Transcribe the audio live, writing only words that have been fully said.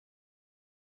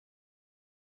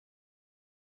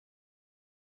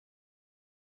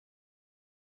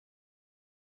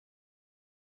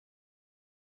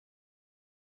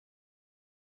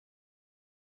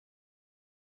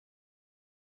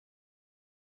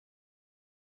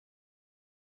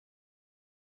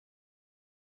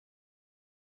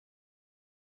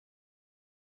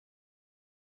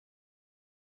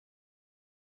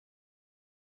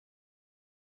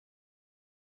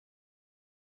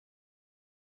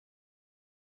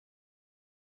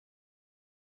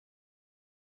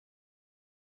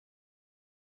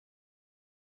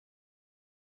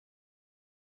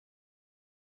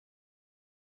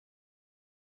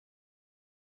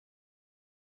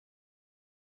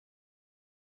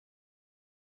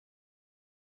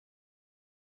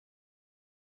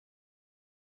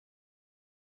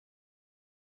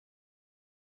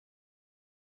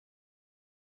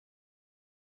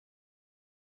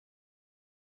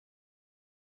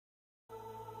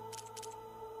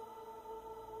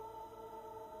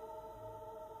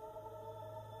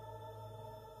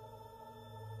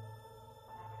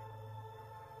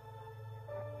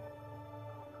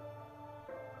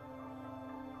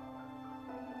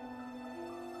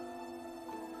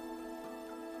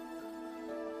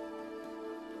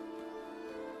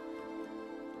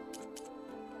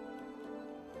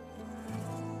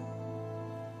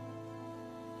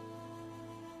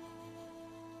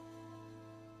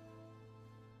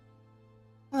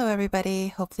everybody.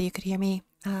 Hopefully you could hear me.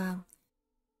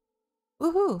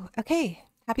 Woohoo! Okay,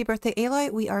 happy birthday,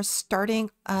 Aloy. We are starting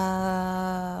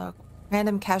a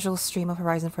random casual stream of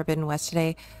Horizon Forbidden West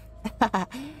today.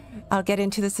 I'll get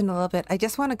into this in a little bit. I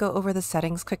just want to go over the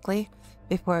settings quickly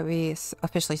before we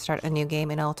officially start a new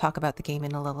game, and I'll talk about the game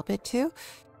in a little bit too.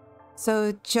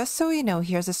 So just so you know,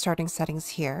 here's the starting settings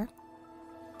here.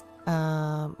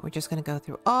 We're just going to go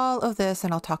through all of this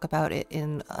and I'll talk about it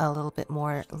in a little bit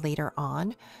more later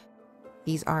on.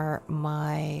 These are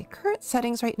my current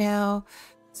settings right now.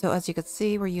 So as you can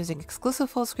see, we're using exclusive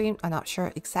full screen. I'm not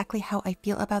sure exactly how I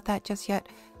feel about that just yet.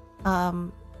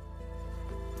 I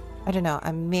don't know.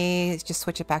 I may just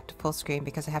switch it back to full screen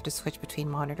because I have to switch between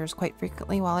monitors quite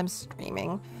frequently while I'm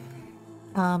streaming.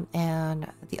 And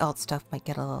the alt stuff might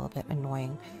get a little bit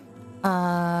annoying.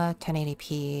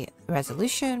 1080p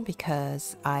resolution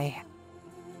because I'm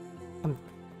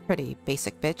pretty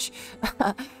basic bitch.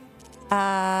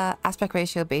 Aspect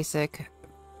ratio basic,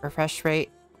 refresh rate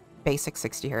basic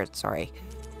 60 Hz, sorry.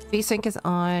 VSync is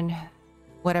on,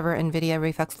 whatever NVIDIA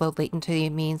reflex load latency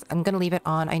means. I'm gonna leave it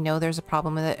on. I know there's a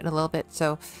problem with it in a little bit,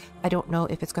 so I don't know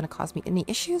if it's gonna cause me any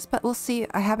issues, but we'll see.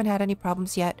 I haven't had any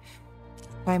problems yet.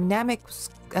 Dynamic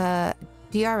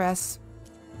DRS,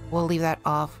 we'll leave that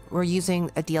off. We're using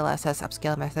a DLSS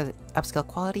upscale method, upscale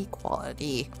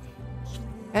quality.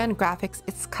 And graphics,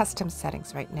 it's custom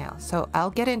settings right now. So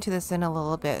I'll get into this in a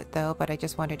little bit though, but I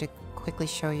just wanted to quickly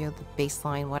show you the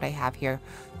baseline, what I have here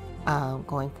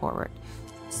going forward.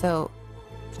 So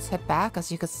let's head back.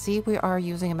 As you can see, we are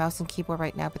using a mouse and keyboard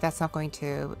right now, but that's not going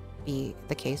to be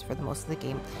the case for the most of the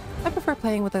game. I prefer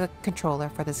playing with a controller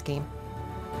for this game.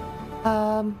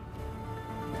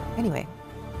 Anyway.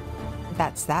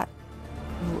 That's that.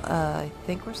 I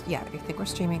think we're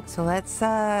streaming. So let's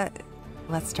start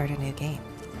a new game,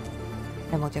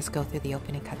 and we'll just go through the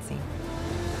opening cutscene.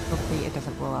 Hopefully it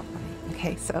doesn't blow up on me.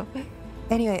 Okay, so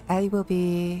anyway, I will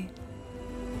be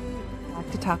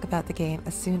back to talk about the game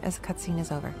as soon as the cutscene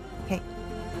is over. Okay,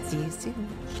 see you soon.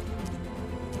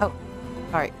 Oh,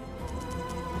 sorry.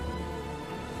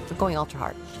 We're going ultra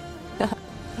hard.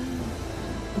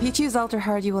 If you choose ultra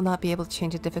hard, you will not be able to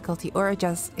change the difficulty or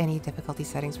adjust any difficulty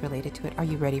settings related to it. Are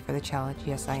you ready for the challenge?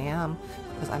 Yes, I am,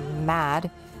 because I'm mad.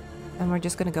 And we're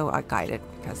just going to go guided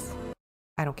because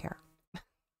I don't care.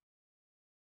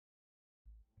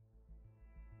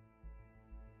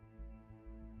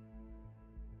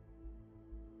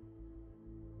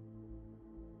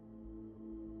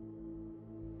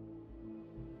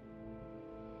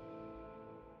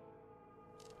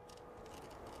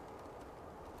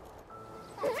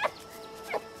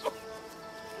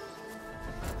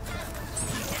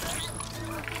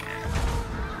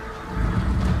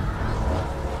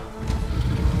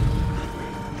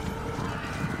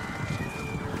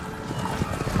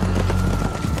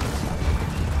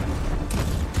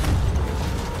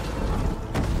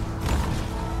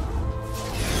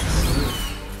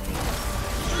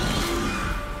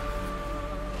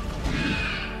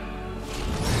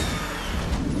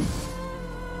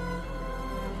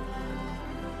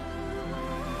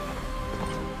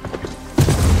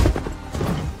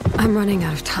 I'm running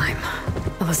out of time,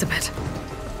 Elizabeth.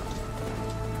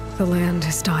 The land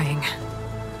is dying.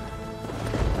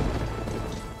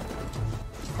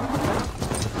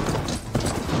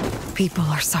 People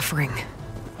are suffering.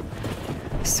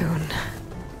 Soon,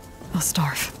 they'll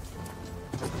starve.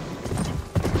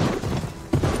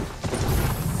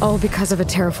 All because of a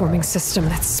terraforming system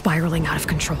that's spiraling out of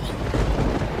control.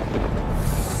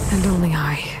 And only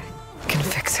I can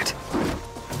fix it.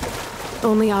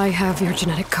 Only I have your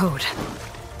genetic code.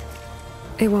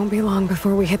 It won't be long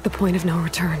before we hit the point of no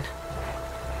return.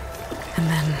 And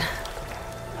then...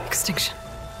 extinction.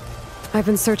 I've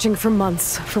been searching for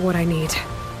months for what I need.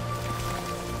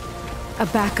 A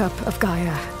backup of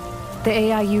Gaia. The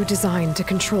AIU designed to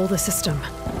control the system.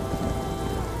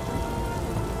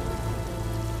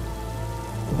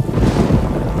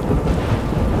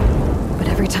 But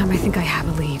every time I think I have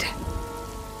a lead,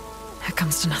 it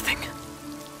comes to nothing.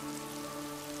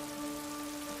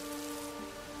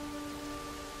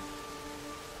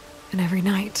 And every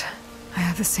night, I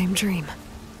have the same dream.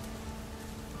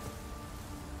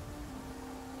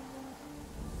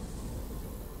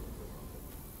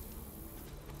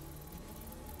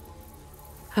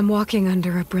 I'm walking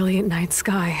under a brilliant night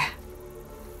sky,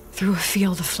 through a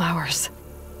field of flowers.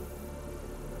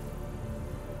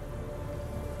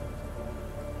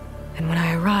 And when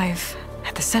I arrive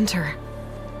at the center,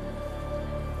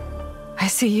 I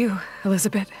see you,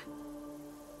 Elizabeth.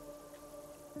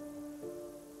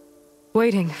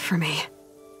 Waiting for me.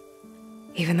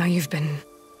 Even though you've been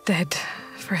dead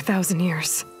for 1,000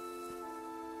 years.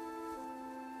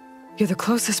 You're the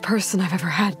closest person I've ever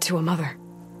had to a mother.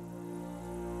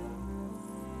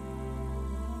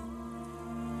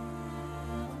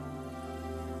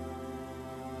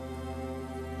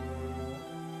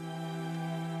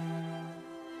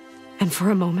 And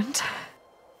for a moment,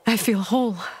 I feel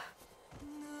whole.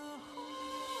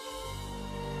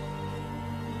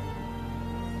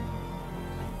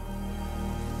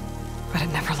 But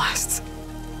it never lasts.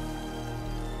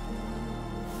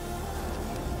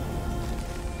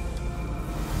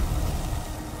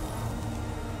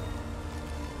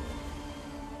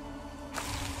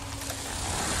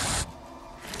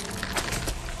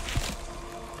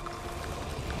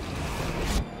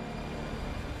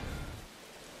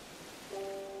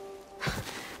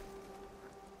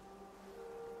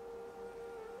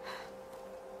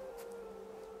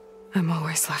 I'm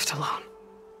always left alone.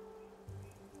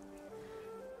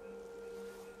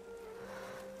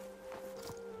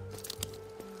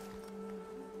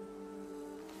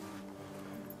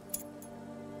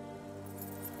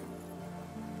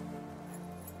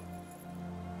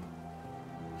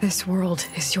 This world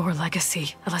is your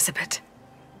legacy, Elizabeth.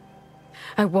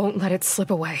 I won't let it slip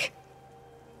away.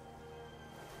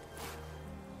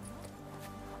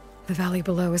 The valley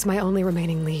below is my only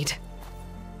remaining lead.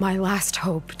 My last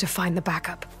hope to find the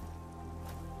backup.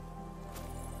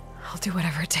 I'll do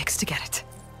whatever it takes to get it.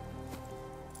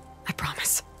 I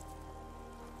promise.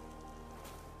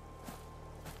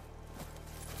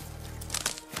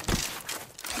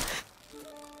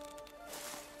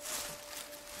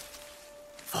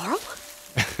 Varl?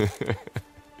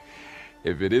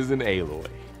 If it isn't Aloy,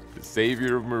 the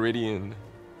savior of Meridian,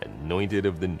 anointed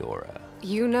of the Nora.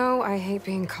 You know I hate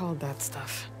being called that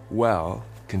stuff. Well,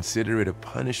 consider it a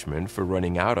punishment for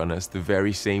running out on us the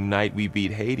very same night we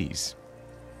beat Hades.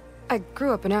 I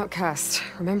grew up an outcast.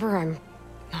 Remember, I'm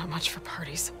not much for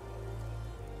parties.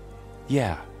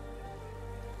 Yeah.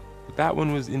 But that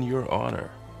one was in your honor.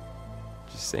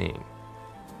 Just saying.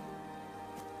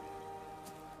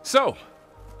 So,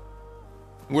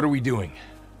 what are we doing?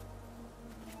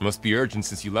 Must be urgent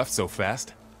since you left so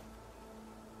fast.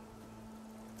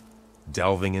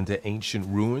 Delving into ancient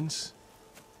ruins?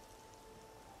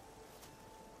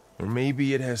 Or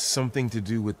maybe it has something to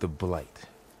do with the Blight.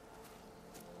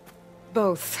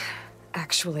 Both,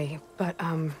 actually, but,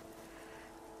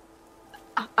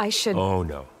 I should... Oh,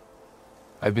 no.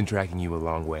 I've been tracking you a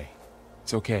long way.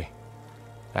 It's okay.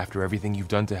 After everything you've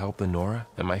done to help the Nora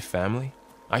and my family,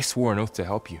 I swore an oath to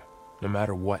help you, no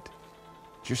matter what.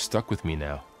 You're stuck with me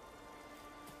now.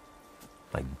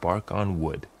 Like bark on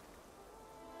wood.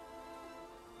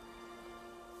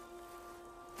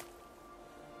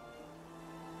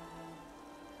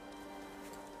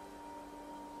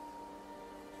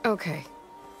 Okay,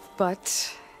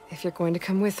 but if you're going to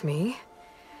come with me,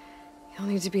 you'll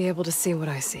need to be able to see what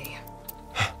I see.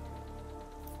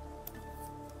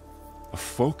 A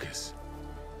focus?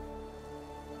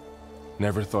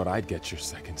 Never thought I'd get your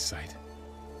second sight.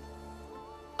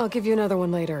 I'll give you another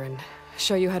one later and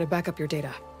show you how to back up your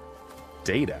data.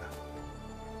 Data?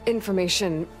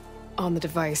 Information on the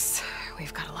device.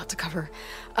 We've got a lot to cover.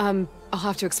 I'll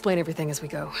have to explain everything as we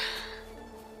go.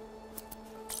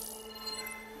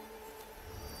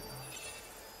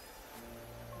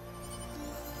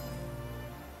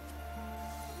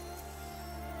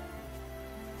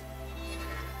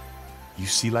 You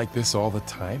see like this all the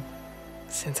time?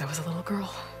 Since I was a little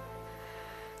girl.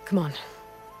 Come on.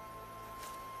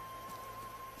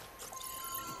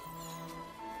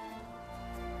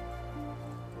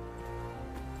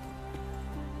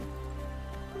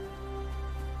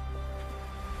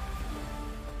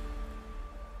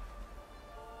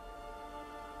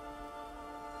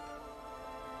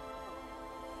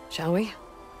 Shall we?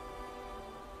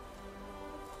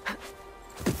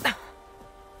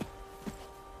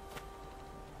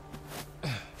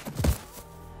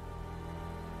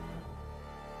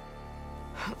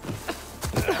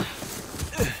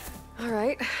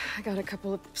 I got a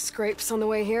couple of scrapes on the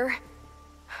way here.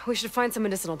 We should find some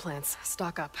medicinal plants,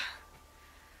 stock up.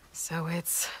 So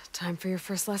it's time for your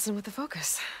first lesson with the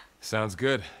focus. Sounds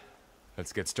good.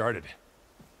 Let's get started.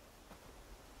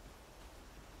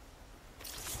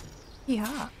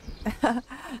 Yeah.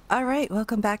 All right,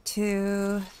 welcome back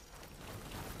to...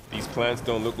 These plants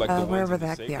don't look like the ones wherever in the the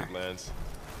heck they sacred are. lands.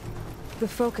 The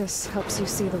focus helps you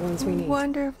see the ones we need.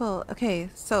 Wonderful. Okay,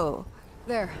 so...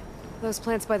 There. Those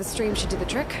plants by the stream should do the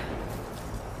trick.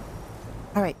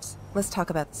 All right, let's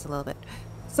talk about this a little bit.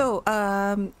 So,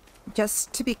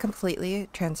 just to be completely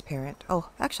transparent... Oh,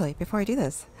 actually, before I do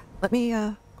this, let me,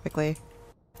 quickly...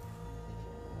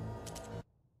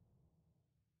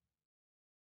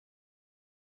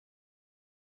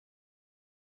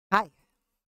 Hi.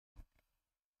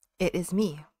 it is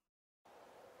me.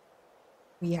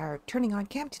 We are turning on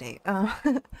cam today,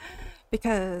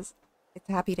 because it's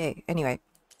a happy day. Anyway,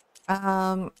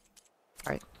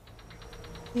 sorry.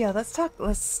 Yeah, let's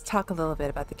talk a little bit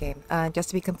about the game. Just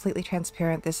to be completely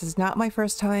transparent, this is not my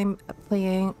first time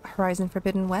playing Horizon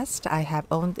Forbidden West. I have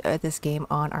owned this game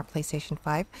on our PlayStation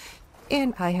 5,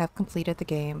 and I have completed the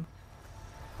game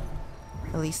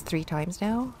at least 3 times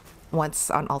now.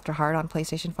 Once on Ultra Hard on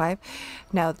PlayStation 5.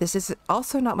 Now, this is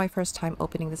also not my first time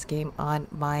opening this game on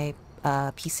my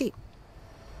PC.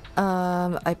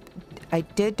 I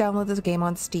did download this game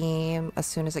on Steam as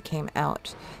soon as it came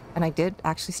out, and I did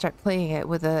actually start playing it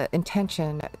with the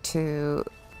intention to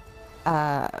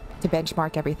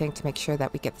benchmark everything to make sure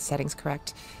that we get the settings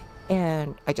correct,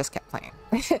 and I just kept playing.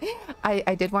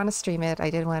 I did want to stream it, I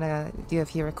did want to do a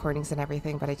few recordings and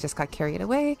everything, but I just got carried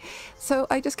away, so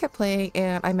I just kept playing,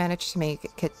 and I managed to make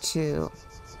it to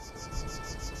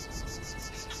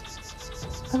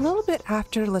a little bit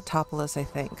after Letopolis, I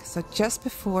think. So just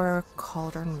before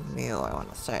Cauldron Mu, I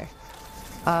want to say.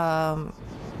 No,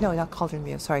 not Cauldron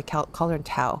Mu, sorry, Cauldron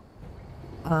Tau.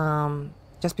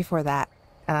 Just before that,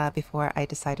 before I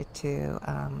decided to,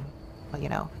 well, you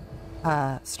know,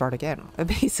 start again,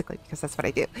 basically, because that's what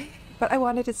I do. But I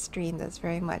wanted to stream this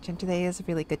very much, and today is a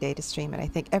really good day to stream it. I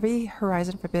think every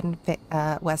Horizon Forbidden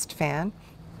West fan,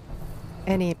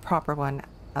 any proper one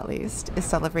at least, is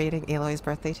celebrating Aloy's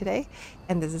birthday today,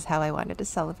 and this is how I wanted to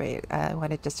celebrate. I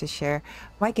wanted just to share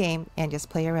my game and just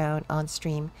play around on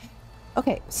stream.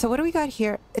 Okay, so what do we got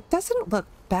here? It doesn't look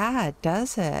bad,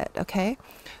 does it? Okay,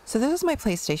 so this is my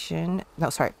PlayStation. No,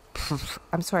 sorry.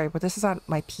 I'm sorry, but this is on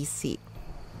my PC.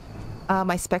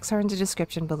 My specs are in the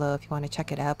description below if you want to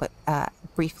check it out, but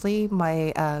briefly,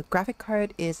 my graphic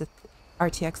card is a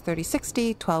RTX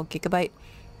 3060, 12 gigabyte.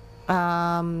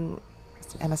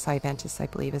 MSI Ventus, I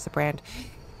believe, is a brand,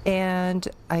 and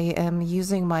I am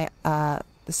using my the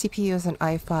CPU is an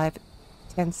i5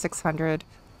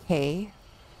 10600K,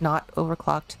 not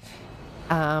overclocked,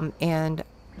 and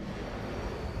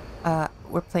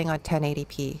we're playing on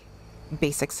 1080p,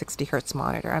 basic 60 hertz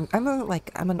monitor.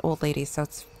 I'm an old lady, so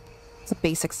it's a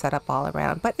basic setup all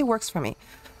around, but it works for me.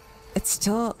 It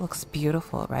still looks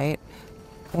beautiful, right?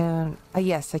 And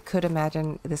yes, I could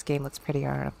imagine this game looks prettier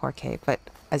on a 4K, but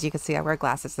as you can see, I wear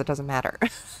glasses, so it doesn't matter.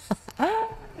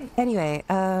 Anyway,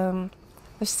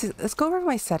 let's go over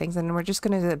my settings, and we're just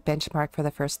going to benchmark for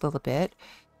the first little bit.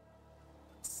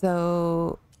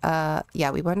 So,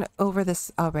 yeah, we went over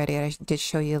this already. I did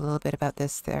show you a little bit about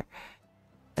this there.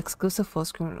 Exclusive full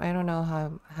screen. I don't know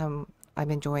how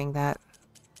I'm enjoying that,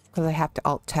 because I have to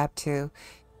Alt-Tab to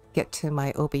get to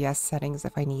my OBS settings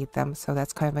if I need them, so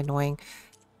that's kind of annoying.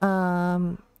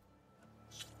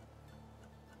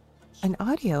 An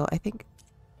audio, I think.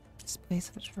 Display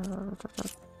switcher.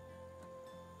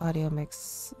 Audio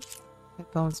mix.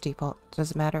 Headphones default.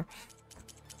 Doesn't matter.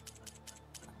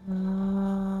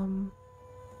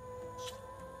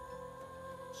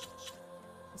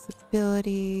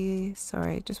 Visibility.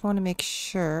 Sorry, just want to make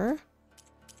sure.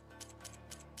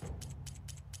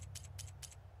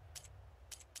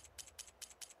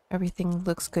 Everything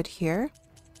looks good here.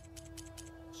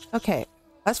 Okay,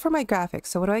 as for my graphics,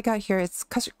 so what do I got here? It's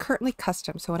currently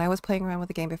custom. So when I was playing around with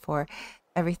the game before,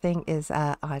 everything is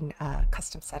on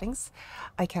custom settings.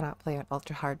 I cannot play on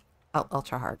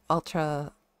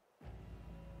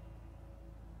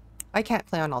I can't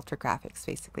play on ultra graphics,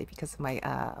 basically, because of my,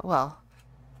 well,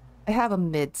 I have a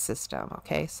mid system,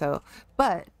 okay? So,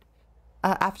 but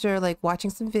after like watching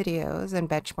some videos and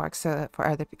benchmarks for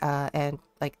other, and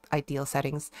like ideal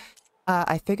settings,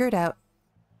 I figured out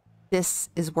this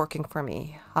is working for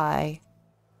me. High,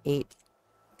 8,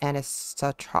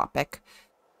 anisotropic.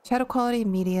 Shadow quality,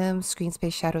 medium, screen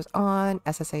space shadows on,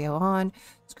 SSAO on,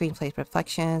 screen plate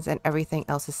reflections, and everything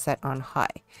else is set on high.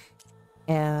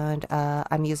 And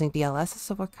I'm using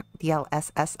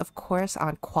DLSS, of course,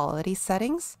 on quality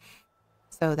settings.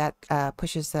 So that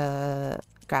pushes the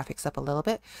graphics up a little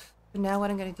bit. But now what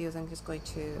I'm going to do is I'm just going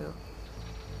to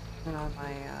turn on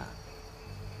my...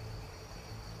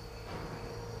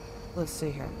 let's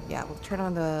see here. Yeah, we'll turn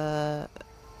on the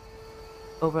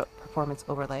performance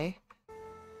overlay.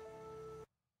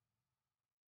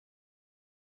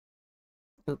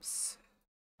 Oops.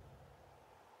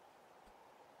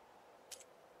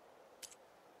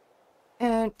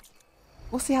 And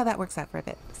we'll see how that works out for a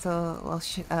bit. So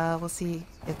we'll see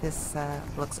if this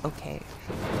looks okay.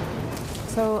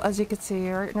 So as you can see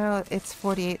right now, it's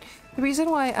 48. The reason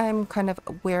why I'm kind of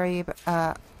wary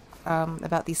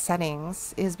about these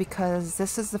settings is because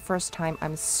this is the first time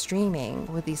I'm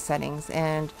streaming with these settings,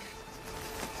 and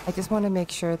I just want to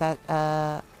make sure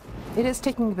that It is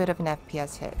taking a bit of an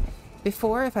FPS hit.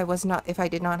 Before, if I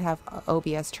did not have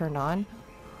OBS turned on,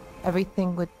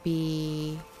 everything would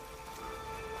be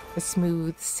a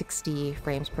smooth 60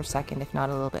 frames per second, if not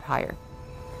a little bit higher.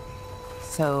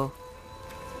 So,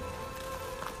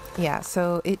 yeah,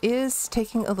 so it is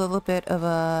taking a little bit of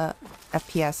a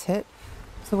FPS hit.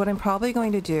 So what I'm probably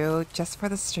going to do, just for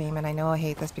the stream, and I know I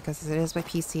hate this because it is my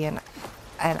PC and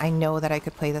I know that I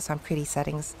could play this on pretty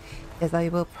settings, is I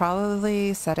will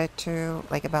probably set it to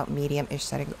like about medium-ish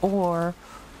settings, or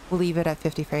we'll leave it at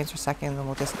 50 frames per second and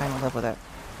we'll just kind of live with it.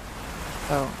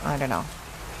 So, I don't know.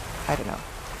 I don't know.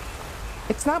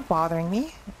 It's not bothering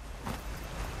me.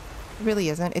 It really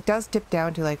isn't. It does dip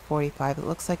down to like 45, it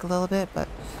looks like a little bit, but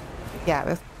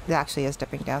yeah, it actually is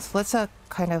dipping down. So let's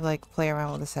kind of like play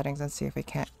around with the settings and see if we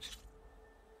can't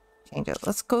change it.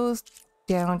 Let's go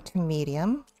down to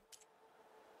medium.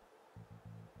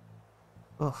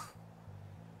 Ugh.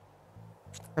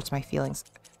 Hurts my feelings.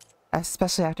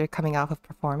 Especially after coming off of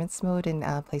performance mode in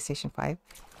PlayStation 5.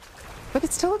 But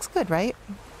it still looks good, right?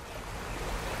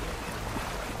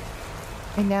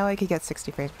 And now I could get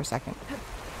 60 frames per second.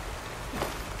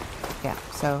 Yeah,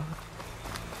 so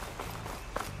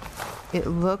it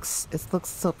looks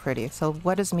so pretty. So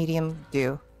what does medium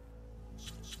do?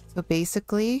 So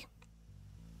basically,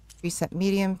 reset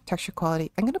medium, texture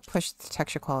quality. I'm gonna push the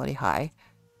texture quality high.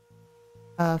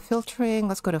 Filtering,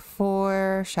 let's go to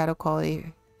 4. Shadow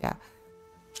quality, yeah.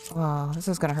 Oh, this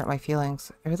is gonna hurt my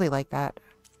feelings. I really like that.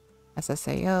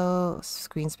 SSAO,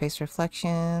 screen space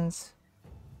reflections.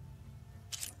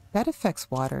 That affects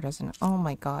water, doesn't it? Oh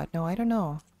my god, no, I don't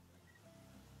know.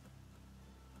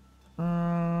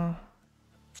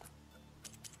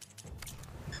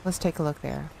 Let's take a look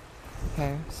there.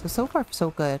 Okay, so far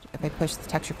so good. If I push the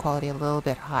texture quality a little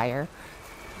bit higher.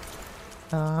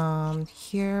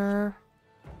 Here.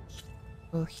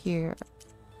 Well, here.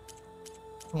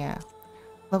 Yeah.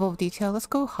 Level of detail, let's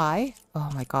go high. Oh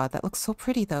my god, that looks so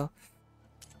pretty though.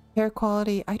 Hair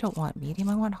quality, I don't want medium,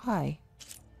 I want high.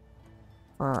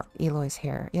 For Aloy's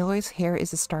hair. Aloy's hair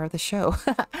is the star of the show.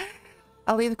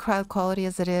 I'll leave the crowd quality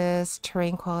as it is.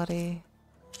 Terrain quality.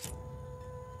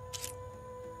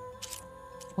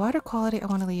 Water quality, I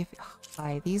want to leave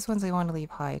high. These ones I want to leave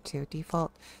high too.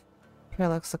 Default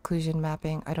parallax occlusion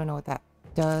mapping. I don't know what that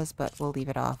does, but we'll leave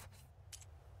it off.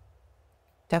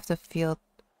 Depth of field,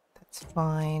 that's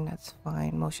fine. That's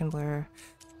fine. Motion blur.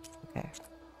 Okay.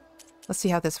 Let's see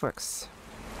how this works.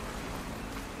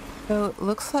 So it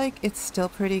looks like it's still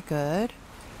pretty good.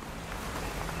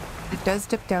 It does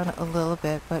dip down a little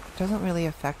bit, but doesn't really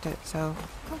affect it, so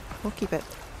we'll keep it.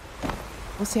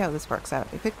 We'll see how this works out.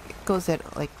 If it goes it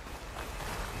like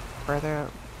further.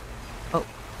 Oh.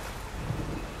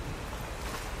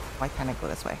 Why can't I go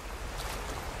this way?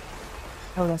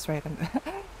 Oh, that's right.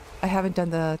 I haven't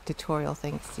done the tutorial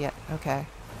things yet. Okay.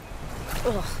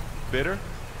 Ugh. Bitter?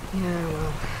 Yeah,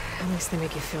 well, at least they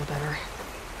make you feel better.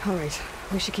 Alright,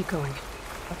 we should keep going.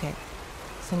 Okay.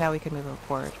 So now we can move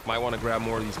forward. Might want to grab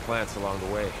more of these plants along the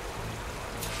way.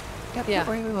 Yep, Yeah, don't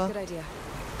worry, we will. good idea.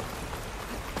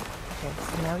 Okay,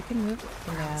 so now we can move.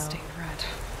 Now, Staying red.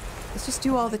 let's just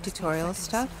do all the tutorial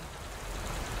stuff.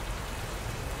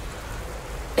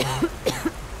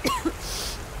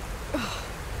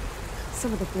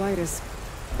 Some of the blight is...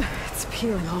 it's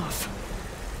peeling off.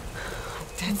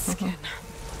 Dead skin.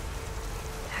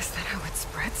 Is that how it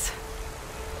spreads?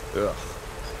 Ugh.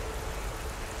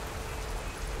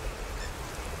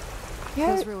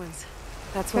 Yeah, Those ruins.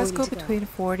 That's where we let's need go to go. between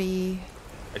 40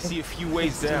 I see a few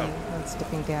ways 60. down. Oh, it's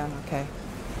dipping down, okay.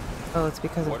 Oh, it's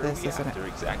because What of are this, we isn't it? after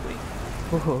exactly?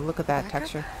 Ooh, look at that Backup?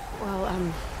 texture.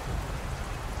 Well,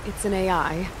 it's an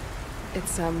AI.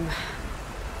 It's hard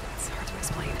to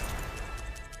explain.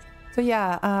 So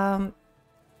yeah,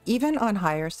 even on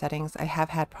higher settings, I have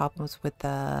had problems with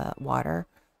the water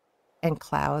and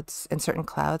clouds, and certain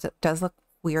clouds. It does look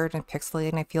weird and pixelated,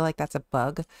 and I feel like that's a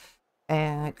bug.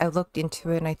 And I looked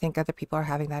into it, and I think other people are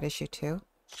having that issue too.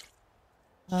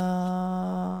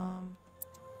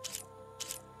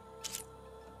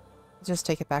 Just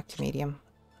take it back to medium.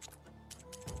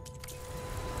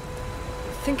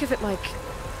 Think of it like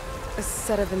a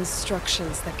set of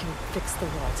instructions that can fix the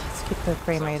world. Let's keep the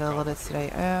frame rate a little bit today.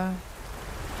 A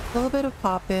little bit of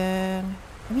pop-in.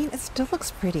 I mean, it still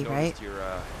looks pretty, right? Noticed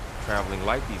you're traveling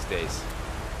light these days.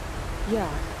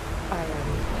 Yeah, I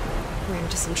ran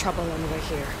into some trouble on the way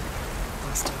here.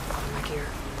 Lost a lot of my gear.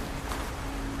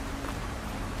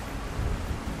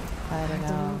 I don't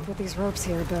know. With these ropes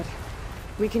here, but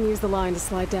we can use the line to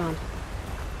slide down.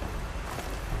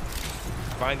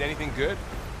 Find anything good?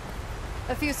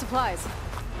 A few supplies.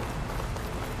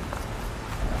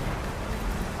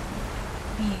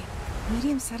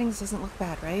 Medium settings doesn't look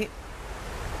bad, right?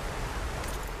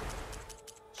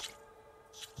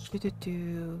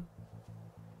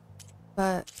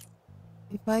 But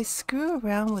if I screw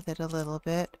around with it a little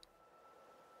bit,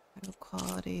 auto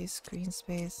quality, screen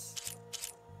space.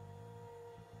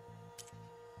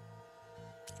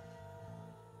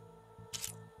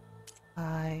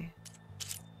 High.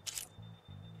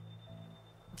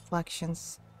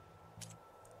 Reflections.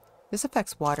 This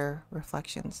affects water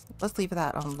reflections. Let's leave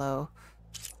that on low.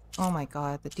 Oh my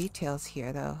god, the details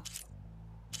here though.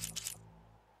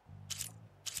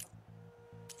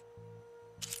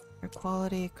 Air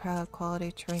quality, crowd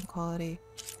quality, terrain quality.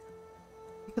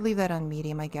 You could leave that on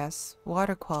medium, I guess.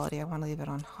 Water quality, I want to leave it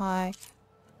on high.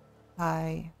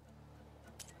 High.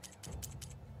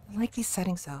 I like these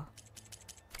settings though.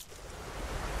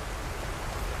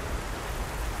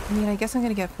 I mean, I guess I'm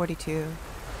gonna get 42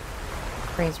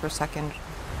 frames per second.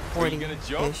 40-ish. Are you gonna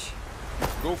jump?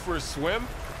 Go for a swim?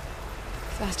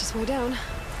 Fastest way down.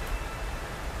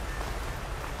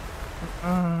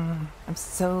 I'm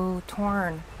so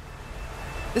torn.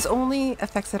 This only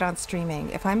affects it on streaming.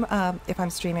 If I'm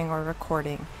streaming or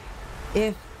recording,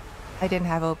 if I didn't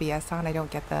have OBS on, I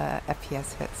don't get the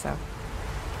FPS hit, so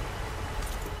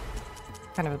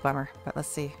kind of a bummer. But let's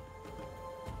see.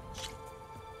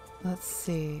 Let's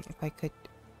see if I could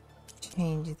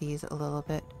change these a little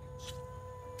bit.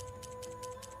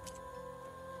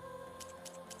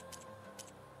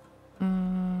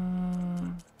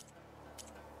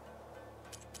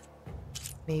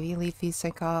 Maybe leave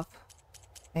VSync off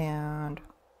and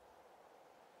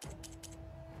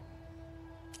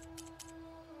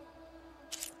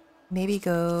maybe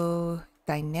go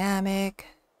dynamic.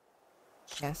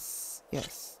 Yes,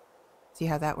 yes. See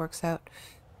how that works out.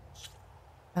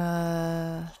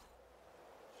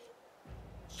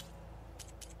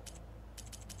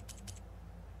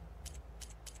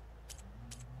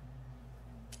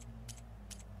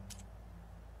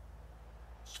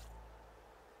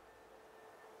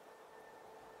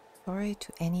 Sorry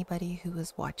to anybody who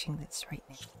is watching this right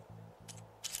now.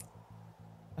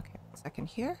 Okay, 1 second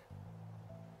here.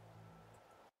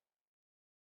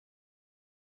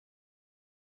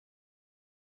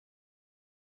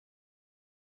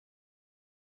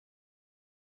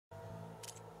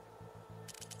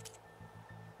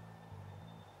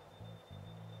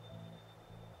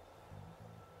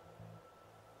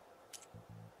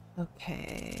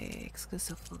 Okay,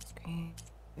 exclusive full screen.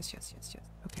 Yes, yes, yes, yes.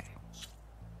 Okay.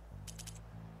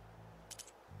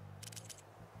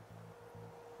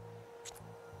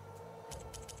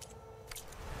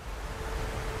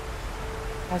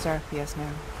 How's our FPS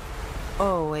now?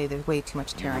 Oh wait, there's way too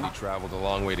much You tearing. really traveled a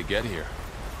long way to get here.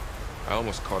 I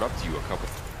almost caught up to you a couple.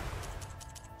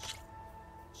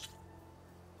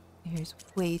 Here's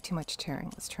way too much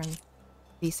tearing. Let's turn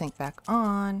VSync back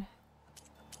on.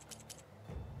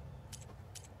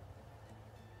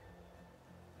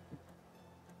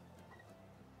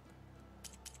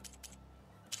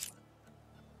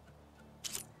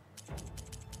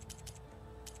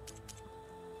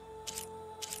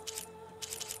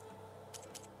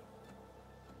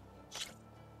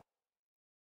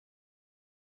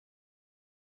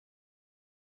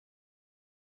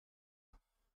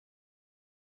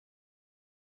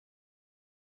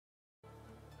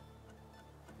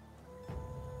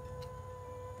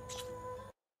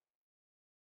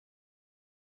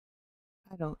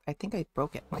 I think I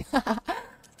broke it.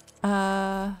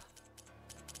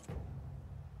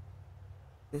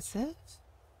 Is it?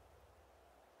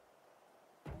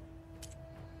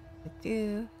 I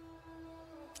do.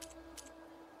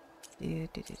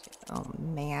 Oh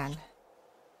man.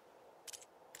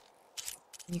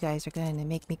 You guys are going to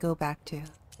make me go back to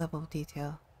level of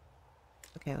detail.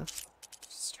 Okay, let's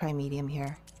just try medium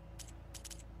here.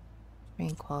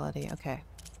 Screen quality, okay.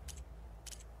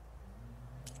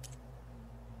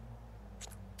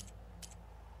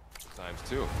 Times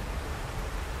two.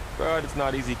 But it's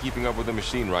not easy keeping up with a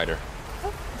machine writer.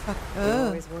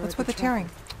 Oh, what's with the tearing?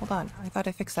 Hold on, I thought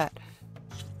I fixed that.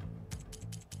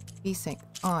 VSync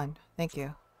on, thank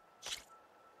you.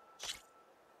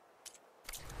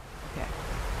 Okay.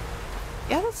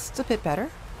 Yeah, that's a bit better.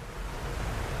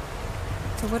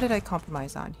 So what did I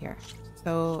compromise on here?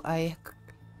 So I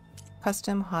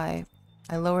custom high.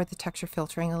 I lowered the texture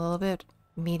filtering a little bit.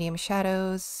 Medium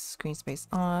shadows, screen space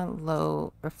on,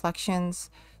 low reflections,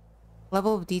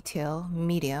 level of detail,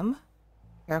 medium,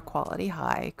 air quality,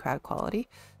 high, crowd quality,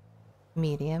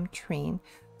 medium, terrain.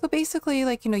 So basically,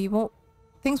 like, you know,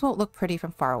 things won't look pretty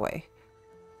from far away.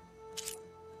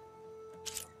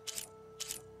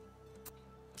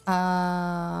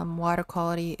 Water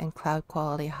quality and cloud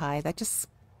quality high. That just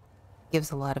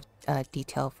gives a lot of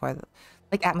detail for the,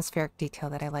 like atmospheric detail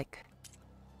that I like.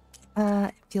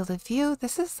 Field of view.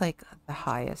 This is like the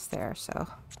highest there, so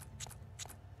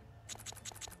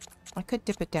I could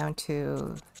dip it down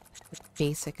to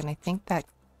basic, and I think that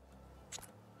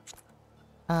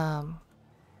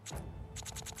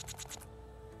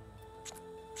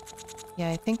yeah,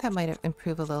 I think that might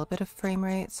improve a little bit of frame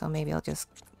rate, so maybe I'll just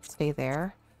stay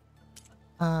there.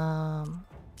 Yeah,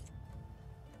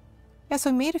 so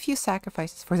I made a few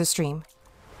sacrifices for the stream.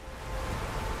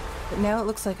 But now it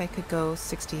looks like I could go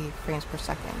 60 frames per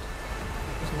second.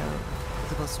 There's no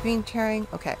visible screen tearing.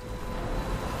 Okay.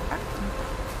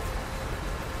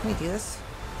 Can we do this?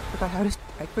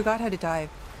 I forgot how to dive.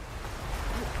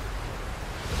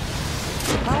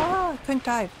 Ah, I couldn't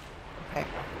dive. Okay.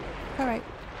 Alright.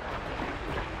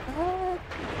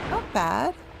 Not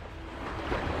bad.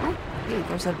 Oh, hey,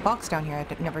 there's a box down here I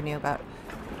never knew about.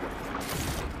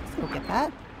 We'll get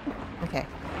that. Okay.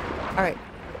 Alright.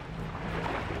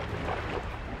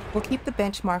 We'll keep the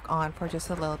benchmark on for just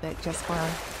a little bit, just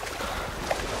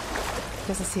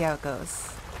to see how it goes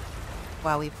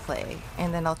while we play,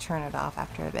 and then I'll turn it off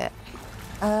after a bit.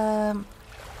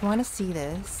 Want to see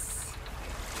this?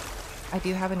 I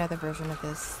do have another version of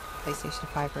this PlayStation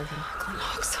 5 version.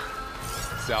 Glinox.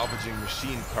 Salvaging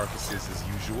machine carcasses as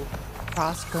usual.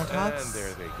 Frost Glinthawks. And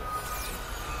there they go.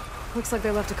 Looks like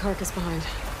they left a carcass behind.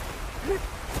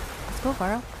 Let's go,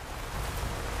 Varl.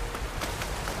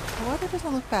 The water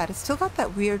doesn't look bad. It's still got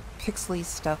that weird pixely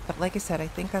stuff, but like I said, I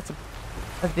think that's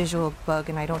a visual bug,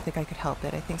 and I don't think I could help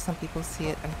it. I think some people see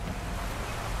it, and,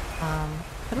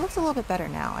 but it looks a little bit better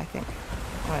now, I think.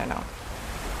 I don't know.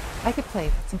 I could play.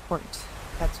 That's important.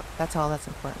 That's all that's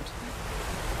important.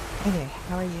 Anyway,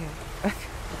 how are you?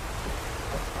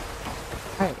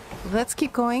 Alright, let's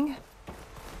keep going.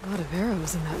 A lot of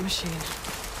arrows in that machine.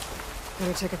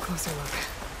 Better take a closer look.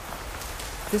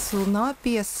 This will not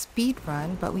be a speed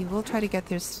run, but we will try to get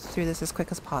through this as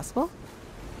quick as possible.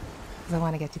 Because I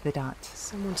want to get to the dot.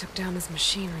 Someone took down this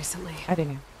machine recently. I don't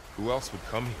know. Who else would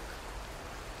come here?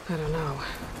 I don't know.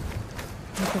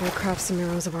 We better craft some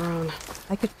arrows of our own.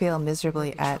 I could fail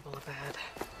miserably at... Trouble ahead.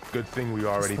 Good thing we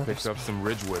already picked up some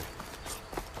ridgewood.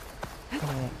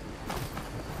 Anyway.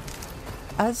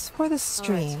 As for the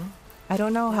stream, I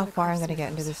don't know how far I'm going to get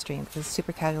into the stream. This is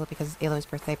super casual because it's Aloy's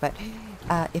birthday, but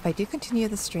if I do continue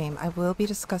the stream, I will be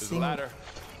discussing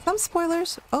some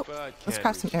spoilers. Oh, let's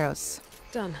craft some arrows.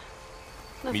 Done.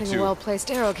 Nothing a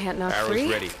well-placed arrow can't knock free.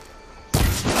 Arrows ready.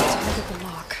 Target the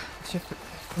lock. I should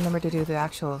remember to do the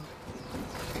actual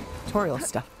tutorial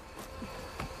stuff.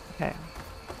 Okay.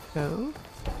 Go.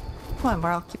 Come on,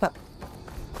 Marl, keep up.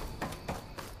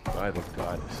 By the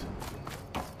goddess.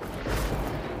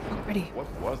 Ready. What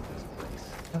was this place?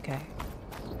 Okay.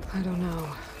 I don't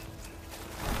know.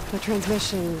 The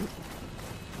transmission...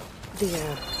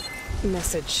 the,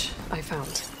 message I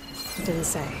found didn't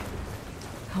say.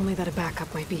 Only that a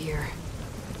backup might be here.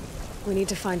 We need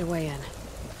to find a way in.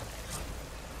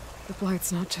 The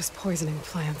blight's not just poisoning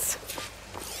plants.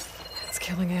 It's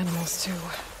killing animals, too.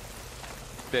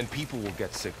 Then people will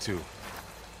get sick too.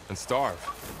 And starve.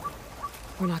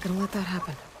 We're not gonna let that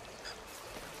happen.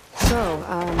 So,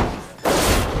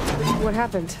 what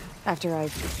happened after I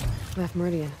left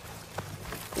Meridian?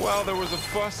 Well, there was a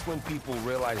fuss when people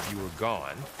realized you were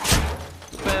gone.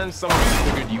 Then someone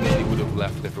figured you only would have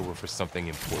left if it were for something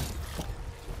important.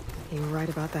 You were right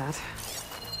about that.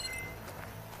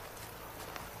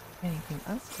 Anything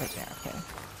else? Right there, okay.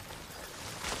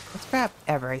 Let's grab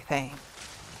everything.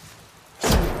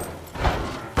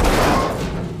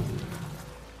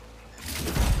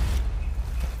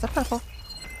 It's a purple.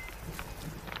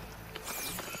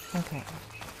 Okay.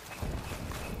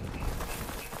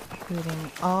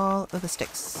 Moving all of the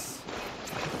sticks.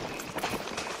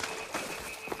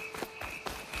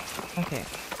 Okay.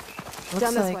 Looks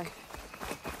Down this like way.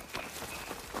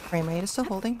 frame rate is still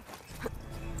holding.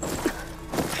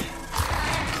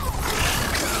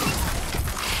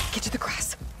 Get to the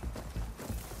grass.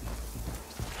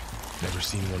 Never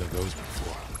seen one of those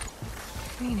before.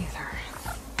 Me neither.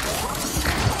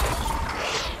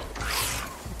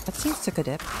 That seems took a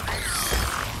dip.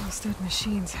 Most dead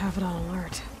machines have it on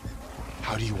alert.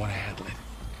 How do you want to handle it?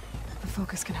 The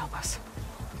focus can help us.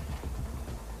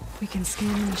 We can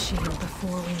scan the machine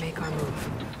before we make our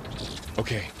move.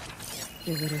 Okay.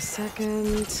 Give it a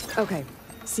second. Okay.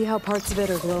 See how parts of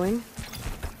it are glowing?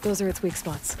 Those are its weak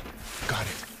spots. Got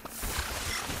it.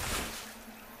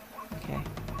 Okay.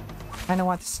 I kind of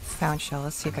want this sound shell.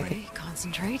 Let's see if I can Ready?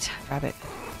 Concentrate. grab it.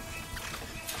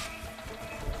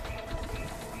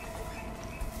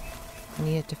 I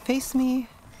need it to face me.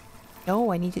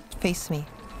 No, I need it to face me.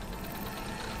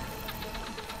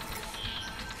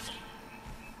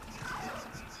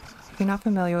 you're not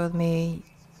familiar with me,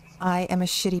 I am a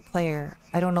shitty player.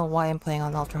 I don't know why I'm playing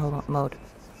on ultra hard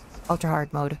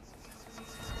mode.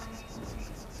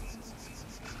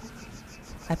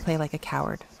 I play like a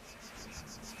coward.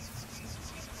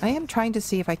 I am trying to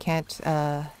see if I can't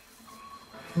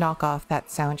knock off that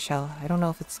sound shell. I don't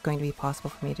know if it's going to be possible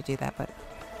for me to do that, but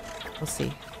we'll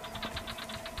see.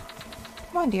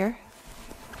 Come on, dear.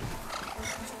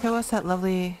 Show us that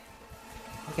lovely...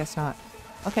 I guess not.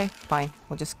 Okay, fine.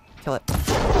 We'll just kill it.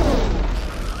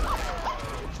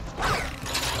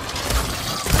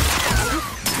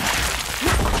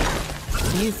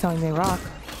 He's throwing me a rock.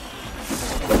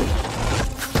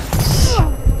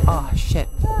 Oh, shit.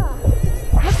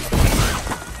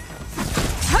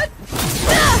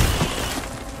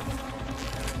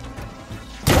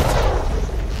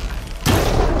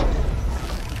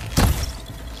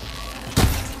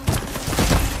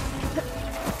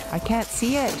 I can't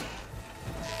see it.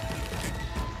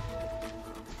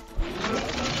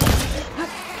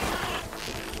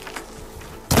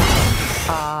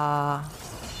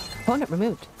 Opponent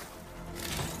removed.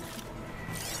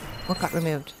 What got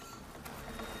removed?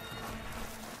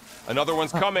 Another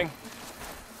one's coming.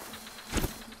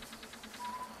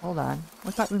 Hold on.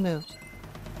 What got removed?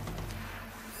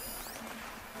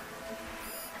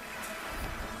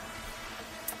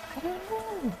 I don't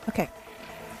know. Okay.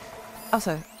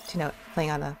 Also, to note,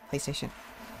 playing on a PlayStation.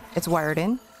 It's wired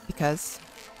in because...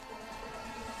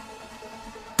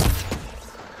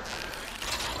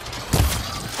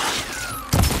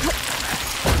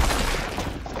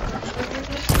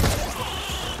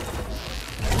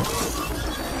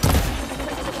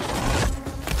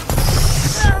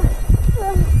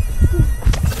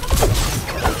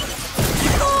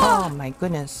 Oh my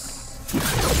goodness.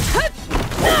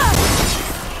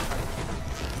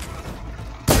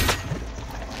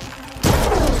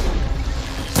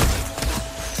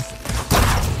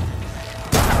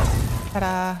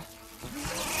 Ta-da.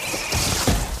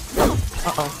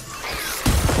 Uh-oh.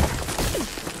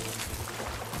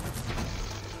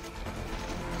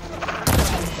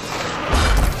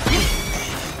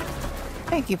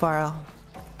 Thank you, Varl.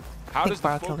 How does the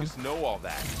Varl killed him. focus know all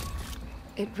that?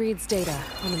 It reads data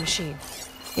on the machine.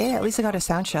 Yeah, at least I got a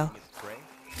sound shell.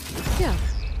 Yeah,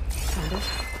 kind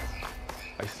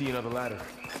of. I see another ladder.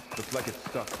 Looks like it's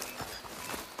stuck.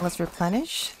 Let's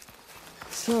replenish.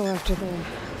 So after the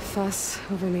fuss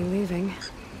over me leaving,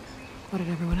 what did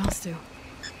everyone else do?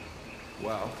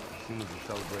 Well, as soon as the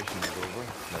celebration was over,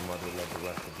 my mother led the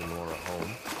rest of the Nora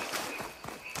home.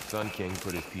 Sun King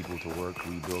put his people to work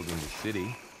rebuilding the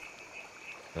city,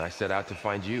 and I set out to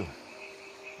find you.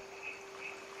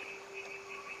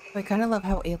 I kind of love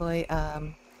how Aloy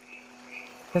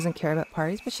doesn't care about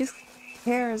parties, but she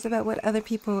cares about what other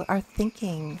people are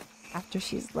thinking after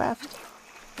she's left.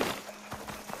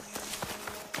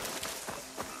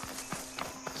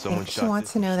 Someone She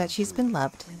wants to know that she's been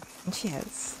loved, and she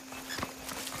has.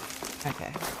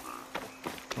 Okay.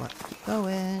 Let's keep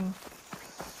going.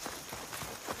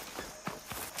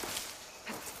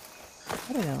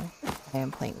 I don't know. I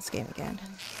am playing this game again.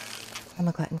 I'm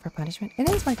a glutton for punishment. It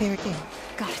is my favorite game.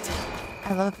 Got it.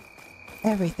 I love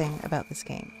everything about this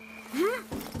game.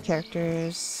 The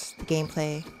characters, the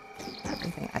gameplay,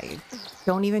 everything. I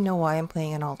don't even know why I'm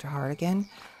playing an ultra hard again.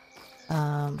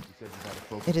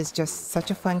 It is just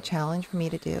such a fun challenge for me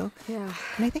to do. Yeah.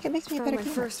 And I think it makes me a Found better my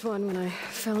gamer. first one when I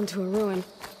fell into a ruin.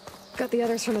 Got the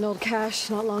others from an old cache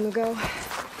not long ago.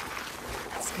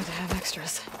 It's good to have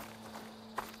extras.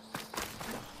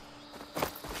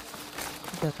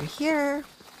 Go through here.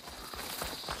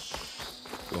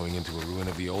 Going into a ruin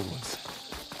of the old ones.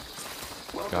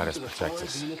 Welcome Goddess to the protects Far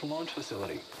us. Zenith launch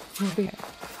facility. Ruby,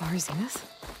 Far Zenith?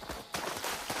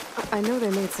 I know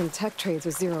they made some tech trades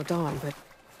with Zero Dawn, but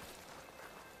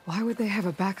why would they have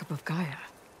a backup of Gaia?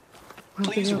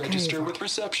 We'll Please be okay. register with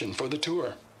reception for the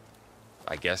tour.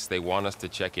 I guess they want us to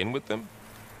check in with them?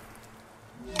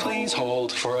 Please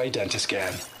hold for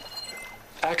Identiscan.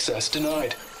 Access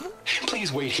denied.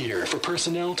 Please wait here for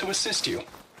personnel to assist you.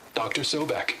 Dr.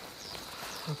 Sobek.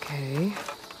 Okay.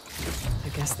 I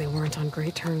guess they weren't on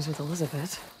great terms with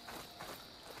Elizabeth.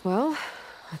 Well,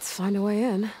 let's find a way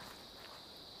in.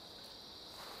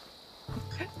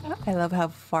 I love how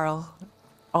Farrell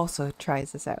also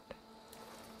tries this out.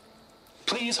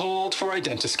 Please hold for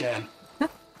Identiscan.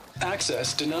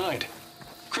 Access denied.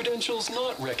 Credentials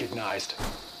not recognized.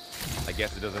 I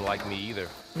guess it doesn't like me either.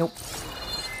 Nope.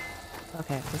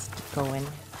 Okay, just go in.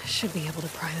 I should be able to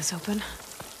pry this open.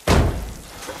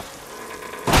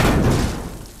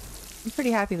 I'm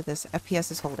pretty happy with this. FPS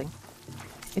is holding.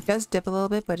 It does dip a little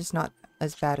bit, but it's not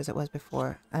as bad as it was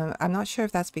before. I'm not sure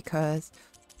if that's because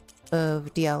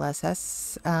of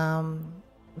DLSS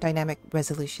dynamic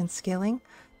resolution scaling.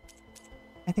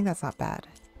 I think that's not bad.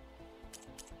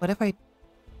 What if I...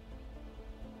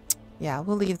 Yeah,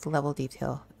 we'll leave the level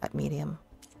detail at medium.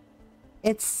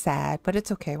 It's sad, but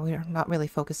it's okay. We're not really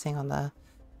focusing on the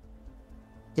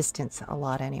distance a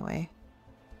lot anyway.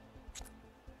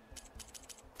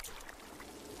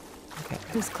 Okay.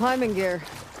 This climbing gear.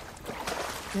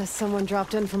 Guess someone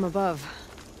dropped in from above.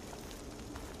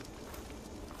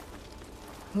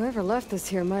 Whoever left this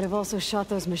here might have also shot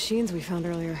those machines we found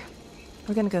earlier.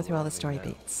 We're gonna go through all the story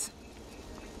beats.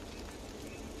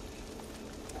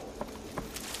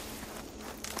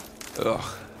 Ugh,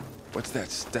 what's that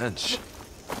stench?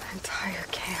 Entire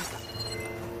camp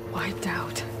wiped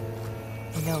out.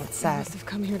 I know, it's They sad. must have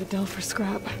come here to delve for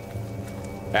scrap.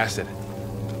 Acid.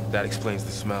 That explains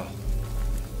the smell.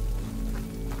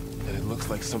 And it looks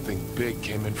like something big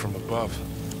came in from above.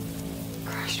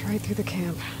 Crashed right through the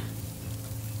camp.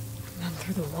 And then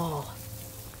through the wall.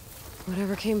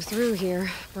 Whatever came through here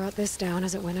brought this down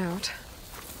as it went out.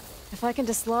 If I can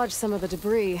dislodge some of the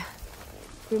debris,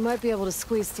 we might be able to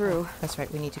squeeze through. That's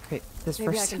right, we need to create this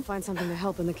Maybe first. I can find something to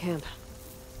help in the camp.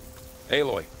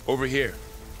 Aloy, over here.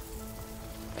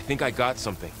 I think I got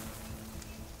something.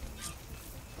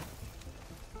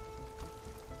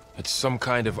 It's some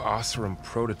kind of Oseram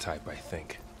prototype, I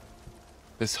think.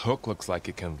 This hook looks like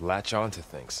it can latch onto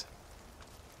things.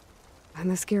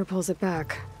 And this gear pulls it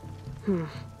back.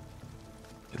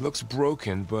 It looks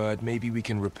broken, but maybe we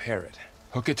can repair it.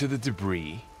 Hook it to the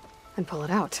debris. And pull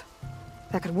it out.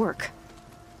 That could work.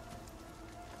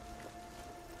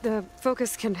 The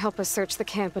focus can help us search the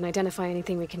camp and identify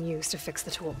anything we can use to fix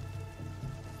the tool.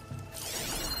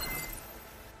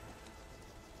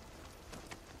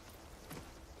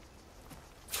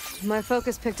 My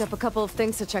focus picked up a couple of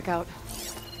things to check out.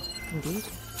 Indeed.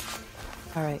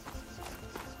 All right.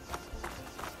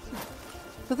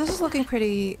 So this is looking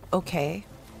pretty okay.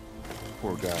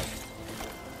 Poor guy.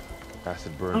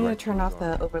 Acid burn. I'm gonna right turn through off his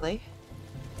arm. the overlay.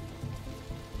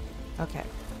 Okay.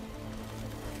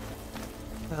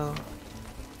 So...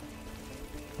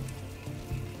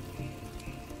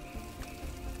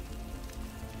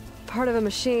 Part of a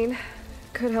machine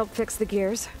could help fix the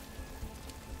gears.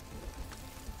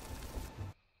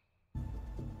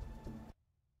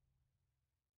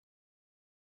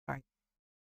 Alright.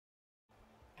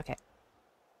 Okay.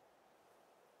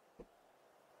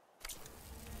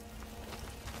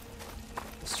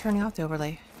 Just turning off the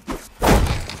overlay.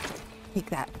 Take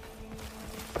that.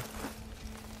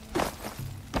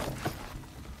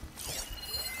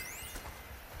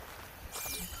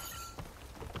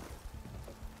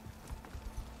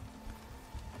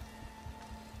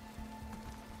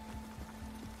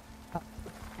 Oh,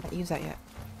 can't use that yet.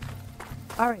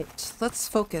 Alright, let's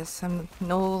focus. I'm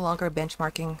no longer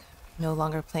benchmarking, no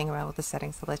longer playing around with the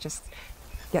settings, so let's just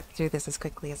get through this as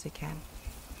quickly as we can.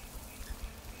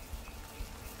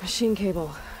 Machine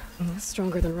cable.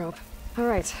 Stronger than rope.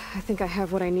 Alright, I think I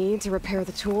have what I need to repair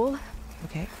the tool.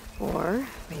 Okay. Or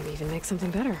maybe even make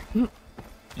something better.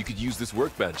 You could use this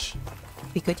workbench.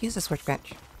 We could use this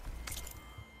workbench.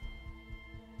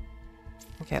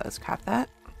 Okay, let's craft that.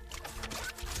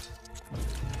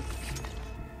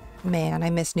 Man, I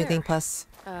miss New Game Plus.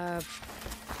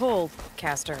 Pull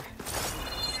caster.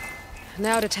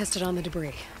 Now to test it on the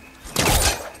debris.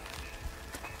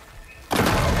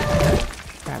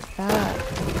 Grab that.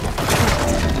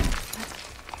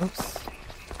 Oops.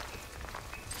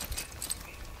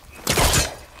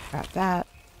 Grab that.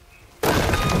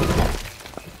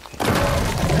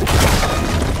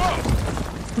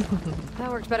 That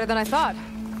worked better than I thought.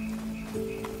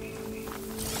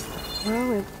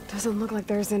 Well, it doesn't look like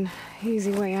there's an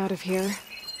easy way out of here.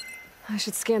 I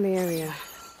should scan the area.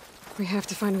 We have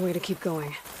to find a way to keep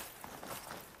going.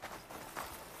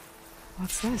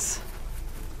 What's this?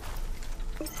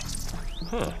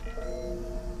 Huh.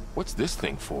 What's this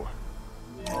thing for?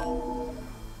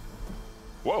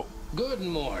 Whoa. Good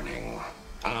morning.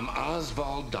 I'm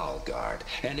Oswald Dalgard,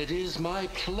 and it is my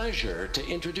pleasure to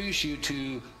introduce you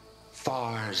to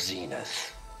Far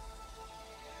Zenith.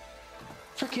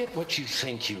 Forget what you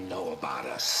think you know about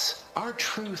us. Our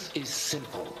truth is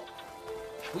simple.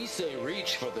 We say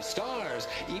reach for the stars,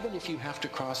 even if you have to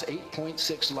cross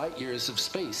 8.6 light years of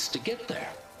space to get there.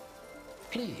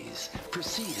 Please,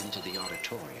 proceed into the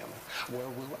auditorium, where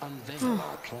we'll unveil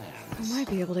our I plans. might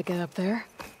be able to get up there.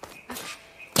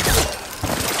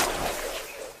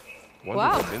 Wonder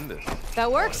Wow. what's in this.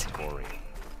 That worked. laboratory.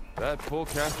 That pull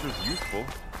caster's useful.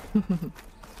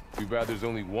 Too bad there's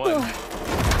only one.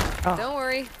 Don't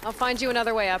worry, I'll find you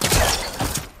another way up.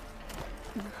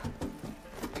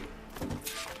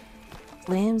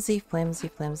 flimsy, flimsy,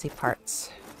 flimsy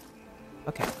parts.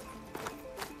 Okay.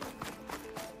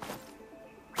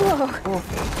 Whoa.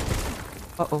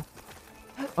 Uh-oh.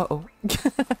 Uh-oh.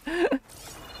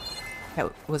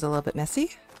 That was a little bit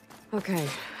messy. Okay,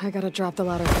 I gotta drop the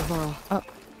ladder for Varl. Oh.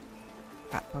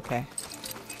 Crap, okay.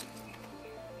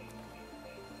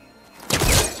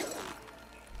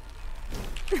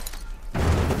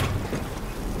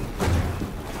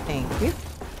 Thank you.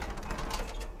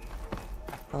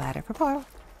 The ladder for Varl.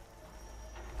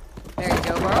 There you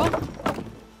go, Varl.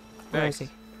 Where is he?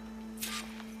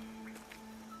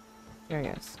 There he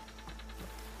is.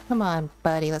 Come on,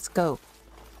 buddy, let's go.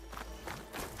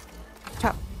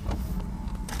 Chop.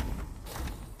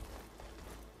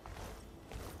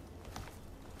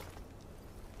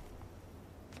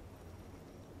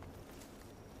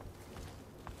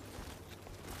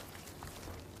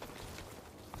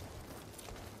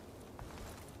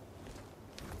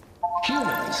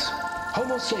 Humans,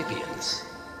 Homo sapiens,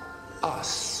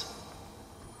 us.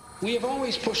 We have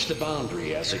always pushed the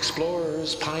boundary as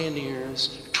explorers,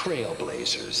 pioneers,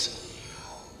 trailblazers.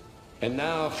 And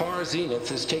now Far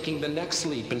Zenith is taking the next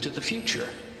leap into the future.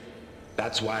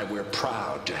 That's why we're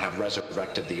proud to have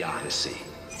resurrected the Odyssey.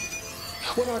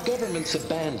 What our governments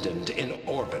abandoned in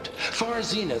orbit, Far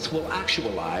Zenith will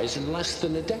actualize in less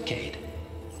than a decade.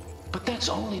 But that's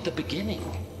only the beginning.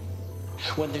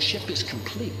 When the ship is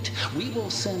complete, we will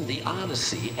send the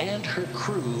Odyssey and her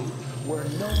crew where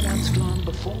no one's gone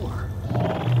before.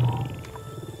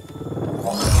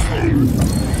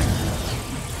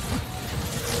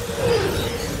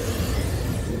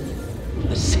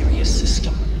 The Sirius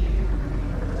system.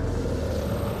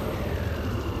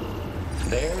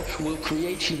 There, we'll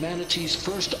create humanity's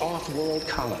first off-world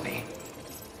colony.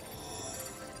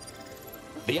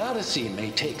 The Odyssey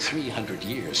may take 300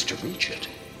 years to reach it.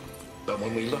 But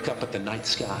when we look up at the night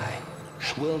sky,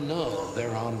 we'll know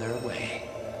they're on their way.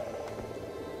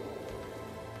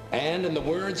 And in the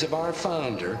words of our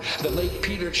founder, the late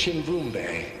Peter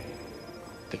Chimvumbe,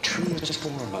 the truest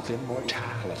form of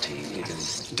immortality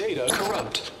is... Data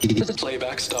corrupt.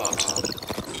 Playback stopped.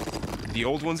 The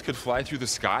old ones could fly through the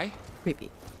sky?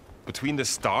 Creepy. Between the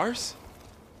stars?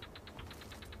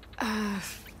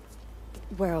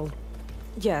 Well,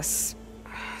 yes.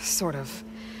 Sort of.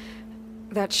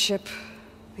 That ship,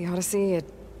 the Odyssey, it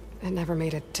never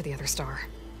made it to the other star.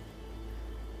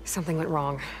 Something went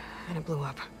wrong, and it blew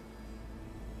up.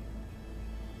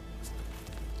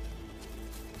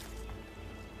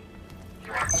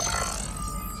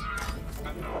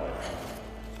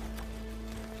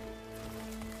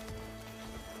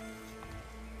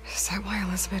 Is that why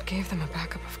Elizabeth gave them a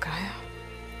backup of Gaia?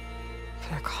 For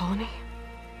their colony?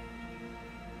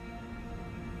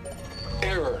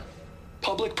 Error.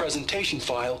 Public presentation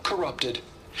file corrupted.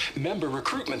 Member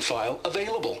recruitment file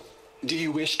available. Do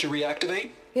you wish to reactivate?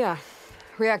 Yeah,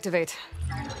 reactivate.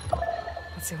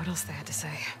 Let's see what else they had to say.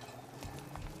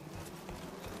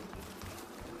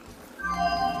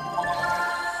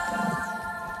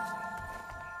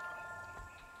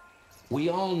 We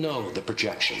all know the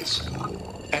projections.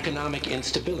 Economic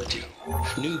instability,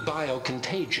 new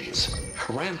biocontagions,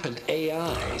 rampant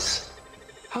AIs.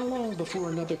 How long before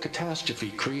another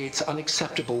catastrophe creates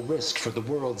unacceptable risk for the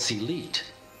world's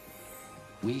elite?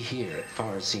 We here at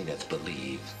Far Zenith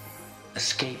believe,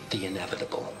 escape the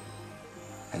inevitable.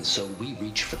 And so we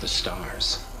reach for the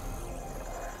stars.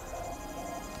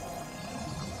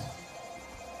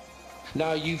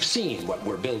 Now you've seen what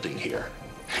we're building here.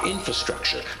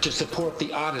 Infrastructure to support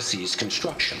the Odyssey's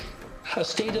construction. A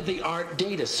state-of-the-art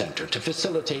data center to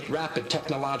facilitate rapid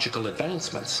technological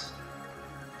advancements.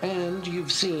 And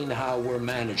you've seen how we're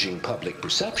managing public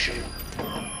perception.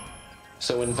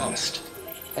 So invest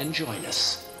and join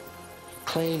us.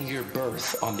 Claim your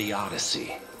berth on the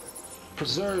Odyssey.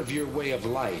 Preserve your way of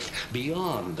life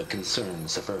beyond the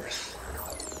concerns of Earth.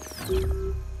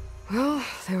 Well,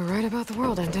 they were right about the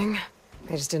world ending.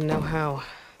 They just didn't know how.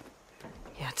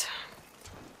 Yet.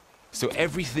 So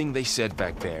everything they said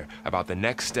back there about the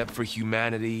next step for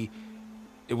humanity,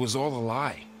 it was all a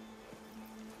lie.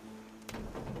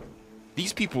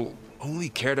 These people only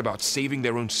cared about saving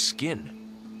their own skin.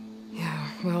 Yeah,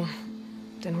 well,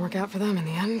 didn't work out for them in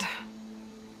the end.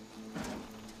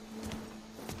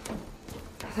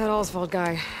 That Oswald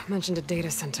guy mentioned a data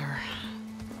center.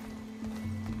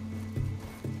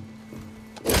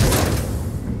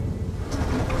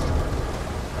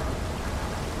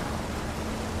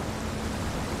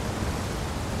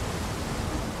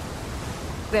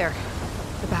 There.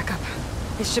 The backup.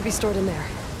 It should be stored in there.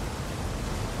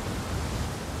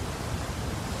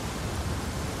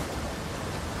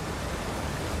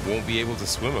 Won't be able to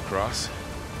swim across.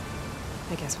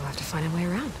 I guess we'll have to find a way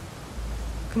around.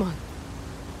 Come on.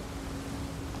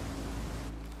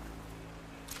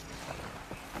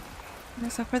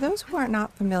 So for those who are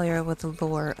not familiar with the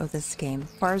lore of this game,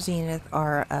 Far Zenith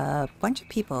are a bunch of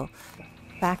people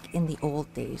back in the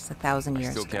old days, 1,000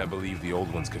 years Still ago. can't believe the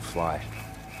old ones could fly.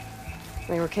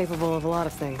 They were capable of a lot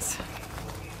of things.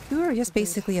 Who are just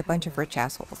basically a bunch of rich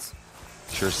assholes.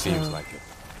 Sure seems like it.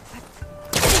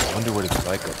 I wonder what it's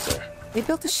like up there. They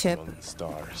built a ship Among the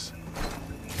stars.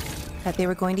 that they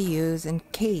were going to use in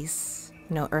case,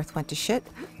 Earth went to shit.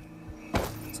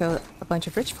 So a bunch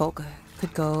of rich folk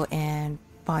could go and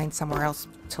find somewhere else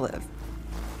to live.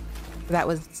 That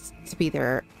was to be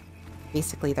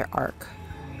basically their arc.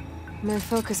 My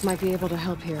focus might be able to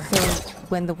help here. So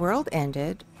when the world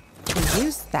ended, they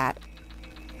used that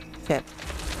ship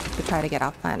to try to get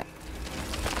off planet.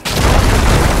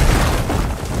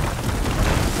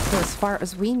 So as far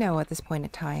as we know at this point in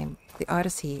time, the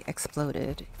Odyssey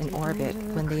exploded in orbit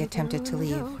when they attempted to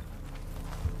leave.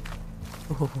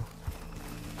 Ooh.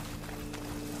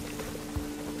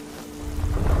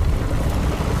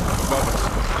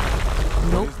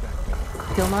 Nope.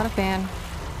 Still not a fan.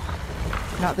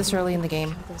 Not this early in the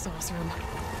game. There's awesome.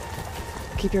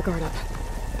 Keep your guard up.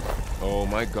 Oh,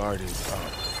 my guard is up.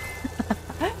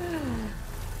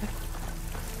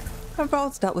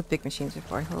 Overall's dealt with big machines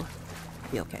before. He'll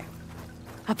be okay.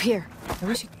 Up here. I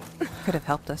wish he could have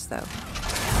helped us, though.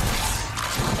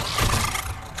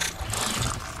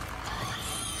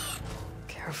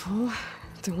 Careful.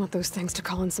 Don't want those things to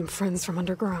call in some friends from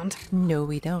underground. No,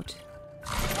 we don't.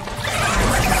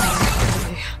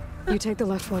 Okay. You take the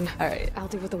left one. All right. I'll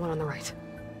deal with the one on the right.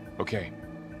 Okay.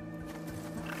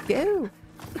 Go.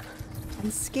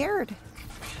 I'm scared.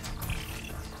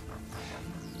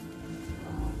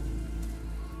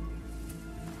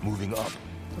 Moving up.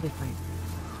 We'll be fine.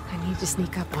 I need to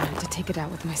sneak up on it to take it out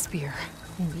with my spear.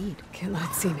 Indeed. Can't let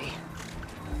it see me.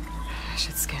 I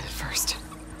should scan it first.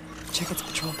 Check its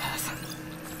patrol path.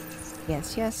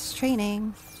 Yes, yes,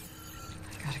 training.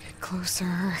 I gotta get closer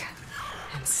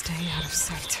and stay out of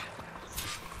sight.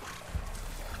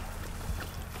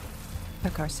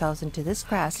 Hook ourselves into this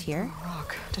grass here. A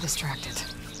rock to distract it.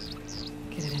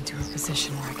 Get it into a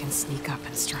position where I can sneak up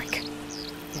and strike.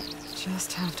 Yeah.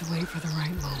 Just have to wait for the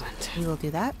right moment. We will do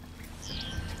that.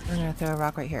 We're gonna throw a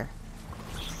rock right here.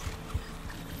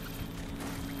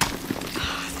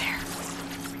 Ah, there.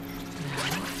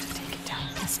 Now, take it down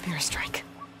with a spear strike.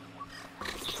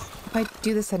 If I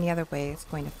do this any other way, it's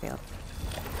going to fail.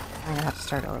 I'm gonna have to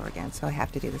start over again, so I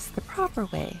have to do this the proper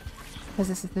way. Because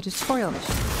this is the tutorial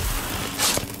mission.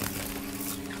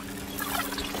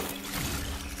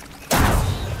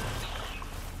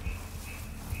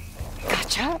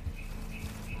 Gotcha.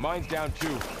 Mine's down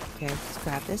too. Okay, let's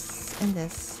grab this and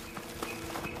this.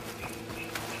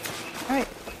 Alright.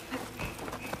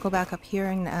 Go back up here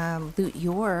and loot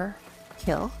your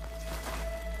kill.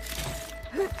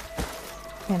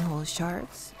 Pinhole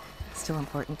shards. Still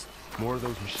important. More of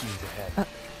those machines ahead.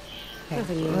 Okay,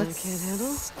 Nothing you let's can't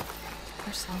handle. put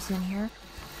ourselves in here.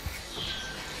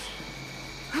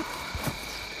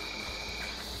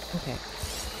 Okay.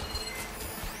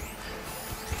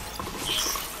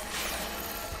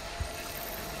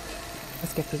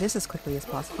 Let's get through this as quickly as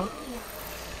possible.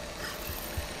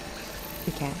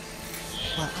 We can.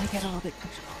 Well, I get a little bit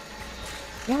comfortable.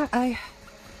 Yeah, I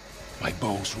My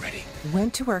bow's ready.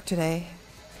 went to work today.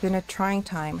 It's been a trying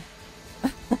time.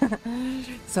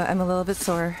 So I'm a little bit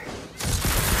sore.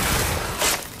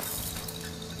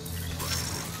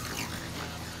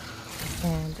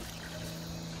 And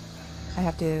I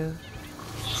have to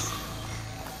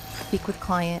speak with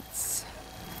clients,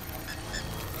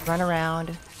 run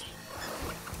around.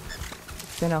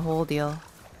 It's been a whole deal.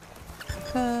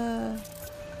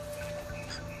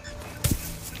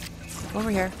 Over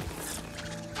here.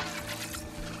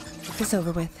 Get this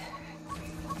over with.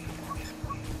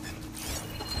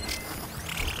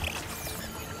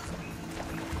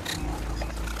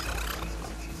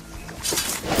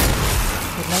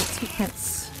 Good night, sweet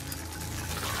prince.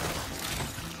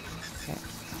 Okay.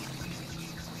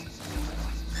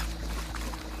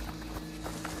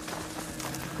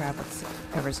 Grab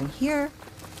whatever's in here.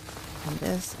 And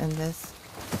this and this.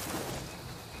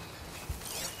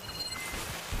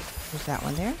 There's that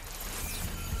one there.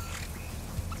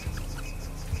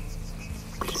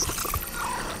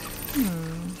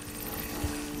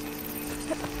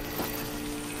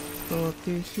 Go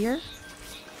through here.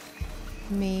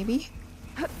 Maybe.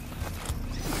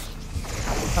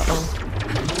 Uh-oh.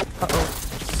 Uh-oh.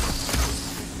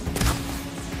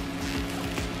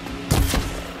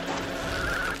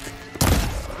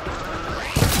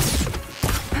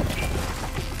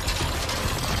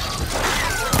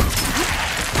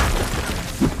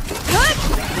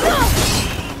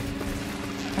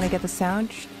 get the sound?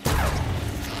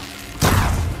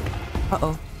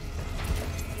 Uh-oh.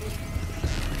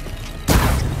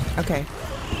 Okay.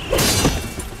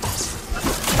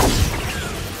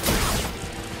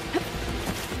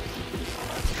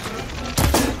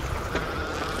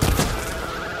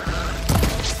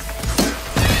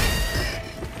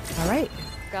 All right.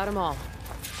 Got them all.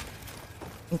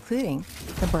 Including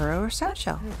the burrower sound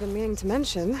shell. I've been meaning to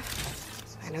mention,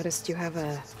 I noticed you have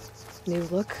a new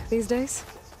look these days.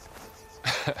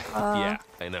 Yeah,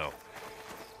 I know.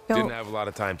 Don't Didn't have a lot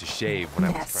of time to shave when I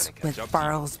was mess trying to catch with up to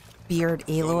Barl's beard,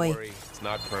 you. Don't Aloy. worry, it's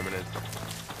not permanent.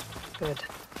 Good.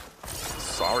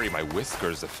 Sorry my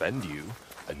whiskers offend you,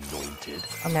 anointed.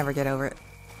 I'll never get over it.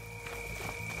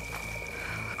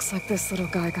 Looks like this little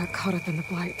guy got caught up in the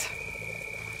blight.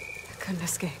 I couldn't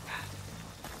escape.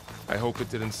 I hope it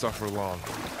didn't suffer long.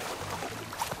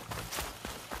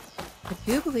 I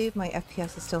do believe my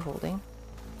FPS is still holding.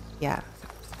 Yeah,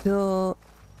 still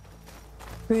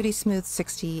pretty smooth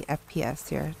 60 FPS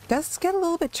here. Does get a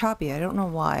little bit choppy. I don't know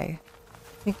why.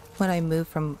 I think when I move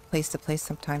from place to place,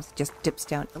 sometimes it just dips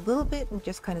down a little bit and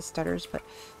just kind of stutters, but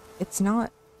it's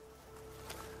not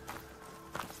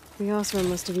The Osram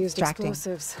must have used distracting.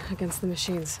 explosives against the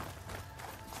machines.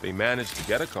 They managed to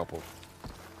get a couple.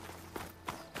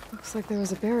 Looks like there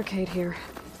was a barricade here.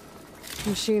 The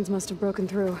machines must have broken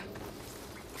through.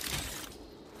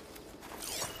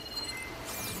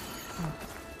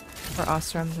 For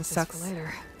Ostrom. This Just sucks. for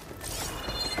later.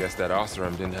 Guess that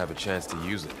Oseram didn't have a chance to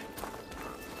use it.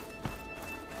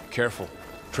 Careful.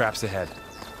 Traps ahead.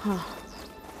 Huh.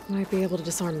 Might be able to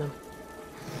disarm them.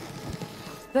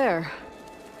 There.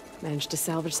 Managed to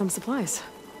salvage some supplies.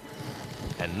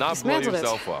 And not blow Dismantled it.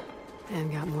 yourself up.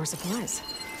 And got more supplies.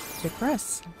 Good for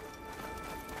us.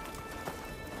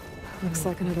 Looks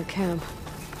like another camp.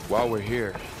 While we're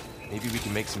here, maybe we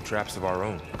can make some traps of our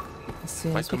own. As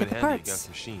soon Might as we come in get the handy parts, against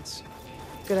machines.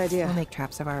 Good idea. we'll make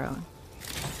traps of our own.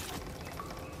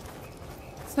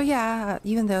 So yeah,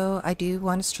 even though I do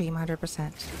want to stream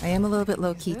 100%, I am a little bit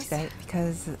low-key Yes. today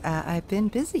because I've been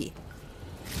busy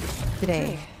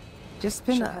today. Okay. Just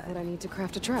been Shortcut that I need to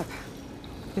craft a trap.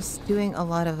 just doing a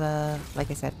lot of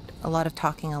like I said, a lot of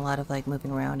talking, a lot of like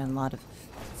moving around, and a lot of,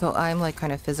 so I'm like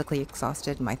kind of physically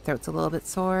exhausted. My throat's a little bit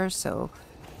sore, so,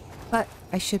 but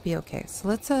I should be okay. So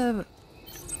let's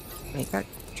make our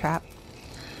trap.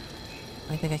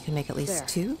 I think I can make at least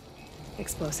There. 2.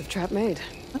 Explosive trap made.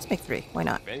 Let's make 3. Why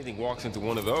not? If anything walks into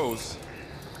one of those,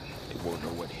 they won't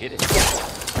know what hit it.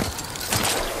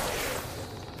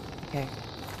 Okay.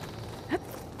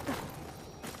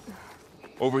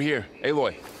 Over here, Aloy.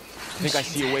 I think I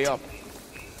see a way up.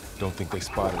 Don't think they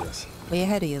spotted us. Way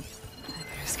ahead of you. I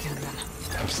better scan them.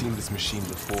 I've seen this machine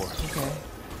before. Okay.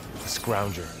 A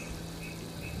scrounger.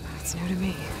 It's new to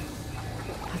me.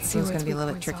 Let's see It's where gonna be a its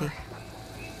little weak bit points tricky.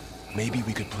 are. Maybe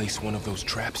we could place one of those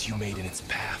traps you made in its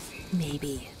path.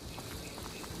 Maybe.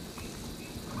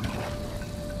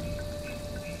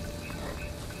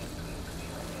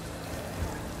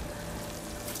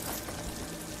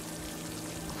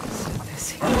 Set this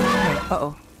here. Okay.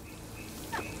 Uh-oh.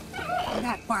 Come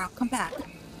back, Barl. Come back.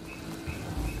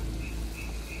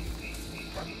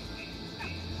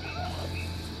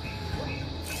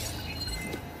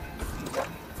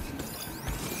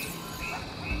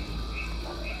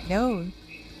 No.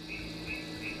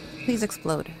 Please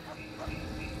explode.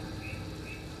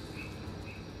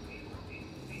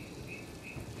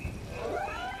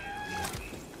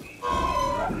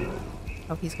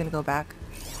 Oh, he's gonna go back.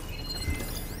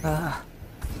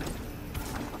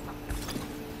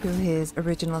 To his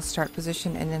original start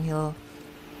position, and then he'll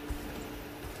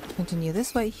continue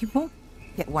this way. He won't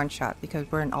get one shot because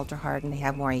we're in ultra hard and they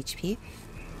have more HP.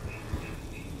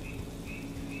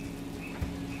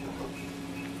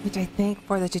 Which I think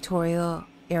for the tutorial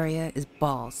area is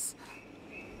balls.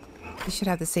 He should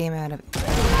have the same amount of...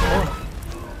 Oh.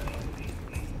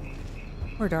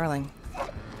 Poor darling.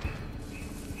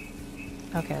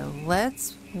 Okay,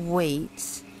 let's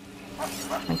wait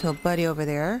until Buddy over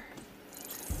there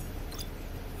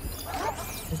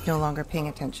is no longer paying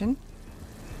attention.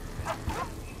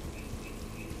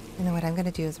 And then what I'm going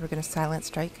to do is we're going to silent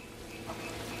strike.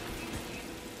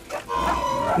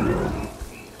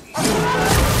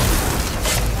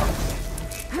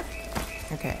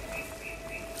 Okay.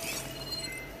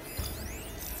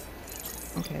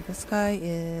 Okay, this guy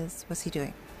is... What's he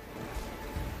doing?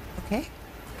 Okay.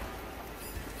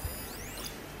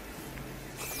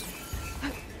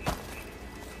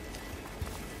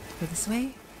 Go this way,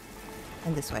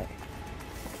 and this way.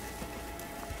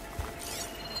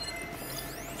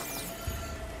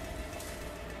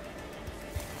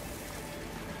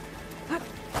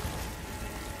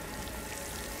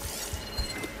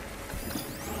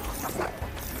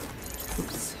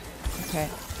 tracks. Okay.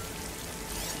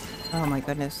 Oh my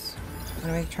goodness. What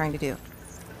am I trying to do?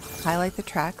 Highlight the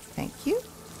tracks. Thank you.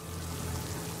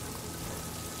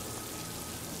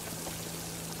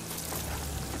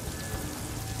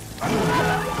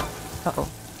 Uh-oh.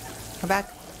 Come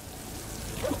back.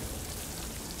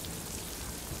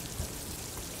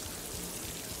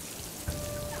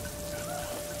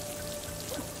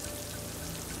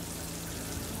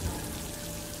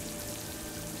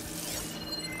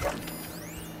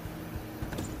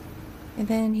 And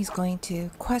then he's going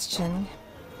to question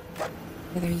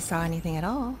whether he saw anything at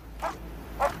all.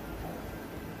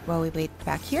 While we wait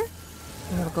back here.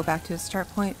 And we'll go back to his start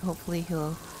point. Hopefully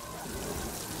he'll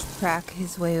track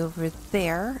his way over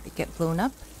there, get blown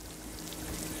up.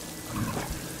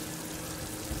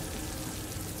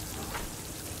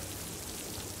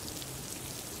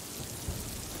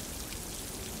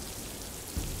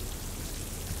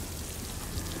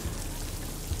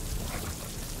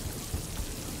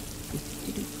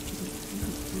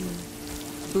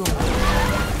 Boom.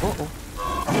 Uh-oh.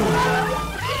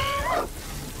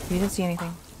 You didn't see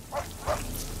anything.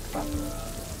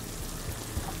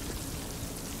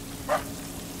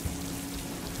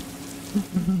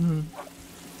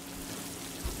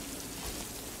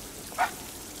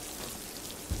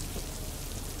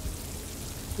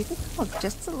 You could come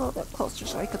just a little bit closer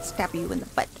so I could stab you in the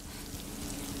butt.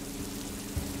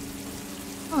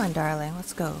 Come on, darling,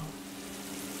 let's go.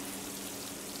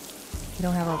 You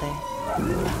don't have all day.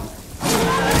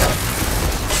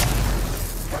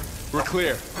 We're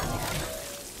clear.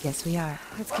 Yes, we are.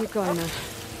 Let's keep going then.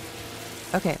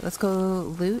 Okay, let's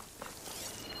go loot.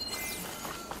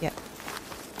 Yep.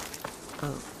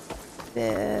 Oh,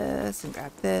 this and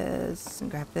grab this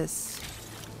and grab this.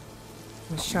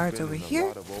 And shards over here. A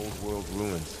lot of old world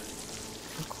ruins.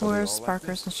 Of course,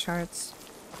 sparkers and shards.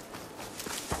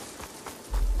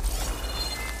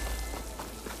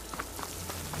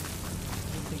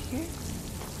 Over here.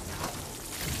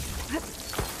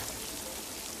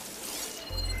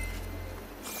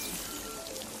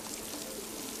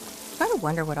 I kind of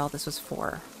wonder what all this was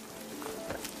for.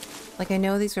 Like, I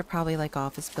know these are probably like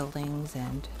office buildings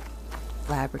and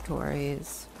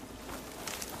laboratories.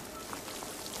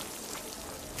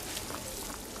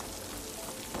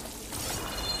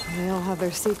 They all have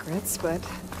their secrets, but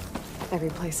every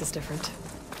place is different.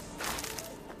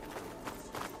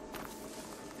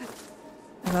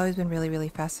 I've always been really, really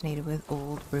fascinated with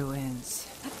old ruins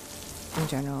in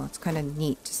general. It's kind of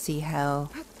neat to see how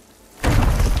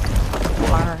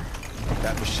our...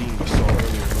 That machine we saw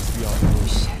earlier must be on the roof.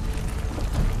 Shit.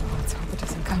 Let's hope it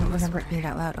doesn't I come don't this remember it way. being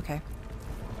that loud. Okay.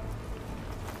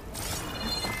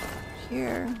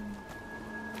 Here.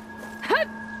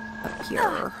 Up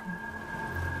here.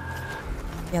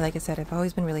 Yeah, like I said, I've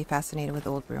always been really fascinated with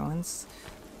old ruins.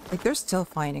 Like, they're still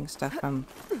finding stuff from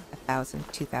 1,000,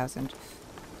 2,000.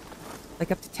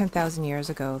 Like, up to 10,000 years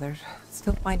ago, they're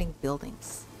still finding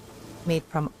buildings made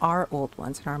from our old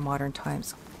ones in our modern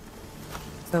times.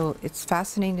 So it's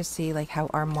fascinating to see, like, how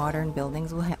our modern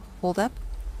buildings will hold up.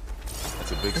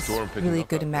 That's a big It's storm picking really up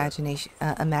good out there. imagination,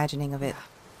 imagining of it.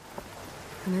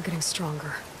 And they're getting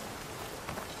stronger.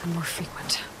 And more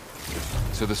frequent.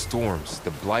 So the storms,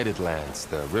 the blighted lands,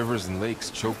 the rivers and lakes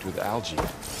choked with algae.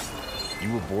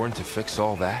 You were born to fix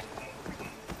all that?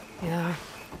 Yeah,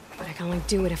 but I can only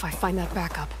do it if I find that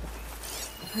backup.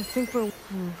 I think we're...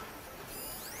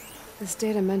 This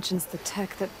data mentions the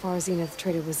tech that Far Zenith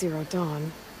traded with Zero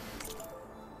Dawn.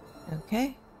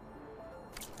 Okay.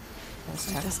 That's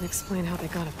It tough. doesn't explain how they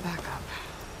got a backup.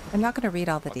 I'm not going to read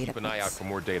all the I'll data keep an eye out points. for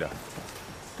more data.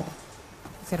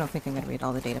 'Cause I don't think I'm going to read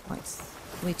all the data points.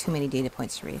 Way too many data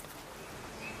points to read.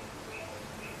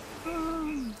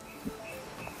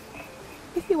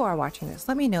 If you are watching this,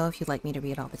 let me know if you'd like me to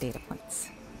read all the data points.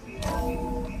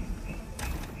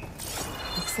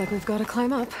 Looks like we've got to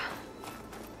climb up.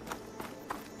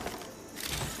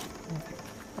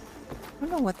 I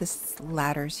don't know what this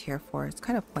ladder's here for. It's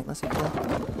kind of pointless, I feel.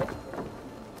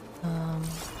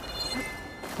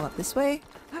 Go up this way.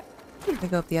 If I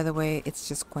go up the other way, it's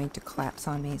just going to collapse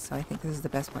on me, so I think this is the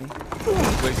best way.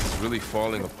 The place is really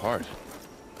falling apart.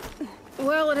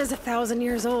 Well, it is 1,000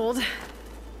 years old.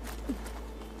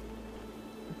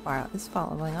 Far out is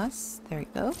following us. There we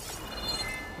go.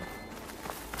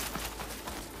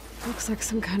 Looks like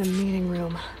some kind of meeting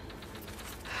room.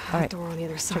 All right, The door on the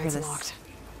other trigger side's this. locked.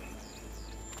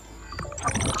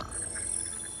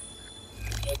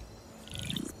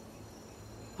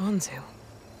 Onzu.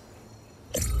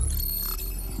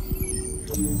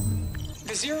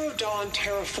 The Zero Dawn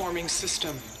terraforming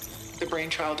system, the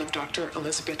brainchild of Dr.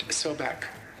 Elizabeth Sobek,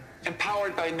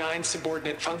 empowered by 9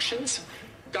 subordinate functions,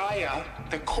 Gaia,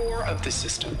 the core of the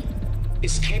system,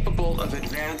 is capable of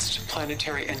advanced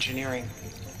planetary engineering,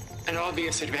 an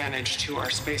obvious advantage to our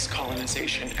space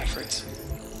colonization efforts.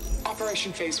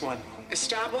 Operation Phase 1.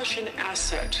 Establish an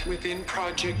asset within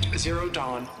Project Zero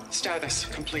Dawn. Status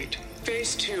complete.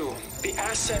 Phase 2. The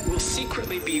asset will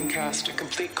secretly beamcast a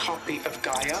complete copy of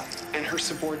Gaia and her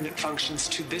subordinate functions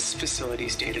to this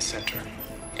facility's data center.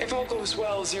 If all goes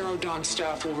well, Zero Dawn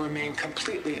staff will remain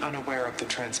completely unaware of the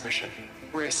transmission.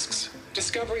 Risks.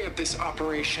 Discovery of this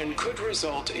operation could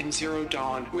result in Zero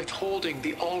Dawn withholding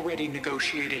the already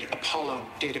negotiated Apollo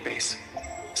database.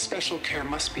 Special care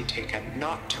must be taken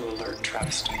not to alert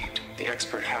Travis Tate, the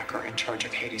expert hacker in charge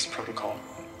of Hades Protocol.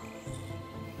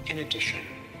 In addition,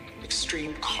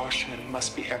 extreme caution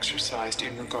must be exercised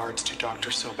in regards to Dr.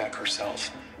 Sobek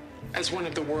herself. As one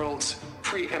of the world's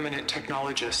preeminent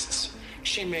technologists,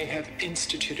 she may have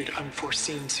instituted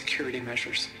unforeseen security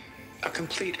measures. A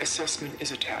complete assessment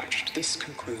is attached. This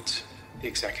concludes the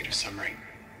executive summary.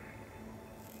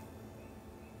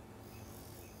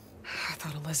 I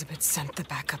thought Elizabeth sent the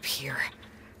backup here,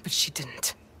 but she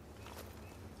didn't.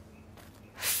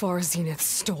 Far Zenith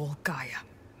stole Gaia.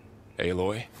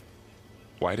 Aloy,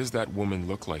 why does that woman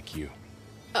look like you?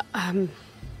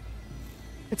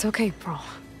 It's okay, Pearl.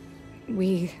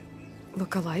 We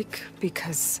look alike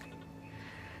because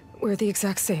we're the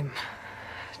exact same.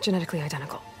 Genetically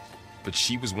identical. But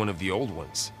she was one of the old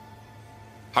ones.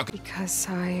 How could... Because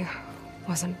I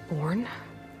wasn't born.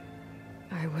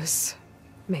 I was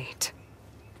made.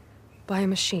 By a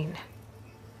machine.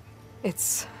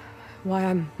 It's why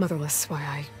I'm motherless, why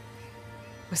I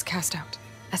was cast out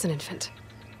as an infant.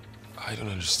 I don't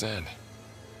understand.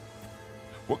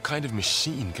 What kind of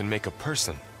machine can make a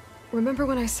person? Remember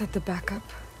when I said the backup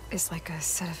is like a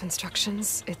set of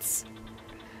instructions? It's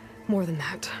more than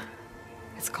that.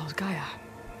 It's called Gaia.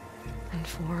 And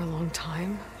for a long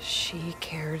time, she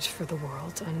cared for the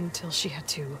world until she had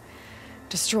to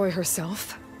destroy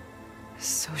herself.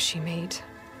 So she made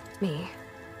me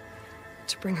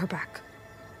to bring her back.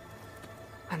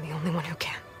 I'm the only one who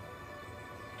can.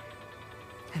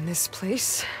 And this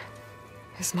place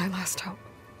is my last hope.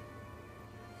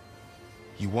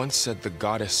 You once said the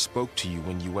goddess spoke to you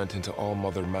when you went into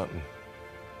All-Mother Mountain.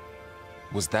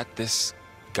 Was that this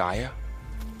Gaia?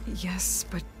 Yes,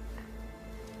 but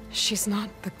she's not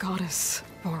the goddess,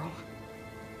 Varl.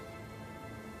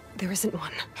 There isn't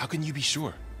one. How can you be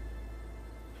sure?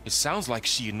 It sounds like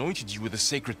she anointed you with a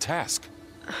sacred task.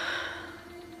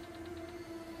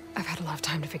 I've had a lot of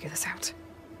time to figure this out.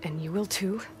 And you will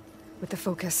too, with the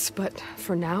focus. But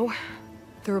for now,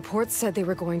 the reports said they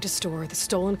were going to store the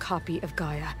stolen copy of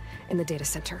Gaia in the data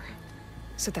center.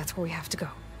 So that's where we have to go.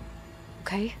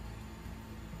 Okay?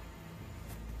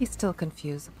 He's still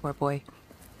confused, the poor boy.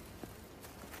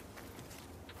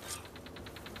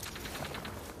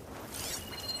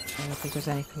 I don't think there's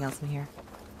anything else in here.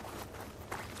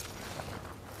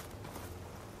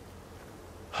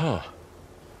 Huh.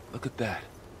 Look at that.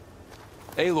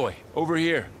 Aloy, over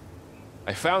here.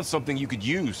 I found something you could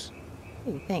use.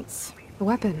 Hey, thanks. A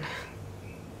weapon.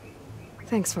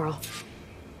 Thanks, Varl.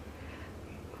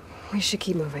 We should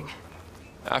keep moving.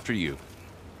 After you.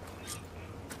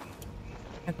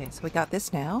 Okay, so we got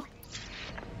this now.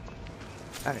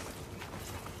 Alright.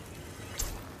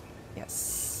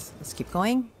 Yes. Let's keep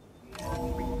going.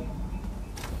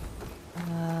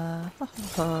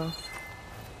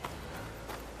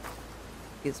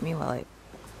 Excuse me while I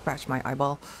scratch my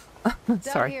eyeball.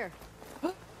 Sorry. Here.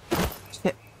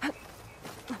 Shit.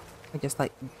 I just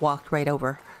like walked right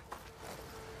over.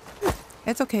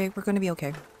 It's okay. We're gonna be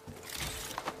okay.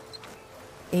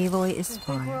 Aloy is I think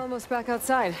we're fine. almost back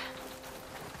outside.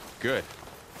 Good.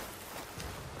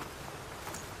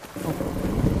 Look,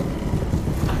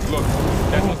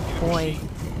 that must be the Boy, machine.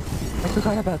 I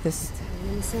forgot about this.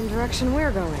 In the same direction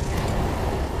we're going.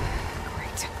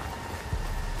 Great.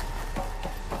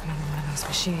 Another one of those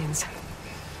machines.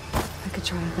 I could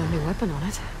try with a new weapon on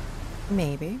it.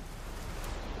 Maybe.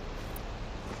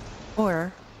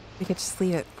 Or we could just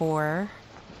leave it for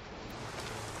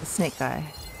the snake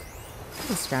guy.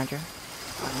 The scrounger.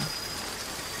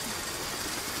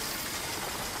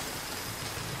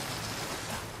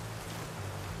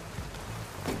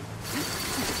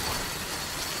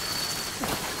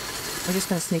 We're just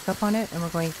going to sneak up on it and we're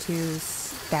going to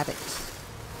stab it.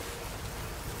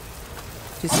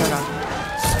 To start off.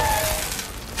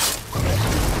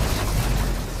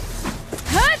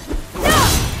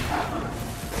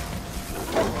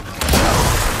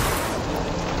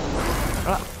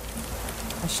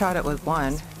 I shot it with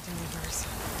one. And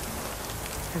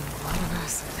a lot of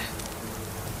acid.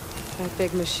 That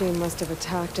big machine must have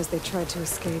attacked as they tried to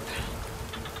escape.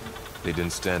 They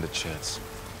didn't stand a chance.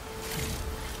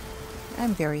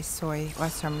 I'm very sorry,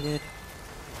 Ostrom dude.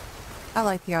 I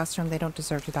like the Ostrom, they don't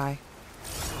deserve to die.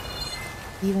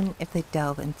 Even if they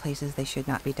delve in places they should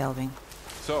not be delving.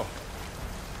 So,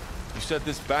 you said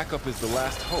this backup is the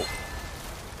last hope.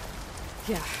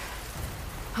 Yeah.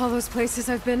 All those places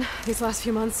I've been these last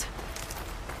few months,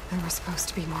 there were supposed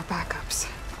to be more backups.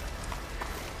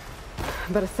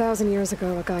 But 1,000 years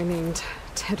ago, a guy named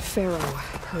Ted Farrow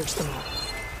purged them all.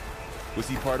 Was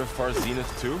he part of Far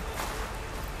Zenith too?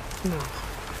 No.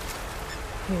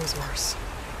 He was worse.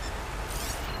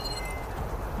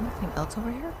 Anything else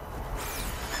over here?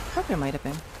 I thought there might have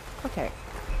been. Okay.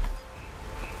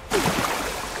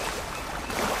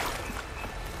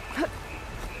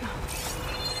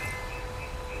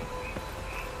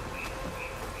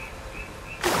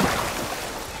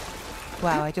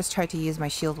 Wow, I just tried to use my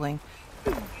shield wing.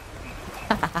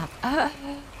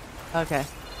 Okay.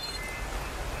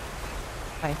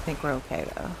 I think we're okay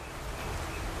though.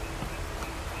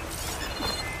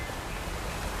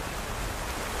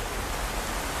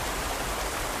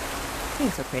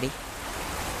 It's so pretty.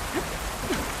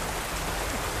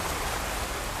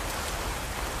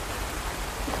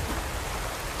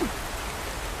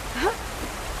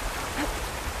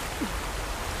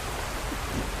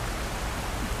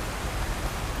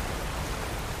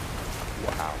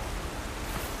 Wow.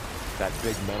 That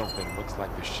big metal thing looks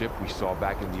like the ship we saw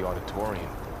back in the auditorium.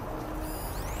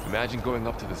 Imagine going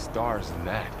up to the stars in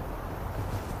that.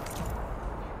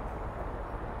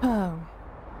 Oh.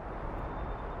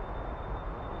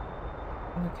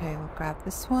 Okay, we'll grab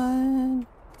this one.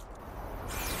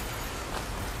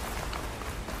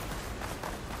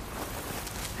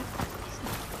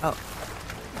 Oh.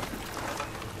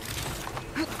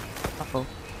 Uh-oh.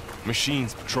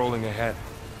 Machines patrolling ahead.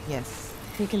 Yes.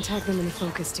 You can tag them in the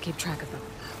focus to keep track of them.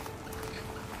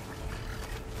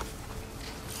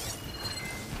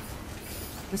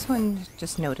 This one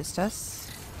just noticed us.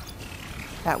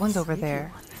 That one's over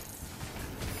there.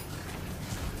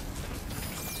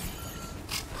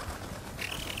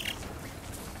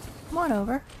 Come on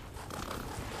over.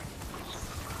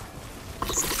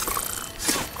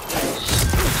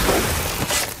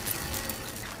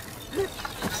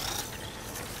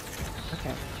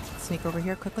 Okay, sneak over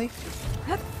here quickly.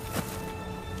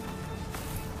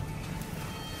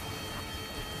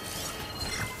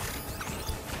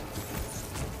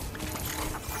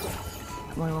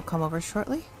 One will come over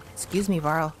shortly. Excuse me,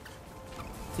 Varl.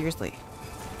 Seriously.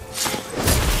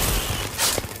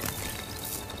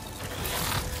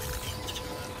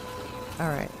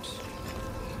 Alright.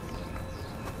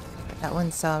 That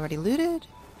one's already looted.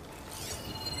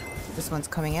 This one's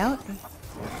coming out.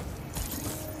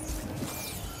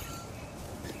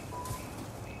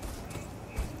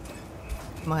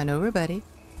 Come on over, buddy.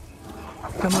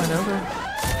 Come on over.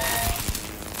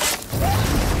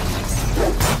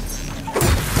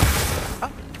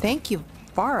 Oh, thank you,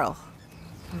 Varl.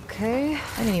 Okay.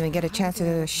 I didn't even get a chance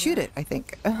to shoot it, I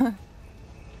think.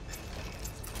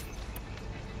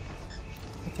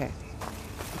 Okay.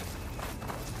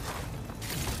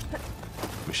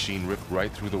 Machine ripped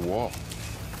right through the wall.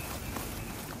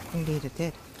 Indeed it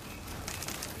did.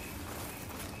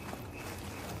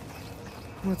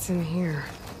 What's in here?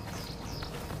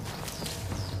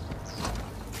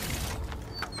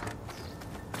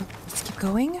 Let's keep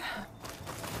going.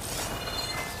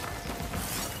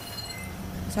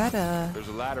 Is that a... There's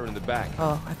a ladder in the back.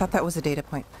 Oh, I thought that was a data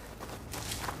point.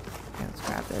 Okay, let's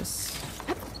grab this.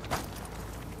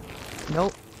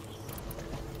 Nope.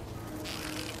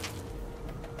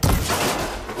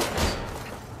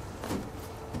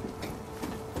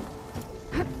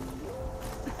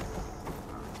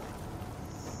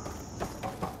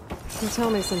 So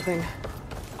tell me something.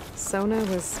 Sona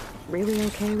was really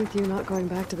okay with you not going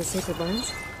back to the Sacred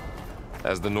Lands?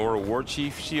 As the Nora war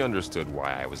chief, she understood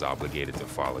why I was obligated to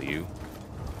follow you.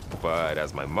 But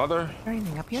as my mother, Is there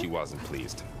anything up here? she wasn't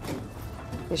pleased.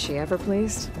 Is she ever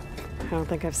pleased? I don't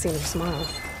think I've seen her smile.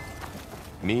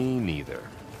 Me neither.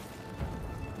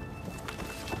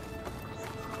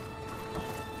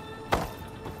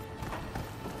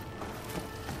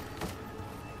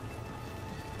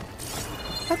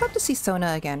 I'd love to see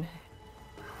Sona again.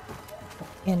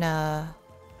 In a...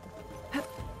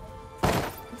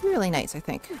 Really nice, I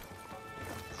think.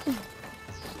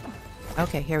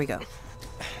 Okay, here we go.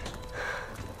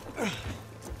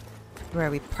 Where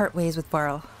we part ways with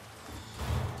Varl.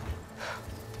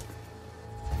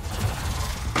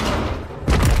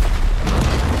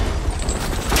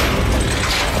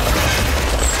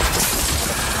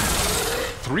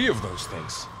 Three of those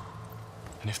things.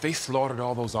 And if they slaughtered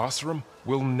all those Oseram,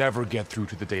 we'll never get through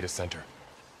to the data center.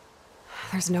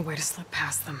 There's no way to slip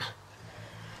past them.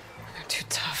 They're too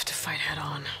tough to fight head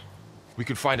on. We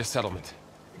could find a settlement.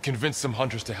 Convince some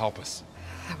hunters to help us.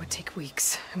 That would take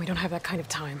weeks, and we don't have that kind of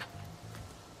time.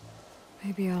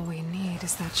 Maybe all we need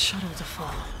is that shuttle to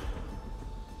fall.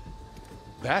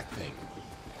 That thing?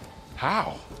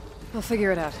 How? I'll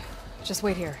figure it out. Just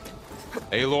wait here.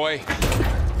 Aloy.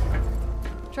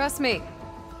 Trust me.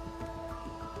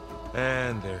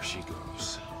 And there she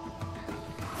goes.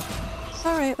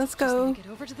 All right, let's go. Get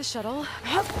over to the shuttle.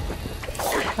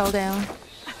 Hold down.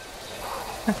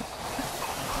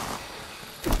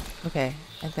 Okay,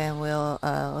 and then we'll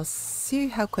let's see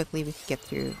how quickly we can get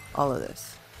through all of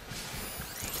this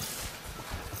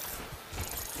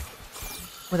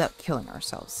without killing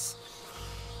ourselves,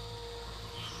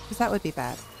 because that would be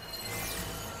bad.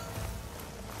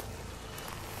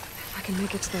 If I can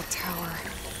make it to that tower,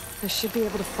 I should be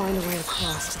able to find a way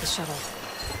across to the shuttle.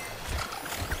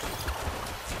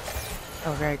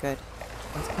 Oh, very good.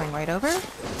 It's coming right over.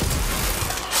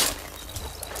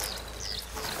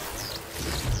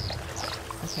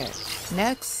 Okay,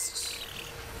 next.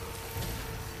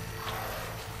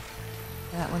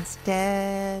 That one's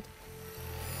dead.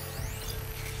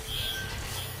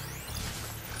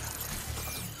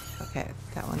 Okay,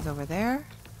 that one's over there.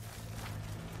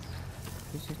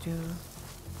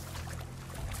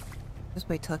 Just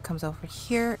wait till it comes over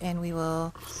here and we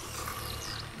will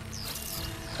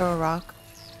throw a rock.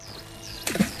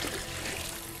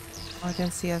 Oh, it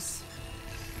didn't see us.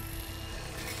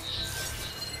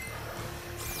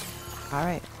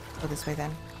 Alright, go this way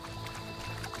then.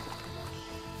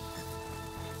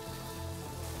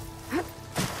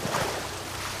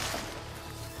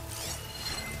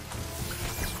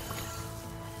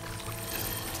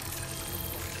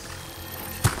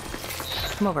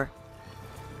 Come over.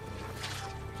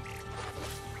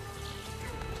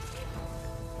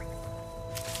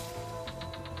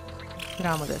 Get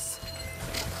on with this.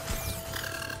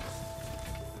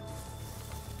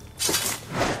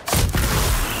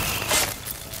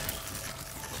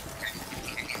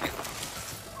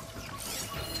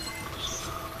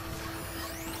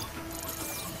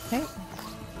 Okay.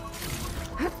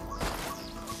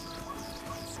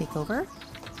 Sneak over.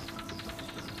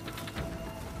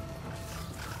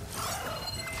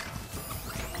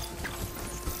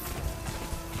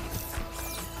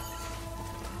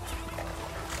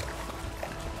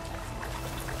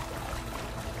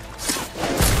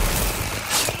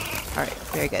 All right,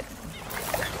 very good.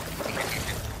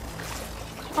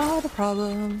 Not a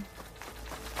problem.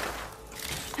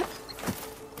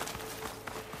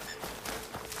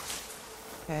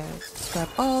 Okay, let's grab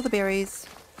all the berries.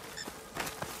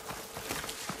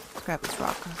 Let's grab this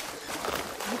rock.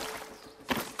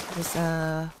 There's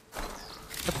a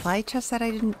supply chest that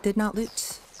I did not loot.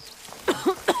 It's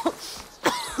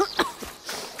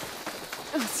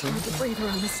hard to breathe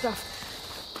around this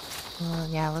stuff. Well,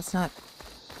 yeah, let's not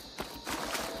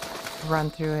run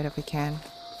through it if we can.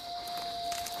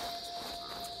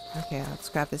 Okay, let's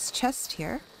grab this chest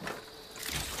here.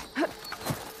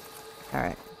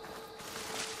 Alright.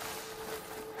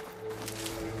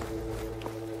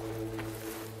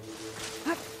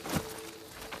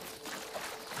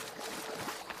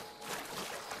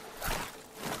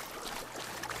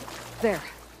 There.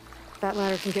 That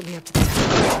ladder can get me up to the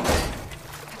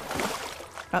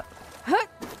tower. Oh.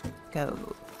 Go.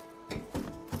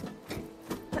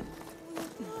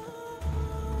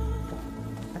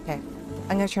 Okay.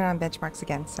 I'm gonna turn on benchmarks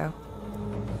again, so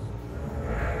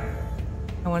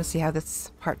I want to see how this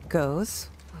part goes.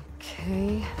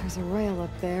 Okay, there's a rail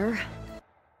up there.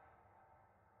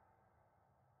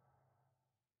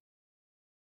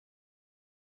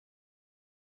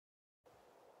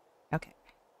 Okay.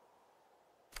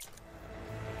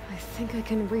 I think I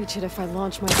can reach it if I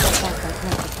launch myself off that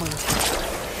grapple point.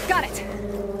 Got it!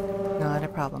 Not a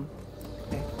problem.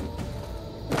 Okay.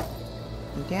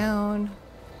 Go down.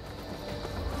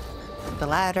 The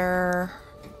ladder.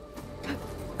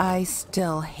 I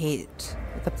still hate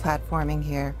the platforming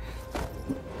here.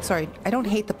 Sorry, I don't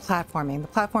hate the platforming. The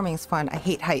platforming is fun. I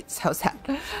hate heights. How's that?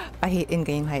 I hate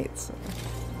in-game heights.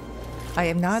 I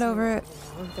am not over it.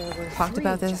 Talked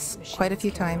about this quite a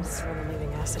few times.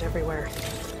 Leaving acid everywhere.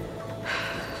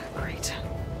 Great.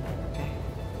 Okay.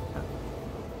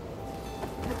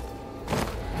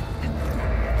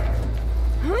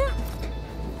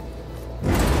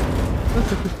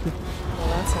 Well,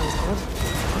 that sounds good.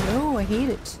 No, I hate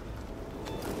it.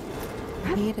 I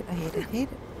hate it, I hate it, I hate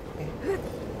it.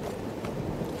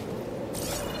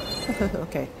 Okay.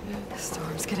 Okay. The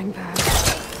storm's getting bad.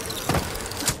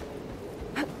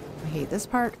 I hate this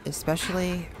part,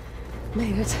 especially.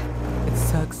 Made it. It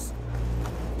sucks.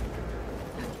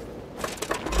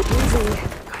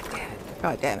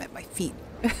 God damn it, my feet.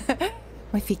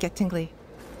 My feet get tingly.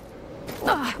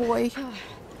 Oh, boy.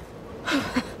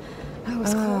 That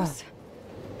was close.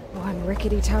 One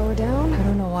rickety tower down. I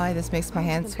don't know why this makes my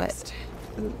hands sweat.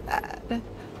 Bad.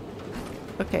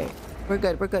 Okay, we're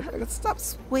good. We're gonna stop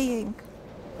swaying.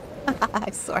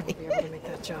 I'm sorry. Be able to make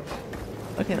that jump.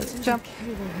 Okay, let's jump.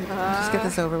 Just get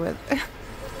this over with.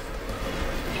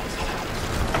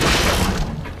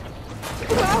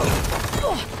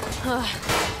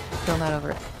 Still not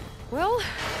over it. Well,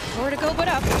 nowhere to go but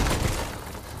up.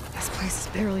 This place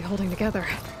is barely holding together.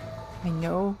 I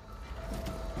know.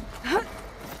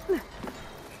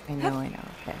 I know.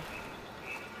 Okay.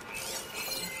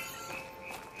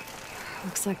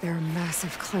 Looks like there are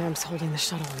massive clamps holding the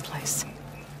shuttle in place.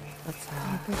 I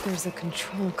bet there's a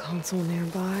control console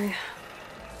nearby.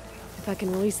 If I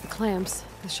can release the clamps,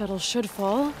 the shuttle should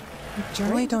fall. We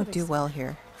generally don't do well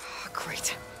here. Oh,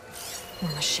 great.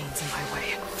 More machines in my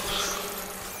way.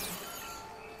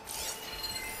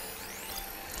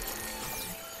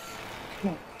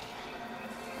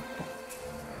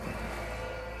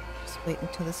 Just wait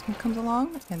until this one comes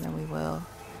along, and then we will.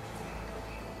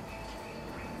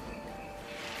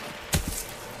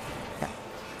 Yeah.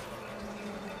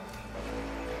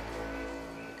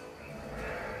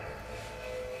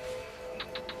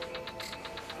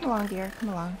 Come along, dear. Come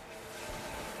along.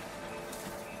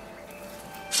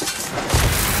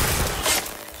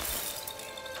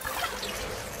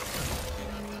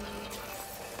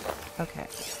 Okay,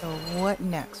 so what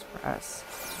next for us?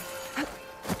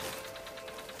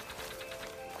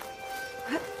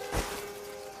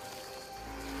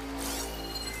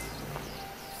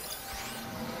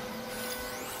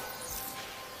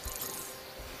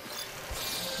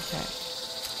 Okay.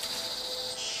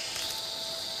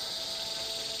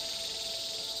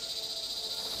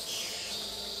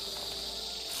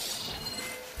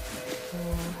 So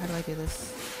how do I do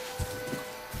this?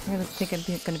 I'm gonna think I'm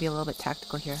gonna be a little bit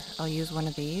tactical here. I'll use one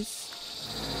of these.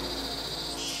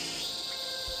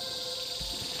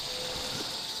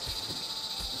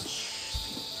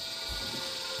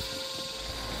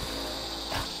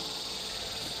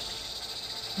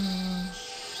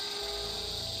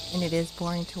 And it is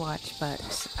boring to watch,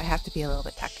 but I have to be a little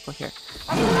bit tactical here.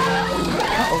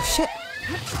 Uh-oh, shit!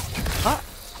 Oh!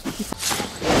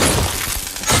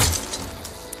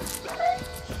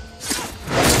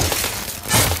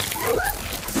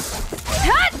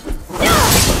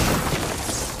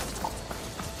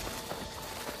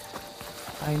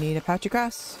 I need a patch of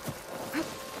grass.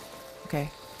 Okay.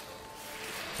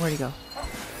 Where'd he go?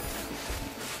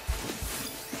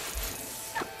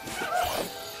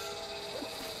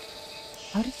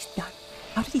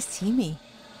 How did he see me?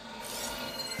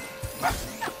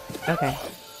 Okay.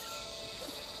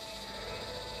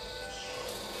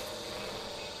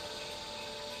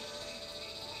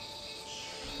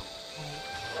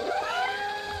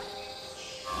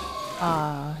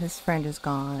 Ah, his friend is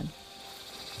gone.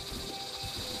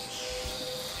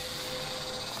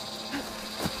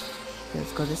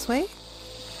 Let's go this way.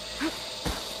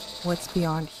 What's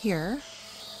beyond here?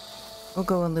 We'll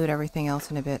go and loot everything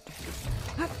else in a bit.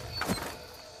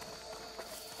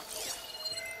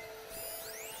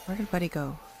 Where did Buddy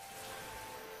go?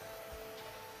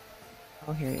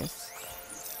 Oh, here he is.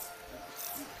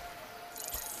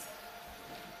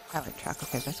 Pallet track.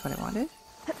 Okay, that's what I wanted.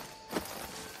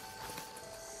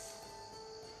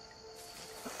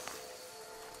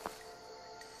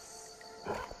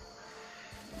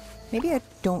 Maybe I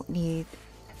don't need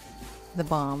the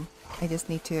bomb. I just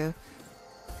need to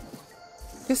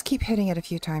just keep hitting it a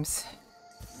few times.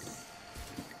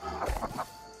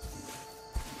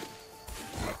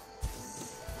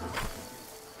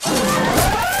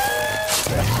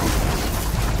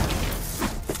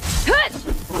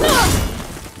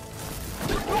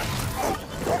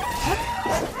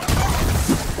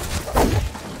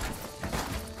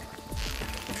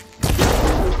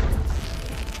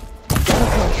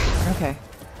 Okay.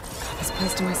 Got this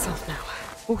place to myself now.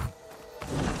 Ooh.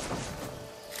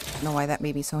 Don't know why that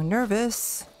made me so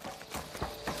nervous.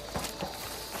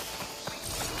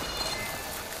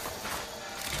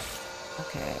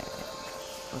 Okay.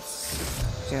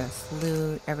 Let's just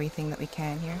loot everything that we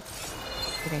can here.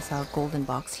 I think I saw a golden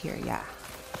box here, yeah.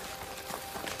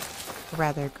 Or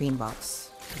rather, a green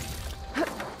box.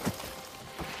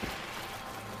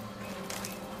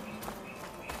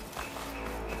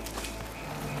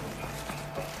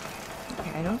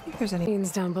 I don't think there's any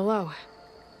Beans down below.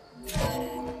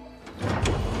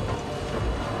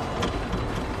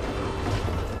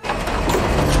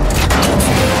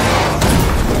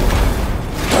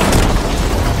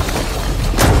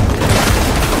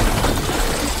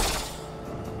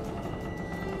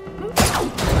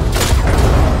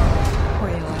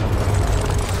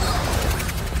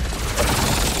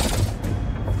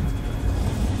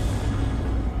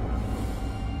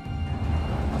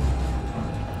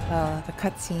 The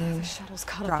cutscene Shuttle's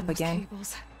caught drop up in those again.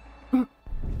 cables.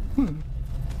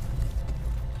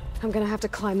 I'm gonna have to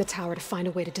climb the tower to find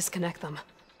a way to disconnect them.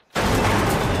 Now,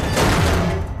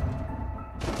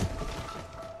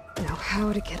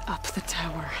 how to get up the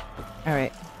tower? All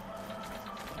right.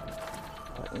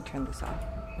 Let me turn this off.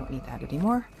 Don't need that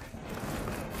anymore.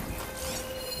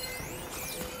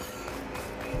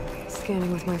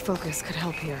 Scanning with my focus could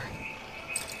help here.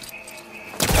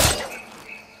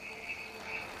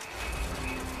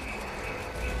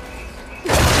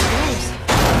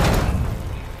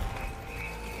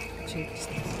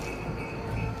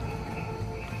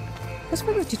 Just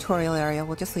for the tutorial area,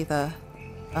 we'll just leave the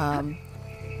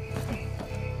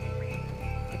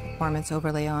performance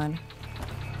overlay on.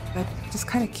 I'm just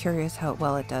kind of curious how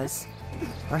well it does,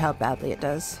 or how badly it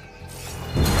does.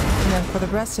 And then for the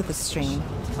rest of the stream,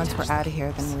 once we're out of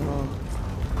here, then we will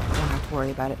don't have to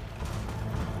worry about it.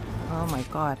 Oh my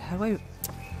god, how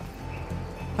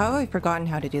have I forgotten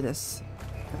how to do this?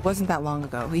 It wasn't that long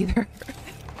ago either.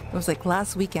 It was like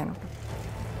last weekend.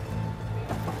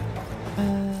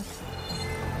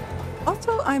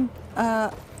 Also, I'm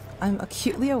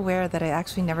acutely aware that I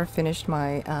actually never finished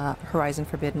my Horizon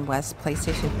Forbidden West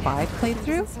PlayStation 5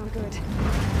 playthrough. Sound good.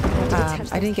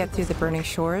 I didn't get through the Burning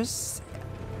Shores.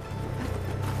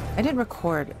 I didn't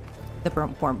record the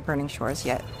Burning Shores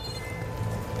yet.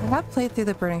 I have played through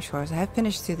the Burning Shores. I have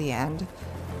finished through the end.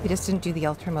 We just didn't do the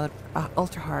ultra mode,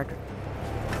 ultra hard.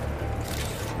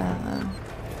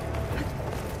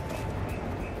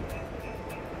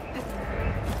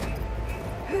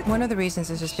 One of the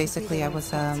reasons is just basically I was,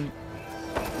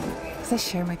 because I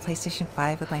share my PlayStation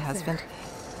 5 with my husband,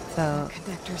 so...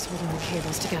 Connectors holding the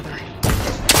cables together.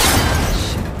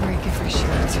 Should break if I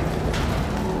shoot.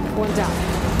 One down.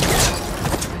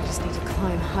 I just need to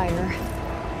climb higher.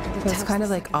 So it's kind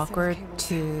of like awkward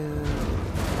to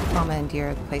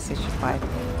commandeer the PlayStation 5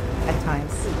 at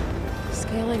times.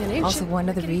 Scaling an ancient Also, one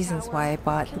of the rickety reasons tower. why I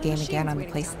bought the Killing game again on the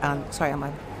machines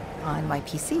on my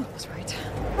PC. That's right.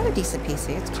 Not a decent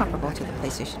PC. It's comparable to the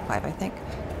PlayStation 5, I think.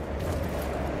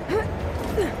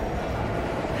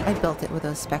 I built it with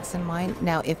those specs in mind.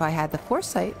 Now, if I had the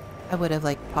foresight, I would have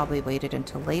probably waited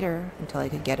until later until I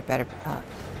could get a better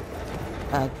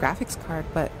graphics card.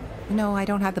 But you know, I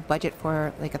don't have the budget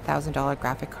for like $1,000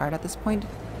 graphic card at this point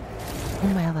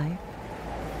in my life.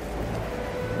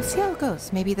 We'll see how it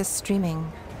goes. Maybe the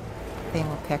streaming thing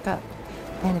will pick up,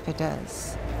 and if it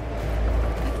does,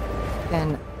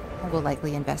 then I will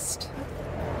likely invest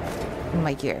in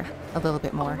my gear a little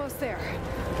bit more. Almost there.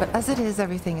 But as it is,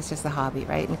 everything is just a hobby,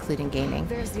 right? Including gaming.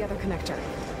 There's the other connector.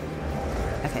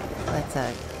 Okay, let's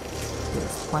do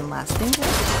this one last thing here.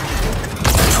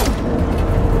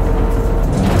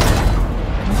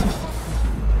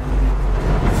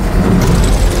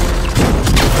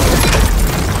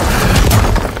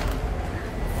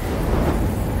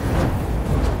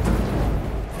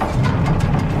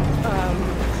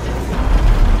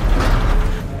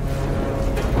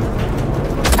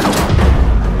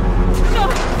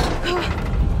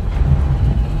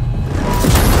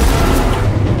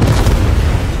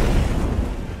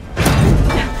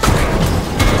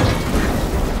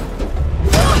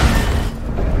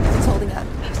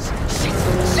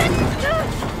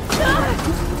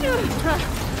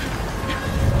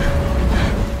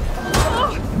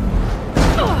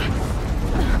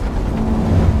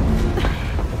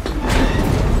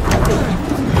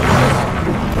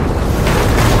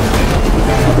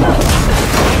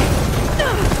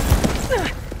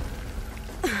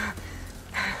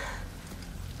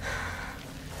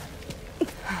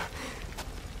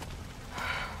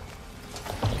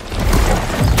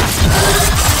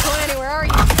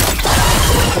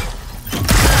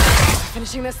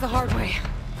 Finishing this the hard way.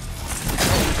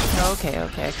 Okay.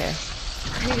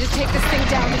 I need to take this thing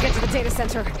down to get to the data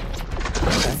center.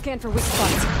 Scan for weak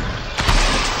spots.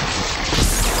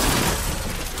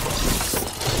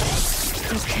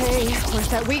 Okay, where's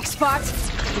that weak spot?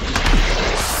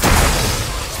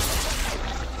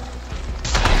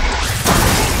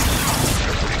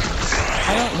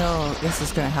 I don't know if this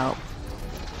is gonna help.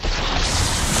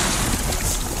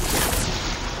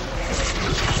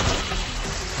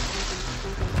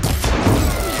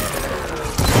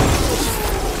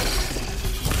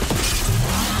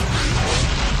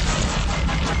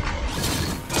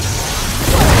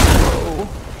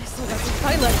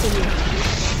 Left in you.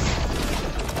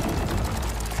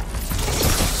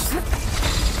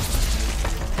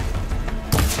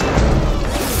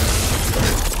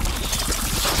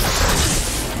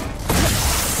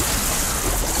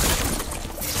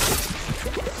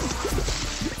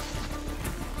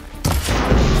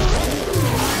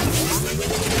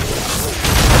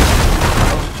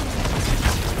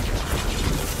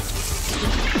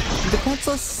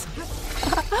 useless.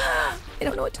 I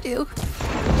don't know what to do.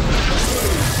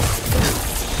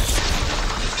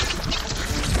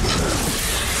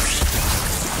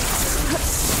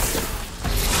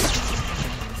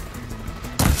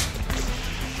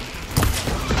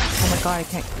 Oh my god, I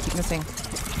can't keep missing.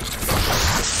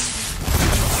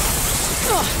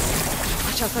 Oh,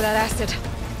 watch out for that acid.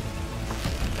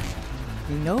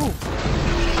 No.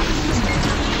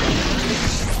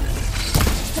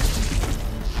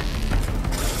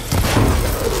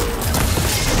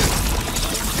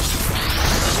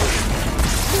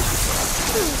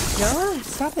 No,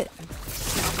 stop it.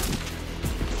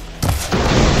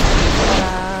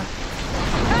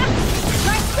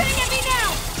 Try spitting at me now!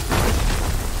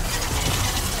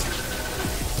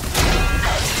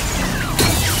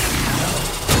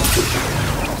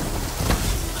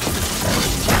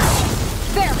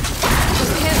 There!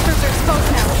 Those canisters are exposed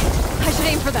now. I should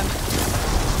aim for them.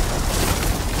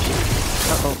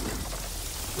 Uh-oh.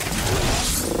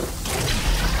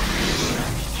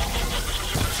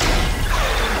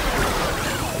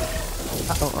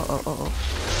 Uh-oh.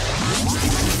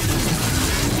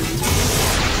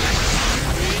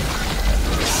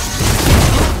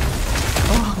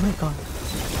 Oh my god.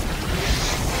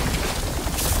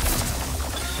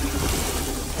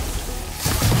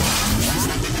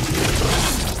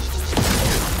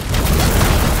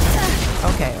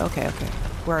 Okay.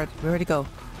 Where'd he go?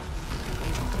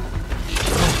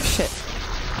 Oh shit.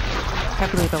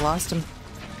 Can't believe I lost him.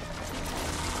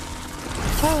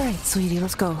 Alright, sweetie,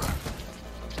 let's go.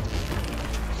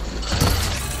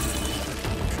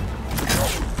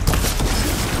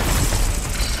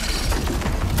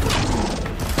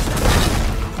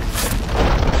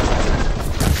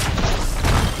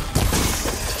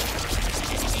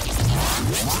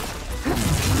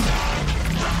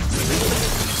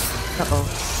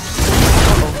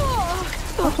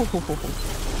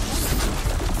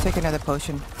 Take another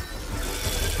potion.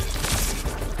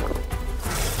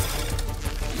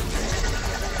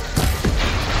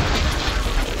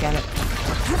 Get it.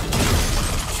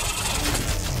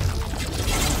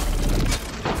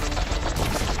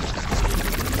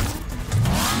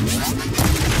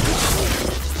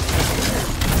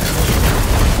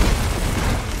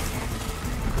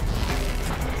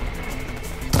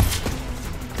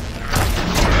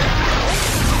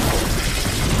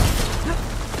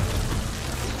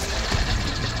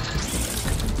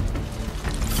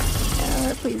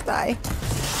 Please die.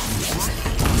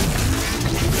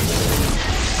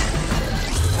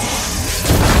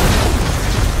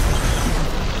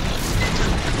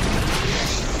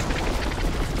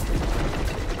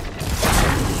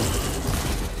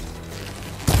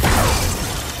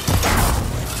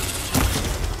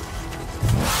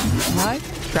 Alright,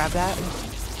 grab that.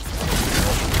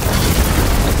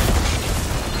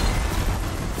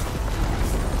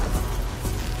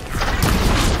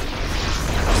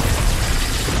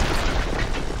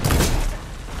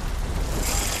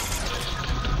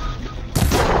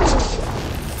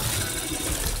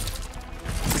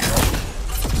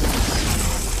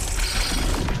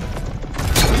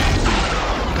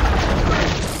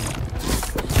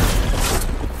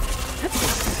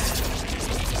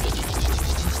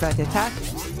 Try to attack.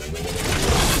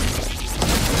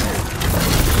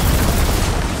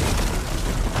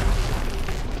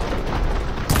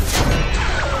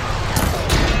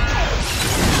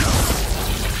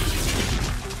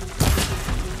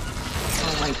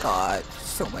 Oh my god,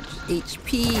 so much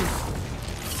HP.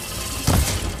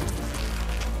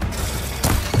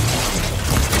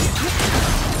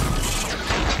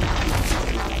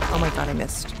 Oh my god, I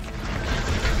missed.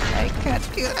 I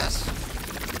can't do this.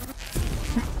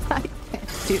 I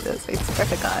can't do this, I swear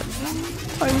to God.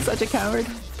 I'm such a coward.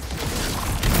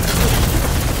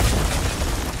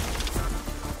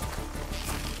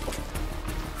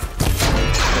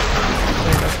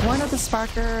 There's one of the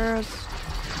sparkers.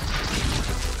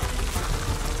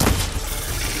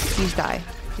 Please die.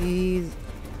 Please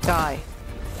die.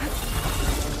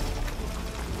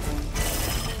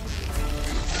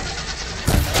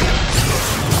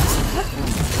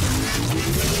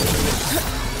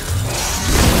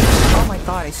 Oh my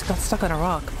god, I got stuck on a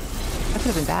rock. That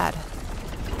could have been bad.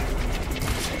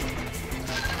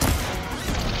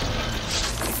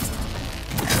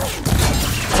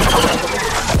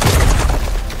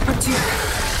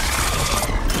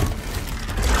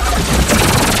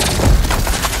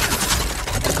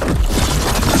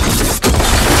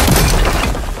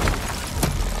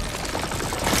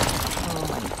 Oh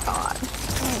my god.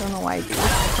 I don't know why I do this.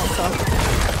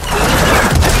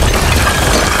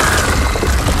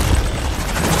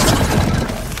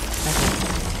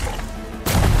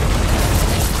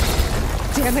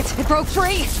 Damn it, it broke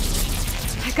free!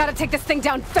 I gotta take this thing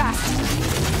down fast.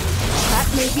 That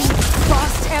may be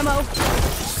lost ammo.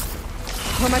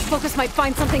 Or my focus might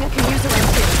find something I can use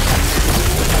around here.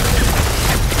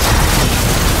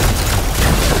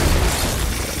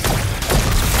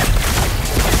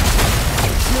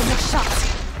 No more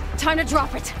shots. Time to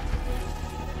drop it.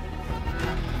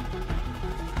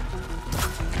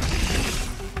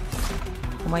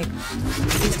 Oh my...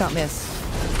 Please don't miss.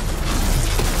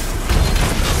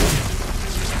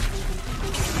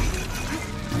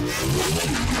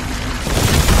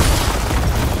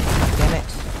 Damn it.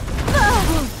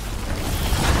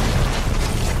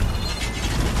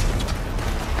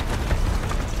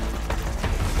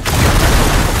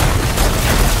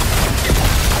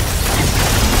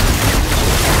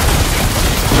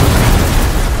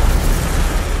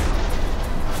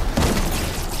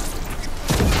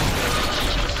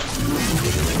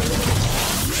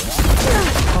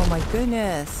 Oh my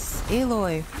goodness.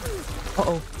 Aloy.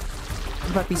 Uh-oh.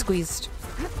 I'm about to be squeezed.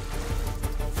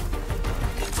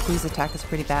 Squeeze attack is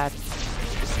pretty bad.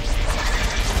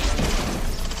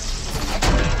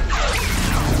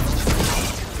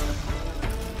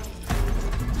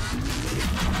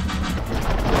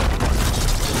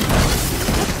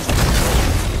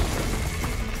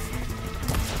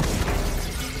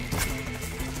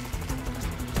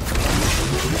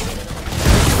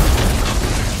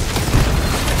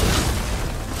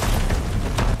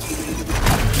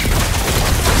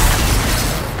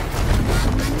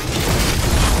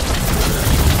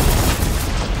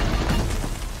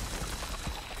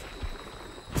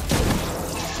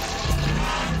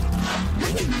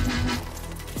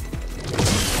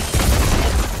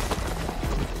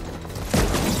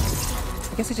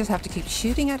 I guess I just have to keep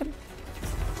shooting at him.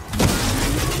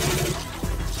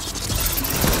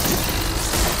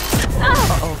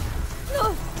 Uh-oh.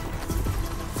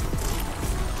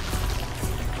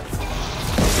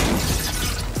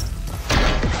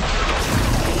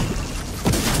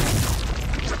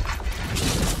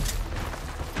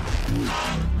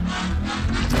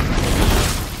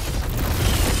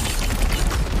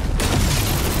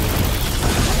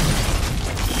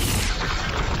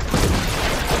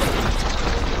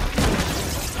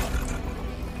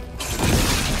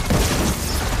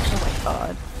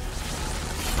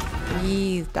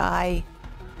 Please die.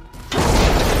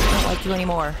 I don't like you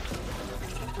anymore.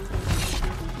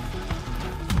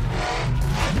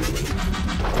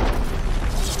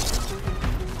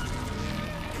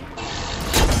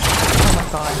 Oh my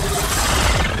god.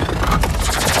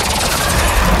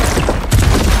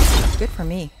 Good for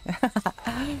me.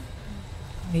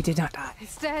 He did not die.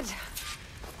 It's dead.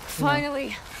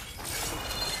 Finally.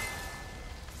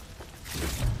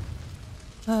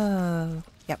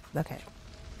 Yep, okay.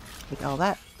 Take all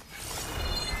that.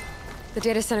 The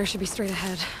data center should be straight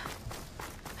ahead.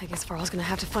 I guess Varl's gonna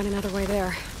have to find another way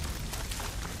there.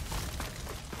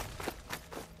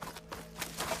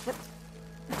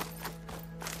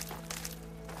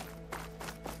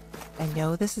 I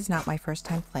know this is not my first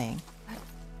time playing.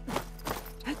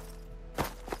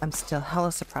 I'm still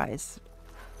hella surprised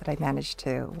that I managed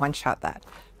to one-shot that.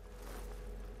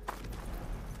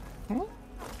 Okay.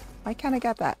 Why can't I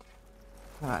get that?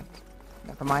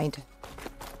 Never mind.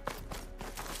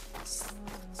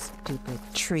 Stupid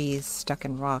trees stuck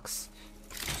in rocks.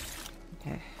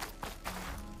 Okay.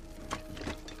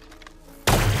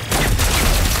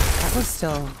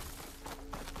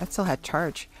 That still had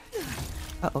charge.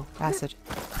 Uh-oh, acid.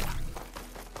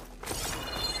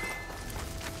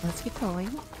 Let's keep going.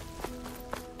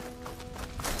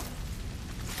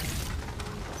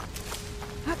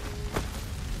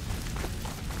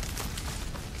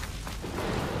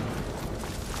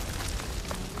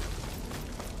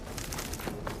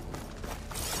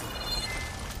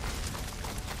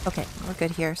 Okay, we're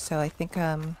good here, so I think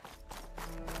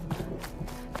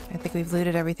we've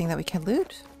looted everything that we can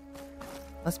loot.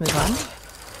 Let's move on.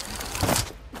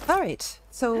 Alright,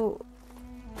 so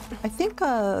I think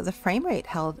the frame rate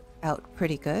held out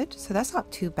pretty good, so that's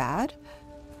not too bad.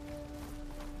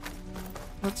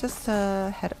 We'll just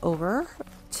head over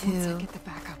to... Once I get the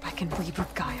backup, I can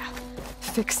reboot Gaia.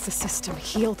 Fix the system,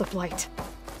 heal the blight.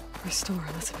 Restore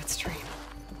Elizabeth's dream.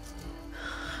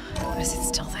 What is it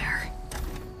still there?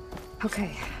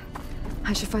 Okay,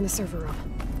 I should find the server room.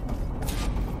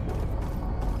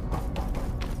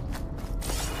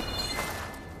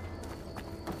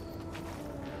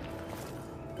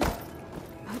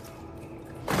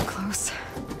 I'm close.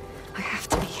 I have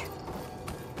to be.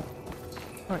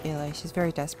 Poor Aloy, she's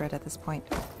very desperate at this point.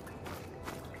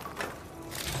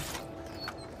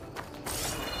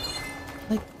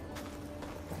 Like,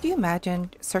 Do you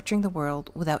imagine searching the world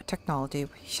without technology?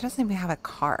 She doesn't even have a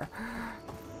car.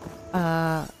 What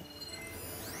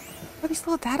are these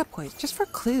little data points? Just for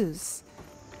clues.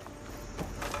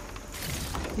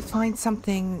 You find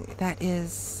something that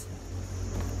is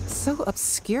so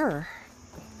obscure.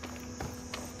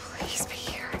 Please be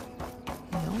here.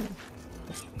 No.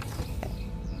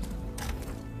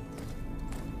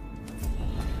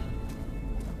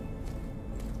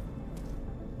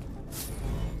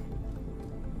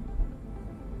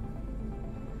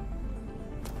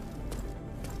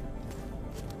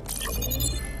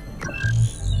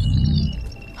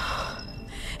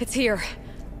 It's here.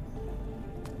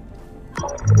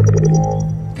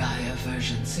 Gaia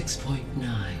version 6.9.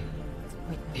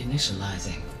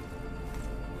 Initializing.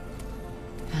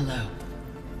 Hello.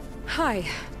 Hi.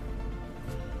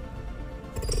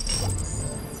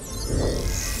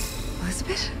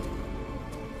 Elizabeth?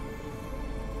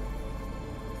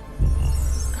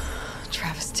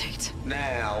 Travis Tate.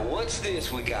 Now, what's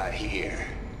this we got here?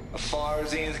 A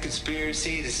Farsian's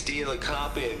conspiracy to steal a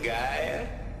copy of Gaia?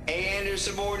 And her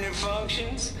subordinate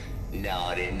functions?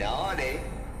 Naughty, naughty.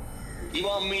 You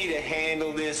want me to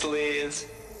handle this, Liz?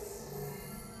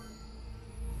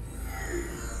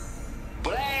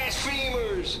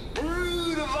 Blasphemers!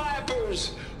 Brood of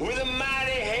vipers! With a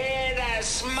mighty hand I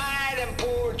smite and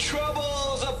pour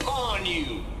troubles upon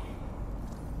you!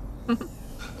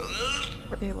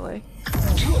 Poor Aloy.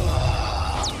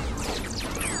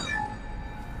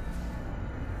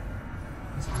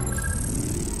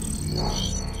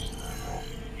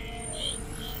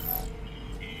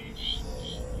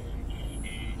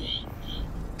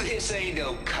 This ain't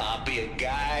no copy of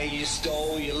Gaia you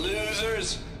stole, you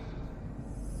losers.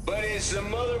 But it's the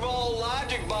mother of all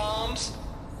logic bombs.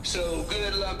 So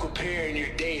good luck repairing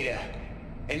your data.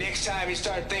 And next time you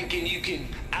start thinking you can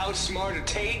outsmart a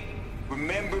Tate,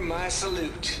 remember my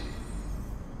salute.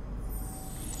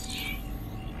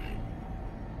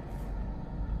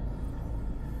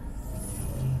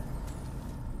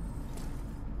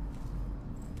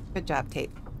 Good job,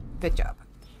 Tate. Good job.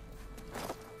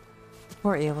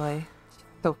 Poor Aloy.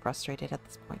 So frustrated at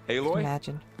this point. Aloy?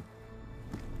 Imagine.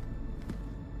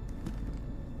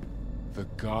 The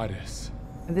goddess.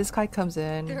 And this guy comes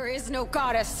in There is no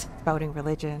goddess. spouting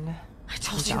religion. I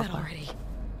told you that already.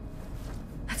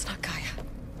 That's not Gaia.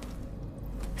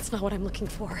 It's not what I'm looking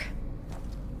for.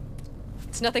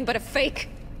 It's nothing but a fake.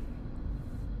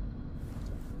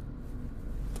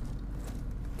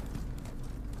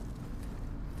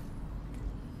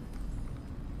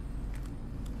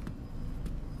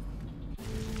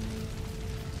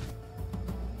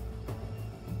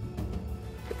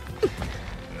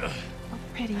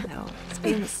 Pretty though. This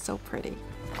game is so pretty.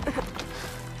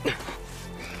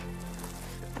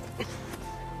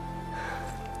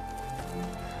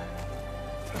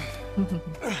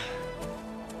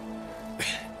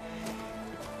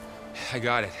 I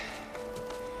got it.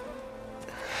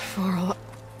 Varl,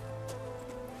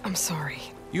 I'm sorry.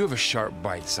 You have a sharp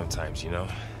bite sometimes, you know?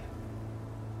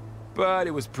 But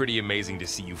it was pretty amazing to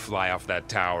see you fly off that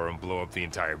tower and blow up the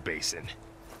entire basin.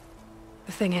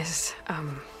 The thing is,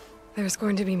 there's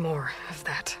going to be more of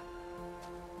that.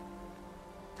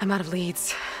 I'm out of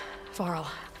leads, Varl.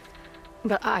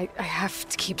 But I have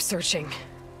to keep searching.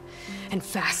 And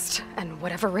fast. And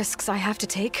whatever risks I have to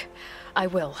take, I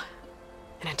will.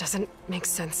 And it doesn't make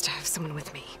sense to have someone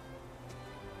with me.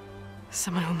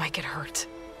 Someone who might get hurt.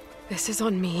 This is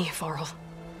on me, Varl.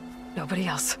 Nobody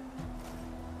else.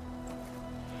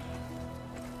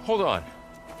 Hold on.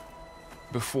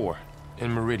 Before,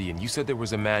 in Meridian, you said there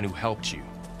was a man who helped you.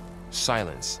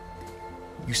 Silence.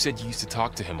 You said you used to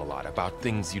talk to him a lot about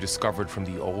things you discovered from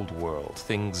the old world,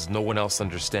 things no one else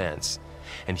understands.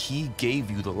 And he gave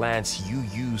you the lance you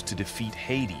used to defeat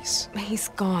Hades. He's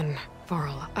gone,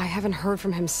 Varl. I haven't heard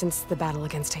from him since the battle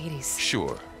against Hades.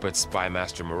 Sure, but Spy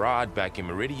Master Murad back in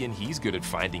Meridian, he's good at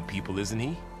finding people, isn't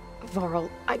he? Varl,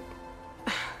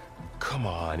 Come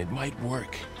on, it might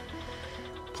work.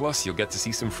 Plus, you'll get to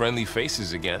see some friendly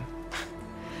faces again.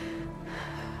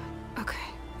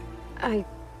 Okay.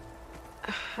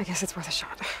 I guess it's worth a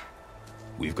shot.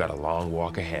 We've got a long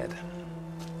walk ahead.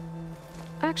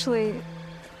 Actually,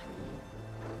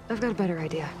 I've got a better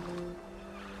idea.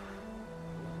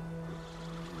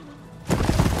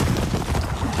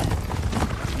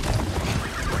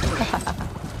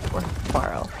 Poor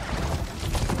Varl.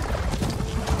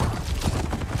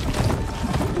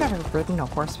 I've never ridden a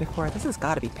horse before. This has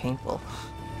got to be painful.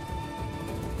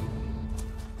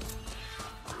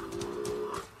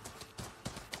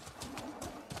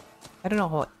 I don't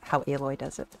know how Aloy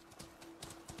does it.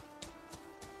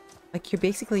 Like, you're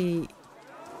basically...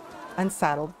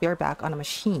 unsaddled, bareback on a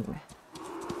machine.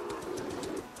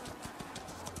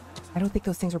 I don't think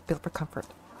those things were built for comfort.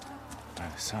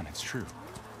 Son, it's true.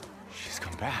 She's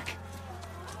come back.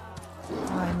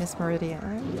 Oh, I miss Meridian.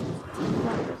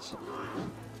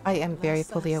 I am very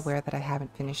fully aware that I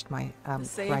haven't finished my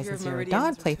Horizon Zero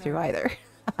Dawn playthrough either.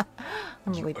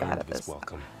 I'm really bad at this.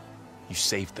 Welcome. You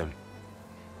saved them.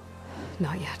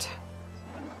 Not yet.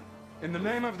 In the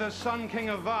name of the Sun King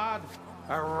of Vard,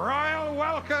 a royal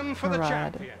welcome for the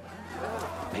champion.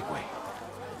 Make way.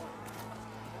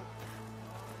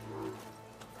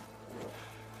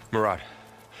 Murad,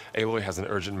 Aloy has an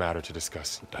urgent matter to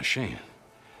discuss. Does she?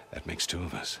 That makes two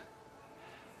of us.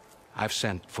 I've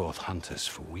sent forth hunters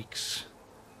for weeks,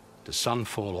 to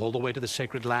Sunfall all the way to the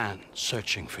Sacred Land,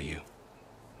 searching for you.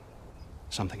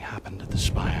 Something happened at the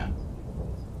Spire.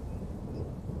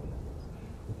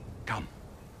 Come.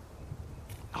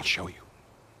 I'll show you.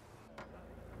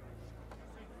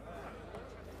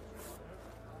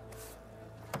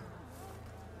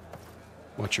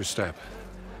 Watch your step.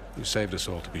 You saved us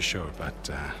all, to be sure, but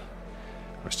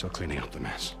we're still cleaning up the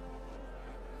mess.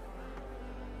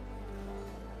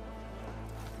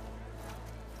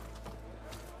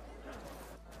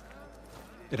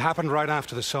 It happened right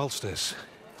after the solstice.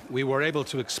 We were able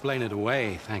to explain it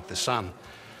away, thank the sun.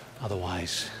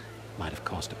 Otherwise, it might have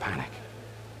caused a panic.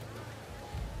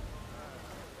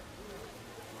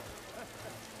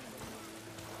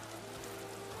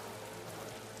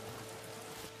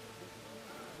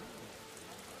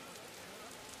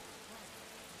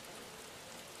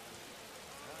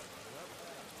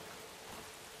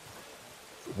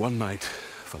 One night,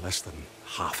 for less than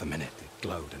half a minute, it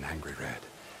glowed an angry red.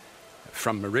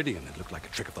 From Meridian, it looked like a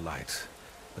trick of the light.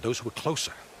 But those who were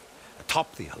closer,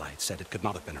 atop the light, said it could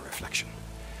not have been a reflection.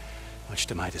 Much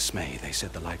to my dismay, they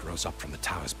said the light rose up from the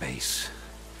tower's base.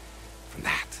 From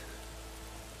that.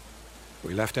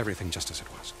 We left everything just as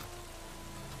it was.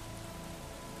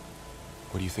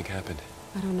 What do you think happened?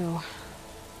 I don't know.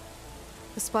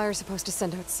 The Spire's supposed to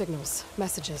send out signals,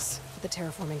 messages, for the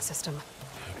terraforming system.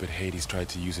 But Hades tried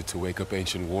to use it to wake up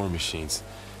ancient war machines.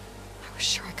 I was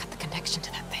sure I got the connection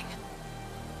to that thing.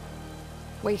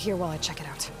 Wait here while I check it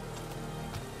out.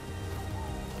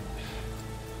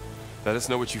 Let us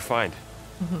know what you find.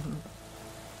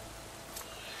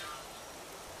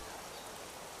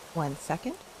 1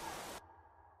 second.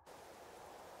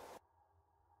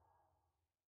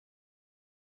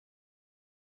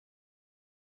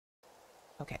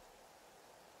 Okay.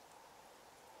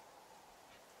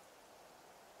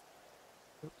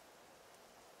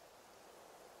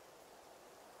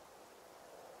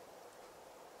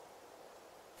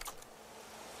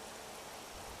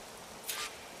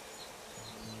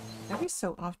 Every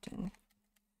so often,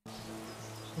 the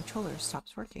controller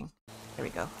stops working. There we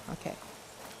go. Okay.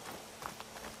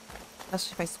 That's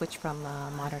if I switch from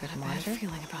monitor to monitor. I have a bad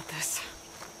feeling about this.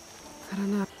 I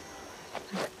don't know.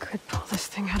 I could pull this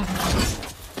thing out of the...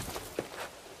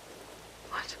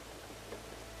 What?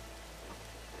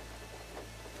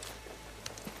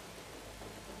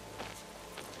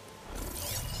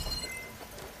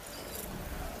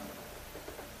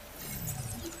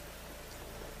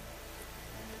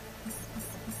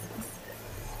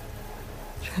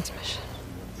 Transmission.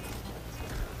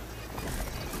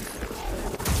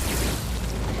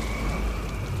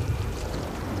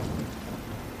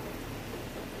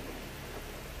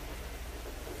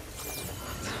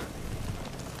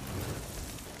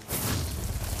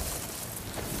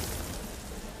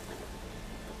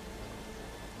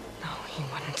 No, he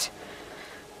wouldn't.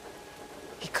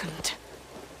 He couldn't.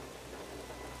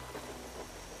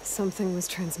 Something was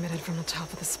transmitted from the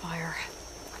top of the spire.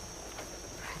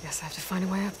 I guess I have to find a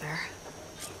way up there.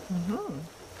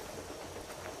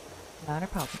 Not a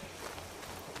problem.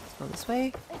 Let's go this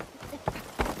way.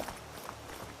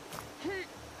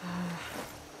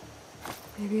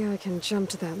 Maybe I can jump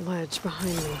to that ledge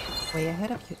behind me. Way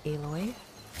ahead of you, Aloy.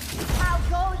 How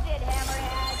goes it,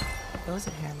 Hammerhead? Goes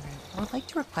it, Hammerhead? I would like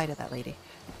to reply to that lady.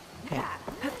 Okay.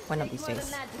 One of these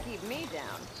days. That to keep me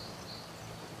down.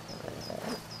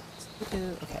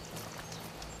 Okay.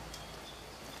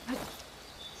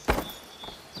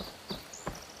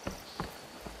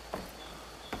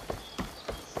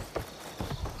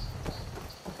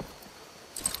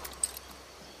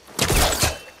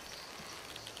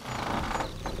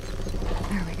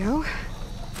 There we go.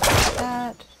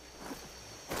 That.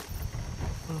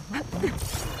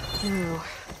 Now,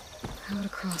 how to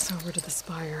cross over to the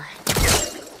spire.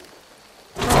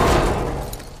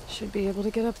 Should be able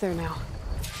to get up there now.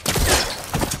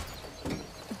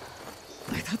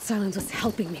 I thought Silence was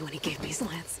helping me when he gave me his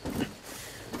lance. But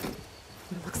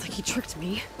it looks like he tricked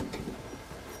me.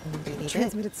 We need it.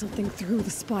 Transmitted something through the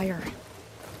spire.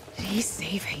 Did he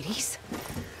save Hades?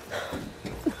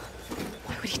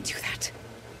 Why would he do that?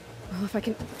 Well, if I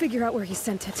can figure out where he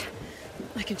sent it,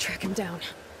 I can track him down.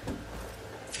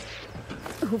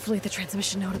 Hopefully the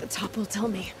transmission node at the top will tell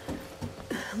me.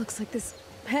 Looks like this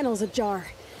panel's ajar.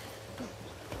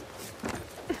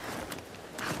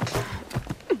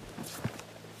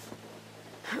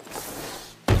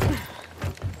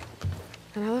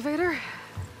 An elevator?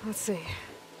 Let's see.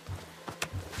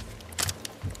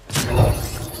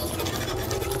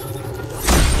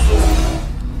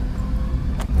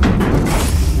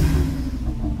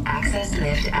 Access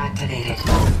lift activated.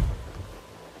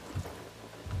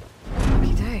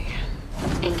 Lucky day.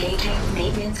 Engaging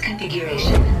maintenance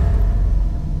configuration.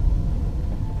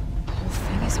 The whole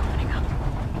thing is opening up.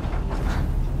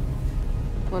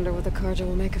 Wonder what the Carja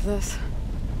will make of this.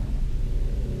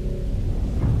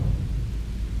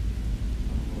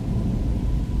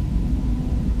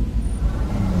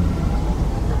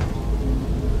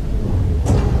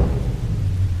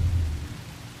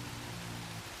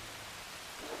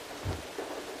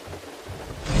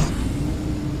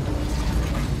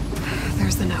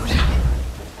 There's the note.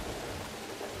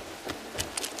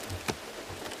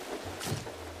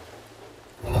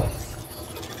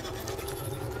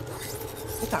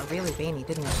 It got really veiny,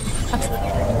 didn't it?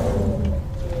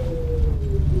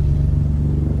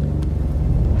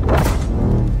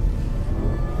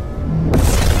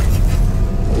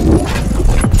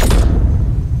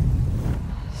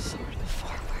 Sword the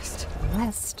far west.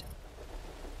 West.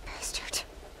 Bastard.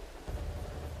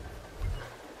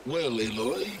 Well,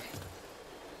 Aloy,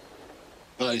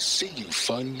 I see you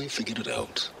finally figured it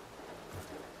out.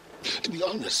 To be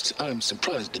honest, I'm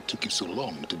surprised it took you so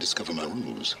long to discover my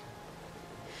ruse.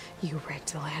 You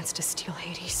rigged the lands to steal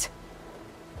Hades.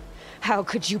 How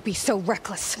could you be so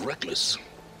reckless? Reckless?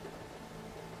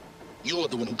 You're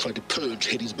the one who tried to purge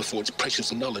Hades before its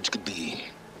precious knowledge could be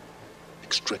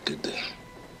extracted.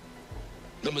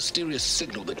 The mysterious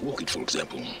signal that woke it, for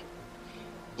example.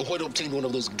 Or why to obtain one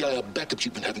of those Gaia backups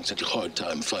you've been having such a hard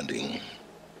time finding.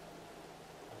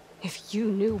 If you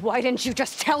knew, why didn't you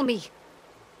just tell me?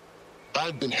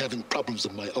 I've been having problems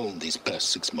of my own these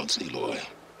past 6 months, Aloy.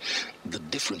 The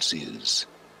difference is,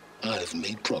 I've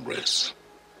made progress.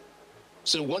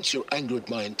 So once your anger at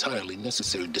my entirely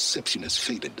necessary deception has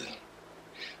faded,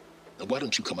 why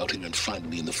don't you come out here and find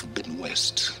me in the Forbidden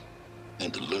West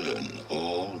and learn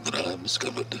all that I've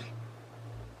discovered?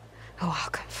 Oh,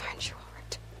 I'll come find you, all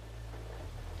right.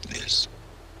 Yes.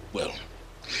 Well,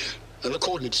 and the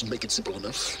coordinates make it simple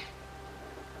enough.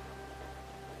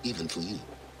 Even for you.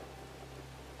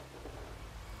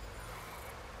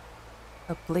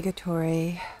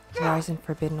 Obligatory Horizon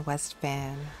Forbidden West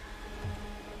fan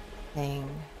saying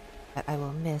that I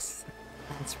will miss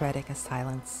Lance Reddick as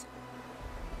Silence.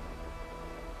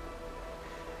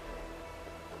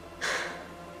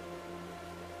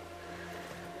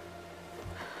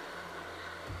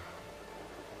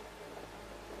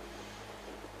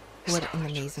 What an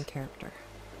amazing character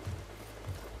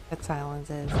that Silence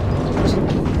is.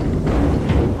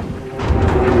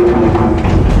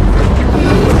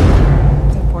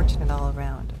 It's unfortunate all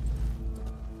around.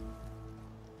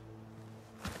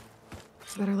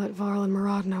 Better let Varl and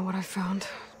Murad know what I found.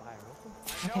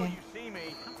 Okay.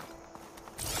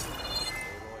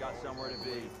 Got somewhere to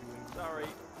be. Sorry.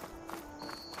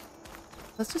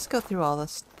 Let's just go through all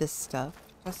this stuff,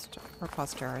 just for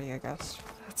posterity, I guess.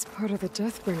 That's part of the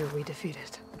Deathbringer we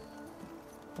defeated.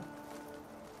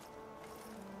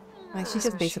 Like, she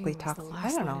just basically talks. I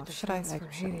don't know. Should I? For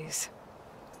Hades.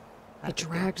 He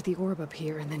dragged the orb up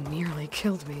here and then nearly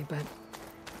killed me, but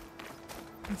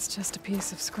it's just a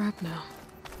piece of scrap now.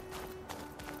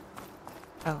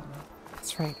 Oh,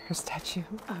 that's right. Her statue.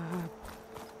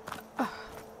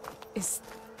 Is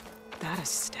that a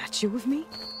statue of me?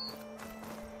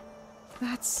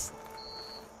 That's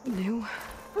new.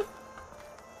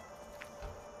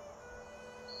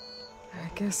 I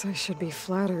guess I should be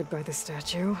flattered by the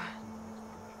statue.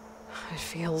 It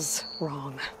feels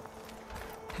wrong.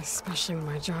 Especially when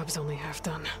my job's only half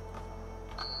done.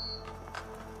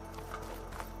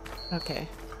 Okay.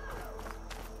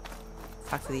 Let's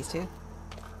talk to these two.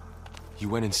 You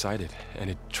went inside it, and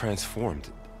it transformed.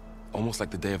 Almost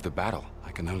like the day of the battle.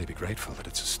 I can only be grateful that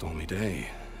it's a stormy day.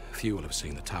 Few will have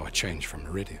seen the tower change from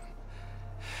Meridian.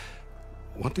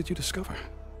 What did you discover?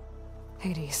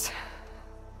 Hades.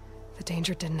 The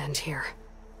danger didn't end here.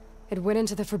 It went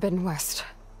into the Forbidden West.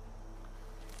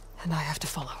 And I have to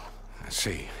follow. I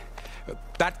see.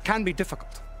 That can be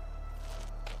difficult.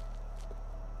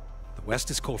 The West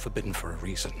is called Forbidden for a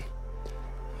reason.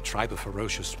 A tribe of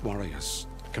ferocious warriors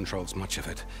controls much of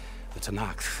it, the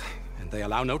Tenakth, and they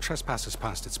allow no trespassers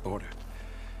past its border.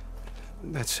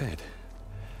 That said,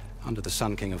 under the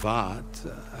Sun King of Ard,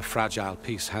 a fragile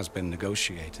peace has been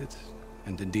negotiated,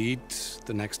 and indeed,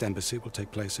 the next embassy will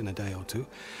take place in a day or two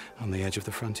on the edge of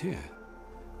the frontier.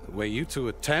 Were you to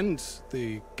attend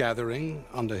the gathering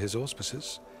under his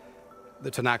auspices, the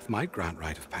Tenakth might grant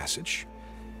right of passage,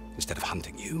 instead of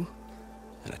hunting you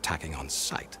and attacking on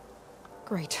sight.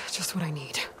 Great, just what I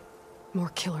need. More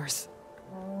killers.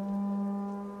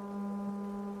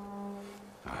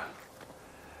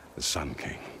 The Sun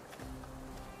King.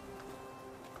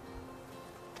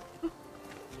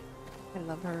 I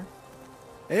love her.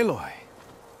 Aloy,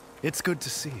 it's good to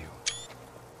see you.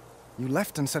 You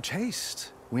left in such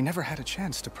haste. We never had a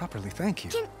chance to properly thank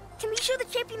you. Can we show the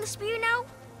champion the spear now,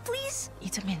 please?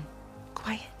 Itamin,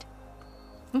 quiet.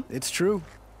 It's true.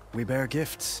 We bear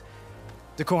gifts.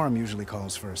 Decorum usually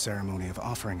calls for a ceremony of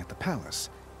offering at the palace,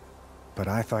 but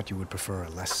I thought you would prefer a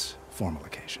less formal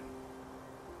occasion.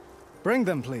 Bring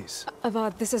them, please.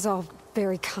 Avad, this is all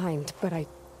very kind, but I...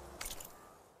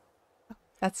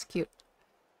 That's cute.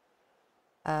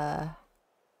 Who's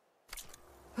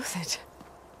it?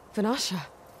 Vanasha.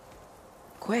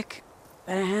 Quick,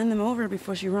 better hand them over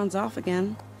before she runs off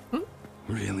again.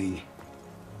 Really?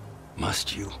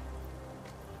 Must you?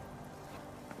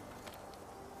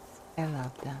 I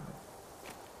love them.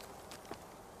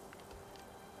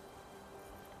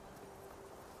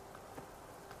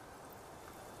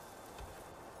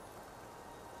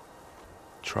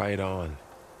 Try it on.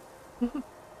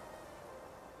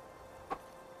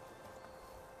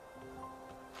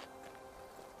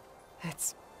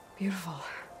 It's beautiful.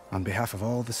 On behalf of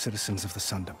all the citizens of the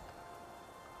Sundom,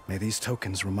 may these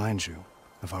tokens remind you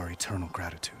of our eternal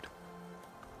gratitude.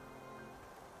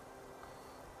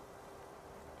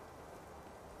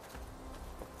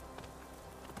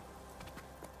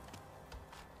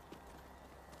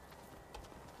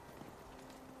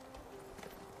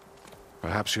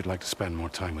 Perhaps you'd like to spend more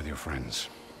time with your friends.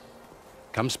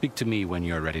 Come speak to me when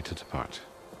you're ready to depart.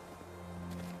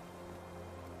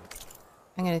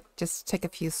 I'm gonna just take a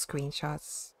few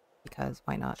screenshots because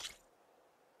why not?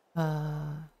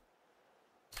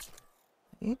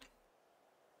 Wait.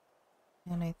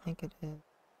 And I think it is.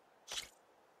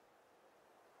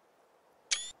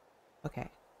 Okay.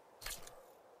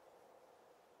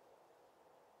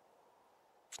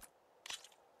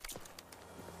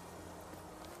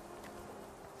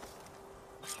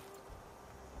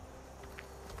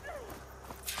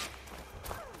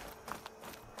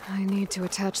 I need to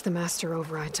attach the master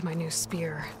override to my new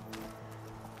spear.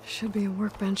 Should be a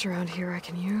workbench around here I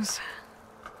can use.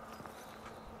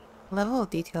 Level of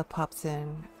detail pops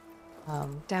in.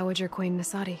 Dowager Queen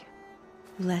Nasadi.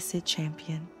 Blessed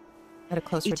champion. At a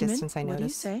closer Itamin, distance, I what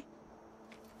noticed. do you say?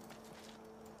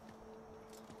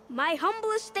 My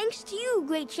humblest thanks to you,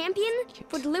 great champion,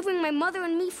 for delivering my mother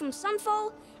and me from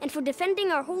Sunfall, and for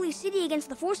defending our holy city against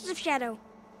the forces of Shadow.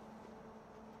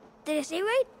 Did I say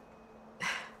right?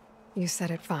 You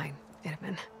said it fine,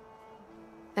 Itamin.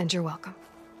 And you're welcome.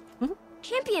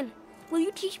 Champion, will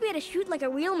you teach me how to shoot like a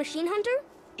real machine hunter?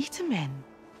 Itamin.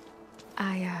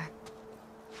 I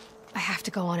have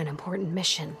to go on an important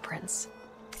mission, Prince.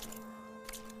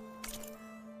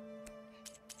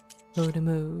 Go to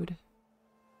mood.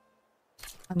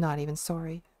 I'm not even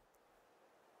sorry.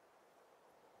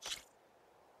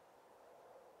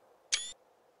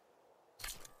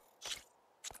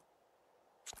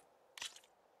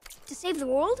 To save the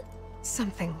world?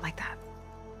 Something like that.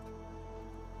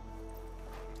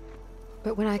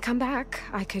 But when I come back,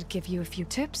 I could give you a few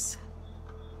tips.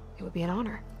 It would be an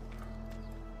honor.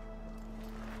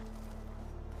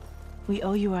 We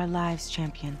owe you our lives,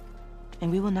 champion,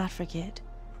 and we will not forget.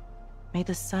 May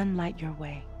the sun light your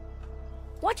way.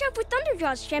 Watch out for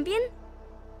Thunderjaws, champion!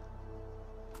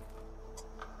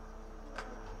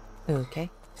 Okay.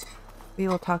 We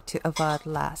will talk to Avad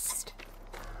last.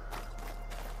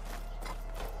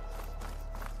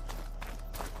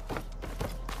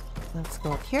 Let's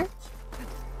go up here.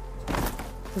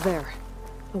 There.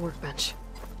 The workbench.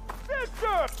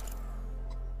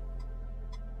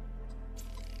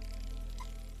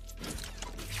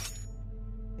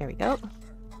 There we go.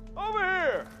 Over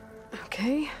here!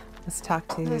 Okay. Let's talk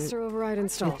to Master override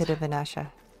installed. Uthid and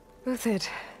Vanasha. Uthid.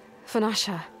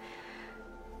 Vanasha.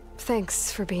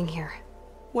 Thanks for being here.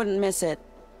 Wouldn't miss it.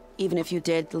 Even if you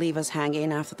did leave us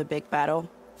hanging after the big battle.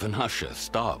 Vanasha,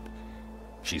 stop.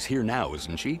 She's here now,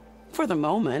 isn't she? For the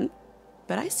moment.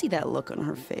 But I see that look on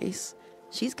her face.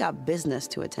 She's got business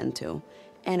to attend to.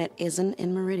 And it isn't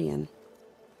in Meridian.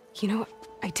 You know,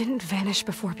 I didn't vanish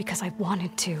before because I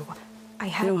wanted to. I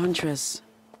had... No, Huntress.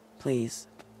 Please.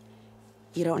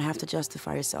 You don't have to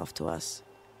justify yourself to us.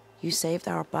 You saved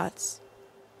our butts.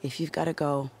 If you've got to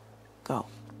go, go.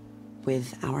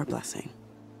 With our blessing.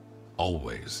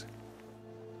 Always.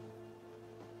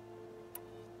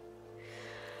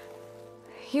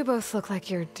 You both look like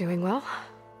you're doing well.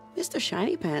 Mr.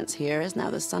 Shiny Pants here is now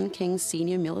the Sun King's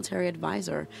senior military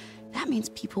advisor. That means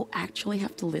people actually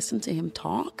have to listen to him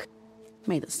talk?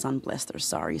 May the sun bless their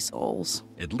sorry souls.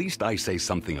 At least I say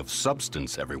something of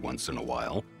substance every once in a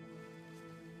while.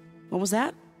 What was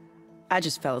that? I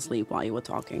just fell asleep while you were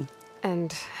talking.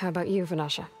 And how about you,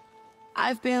 Vanasha?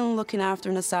 I've been looking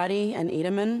after Nasadi and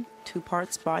Edaman. 2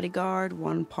 parts bodyguard,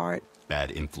 1 part...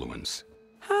 Bad influence.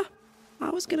 Huh. I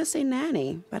was gonna say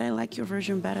nanny, but I like your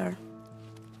version better.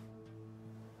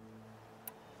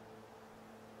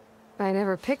 I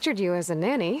never pictured you as a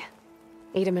nanny.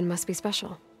 Edaman must be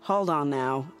special. Hold on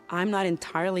now. I'm not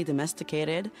entirely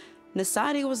domesticated.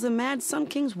 Nasadi was the Mad Sun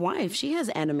King's wife. She has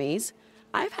enemies.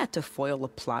 I've had to foil a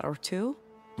plot or 2.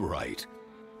 Right.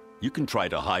 You can try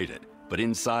to hide it, but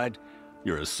inside,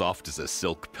 you're as soft as a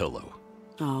silk pillow.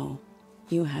 Oh,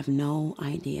 you have no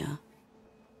idea.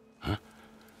 Huh?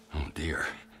 Oh dear.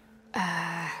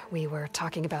 We were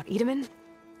talking about Edaman?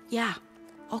 Yeah.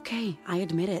 Okay, I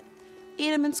admit it.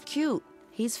 Edaman's cute.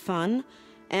 He's fun.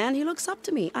 And he looks up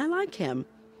to me. I like him.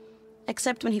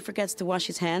 Except when he forgets to wash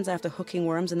his hands after hooking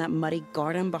worms in that muddy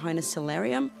garden behind a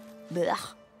solarium.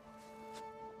 Blech.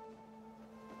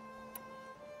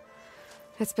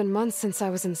 It's been months since I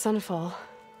was in Sunfall.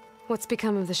 What's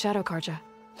become of the Shadow Karja?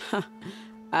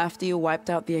 After you wiped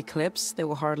out the eclipse, there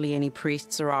were hardly any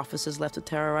priests or officers left to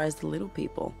terrorize the little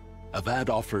people. Avad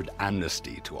offered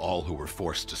amnesty to all who were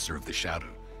forced to serve the Shadow.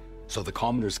 So the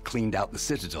commoners cleaned out the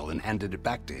citadel and handed it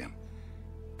back to him.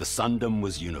 The Sundom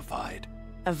was unified.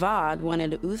 Avad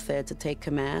wanted Uther to take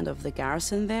command of the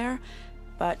garrison there,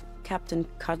 but Captain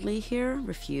Cuddly here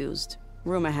refused.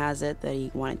 Rumor has it that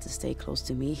he wanted to stay close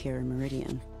to me here in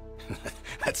Meridian.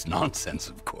 That's nonsense,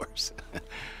 of course.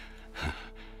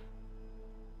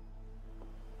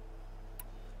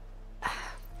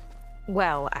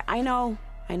 Well, I know.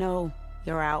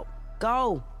 You're out.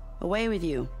 Go! Away with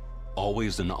you.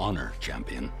 Always an honor,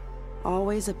 champion.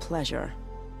 Always a pleasure.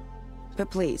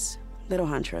 But please, little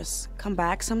huntress, come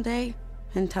back someday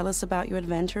and tell us about your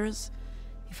adventures.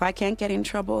 If I can't get in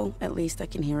trouble, at least I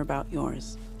can hear about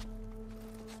yours.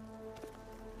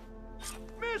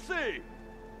 Missy!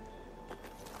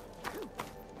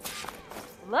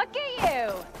 Look at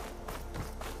you!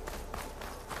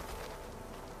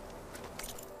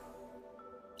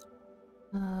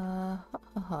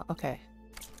 Okay.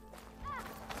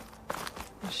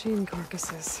 Machine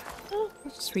carcasses.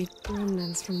 Let's just read.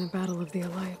 Remnants from the Battle of the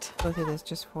Aloy. Go through this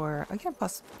just for, again,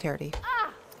 posterity.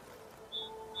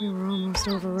 We were almost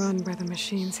overrun by the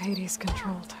machines Hades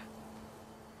controlled.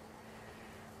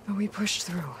 But we pushed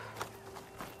through.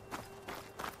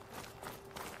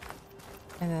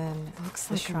 And then looks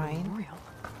the like shrine. a memorial.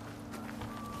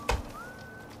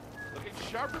 Looking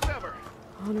sharp as ever.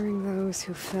 Honoring those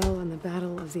who fell in the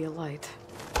Battle of the Aloy.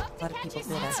 A lot of people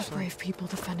did, Lots of actually. brave people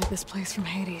defended this place from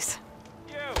Hades.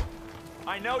 You!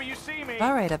 I know you see me!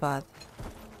 All right, Abad.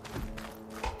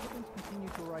 Continue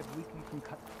to arrive weekly from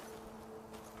cut.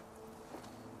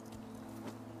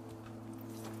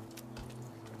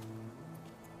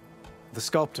 The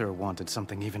sculptor wanted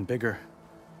something even bigger.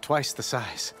 Twice the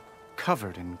size.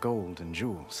 Covered in gold and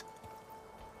jewels.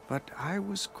 But I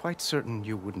was quite certain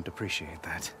you wouldn't appreciate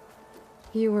that.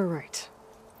 You were right.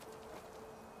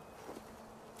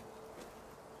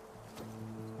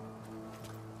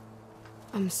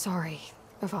 I'm sorry,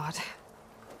 Avad.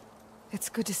 It's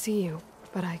good to see you,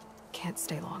 but I can't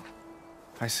stay long.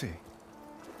 I see.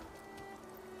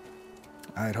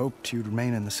 I'd hoped you'd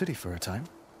remain in the city for a time.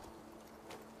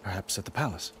 Perhaps at the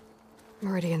palace.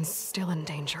 Meridian's still in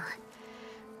danger.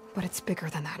 But it's bigger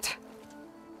than that.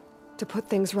 To put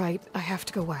things right, I have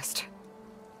to go west.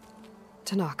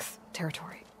 To Nox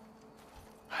territory.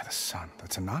 By the sun,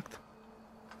 that's a Noct?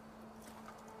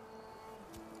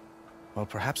 Well,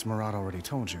 perhaps Murad already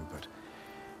told you, but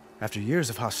after years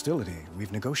of hostility,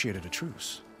 we've negotiated a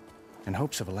truce in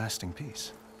hopes of a lasting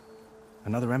peace.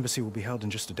 Another embassy will be held in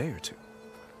just a day or two.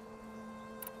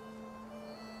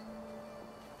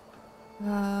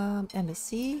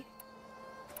 Embassy.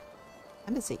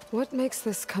 What makes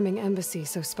this coming embassy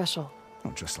so special?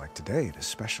 Well, just like today, it is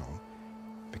special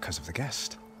because of the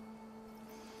guest.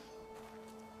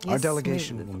 Our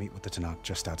delegation will meet with the Tanakh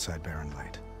just outside Barren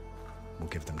Light. We'll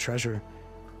give them treasure,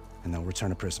 and they'll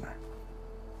return a prisoner.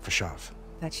 Fashav.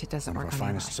 That shit doesn't one work of our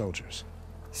on finest Aloy. soldiers.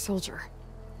 Soldier.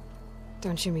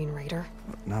 Don't you mean raider?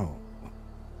 No.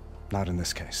 Not in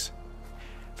this case.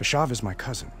 Fashav is my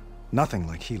cousin. Nothing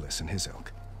like Helis and his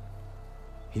ilk.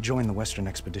 He joined the Western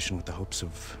expedition with the hopes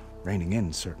of reining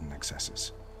in certain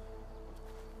excesses.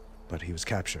 But he was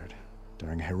captured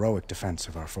during a heroic defense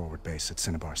of our forward base at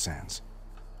Cinnabar Sands,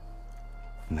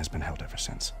 and has been held ever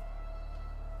since.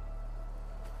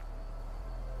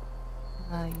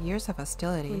 Years of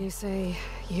hostility. When you say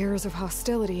years of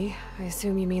hostility, I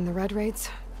assume you mean the Red Raids?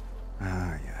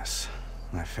 Ah, yes.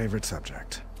 My favorite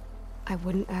subject. I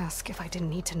wouldn't ask if I didn't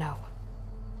need to know.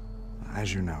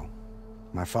 As you know,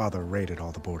 my father raided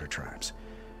all the border tribes.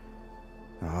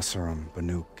 The Asuram,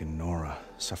 Banuk, and Nora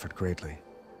suffered greatly,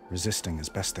 resisting as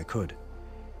best they could.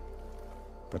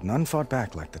 But none fought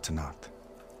back like the Tenakth.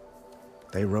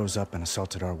 They rose up and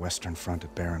assaulted our western front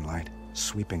at Barren Light,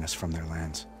 sweeping us from their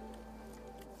lands.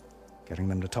 Getting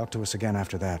them to talk to us again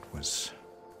after that was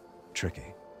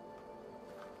tricky.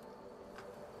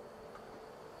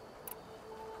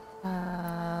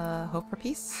 Hope for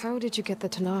peace? How did you get the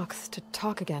Tenakth to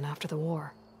talk again after the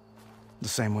war? The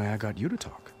same way I got you to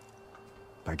talk.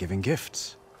 By giving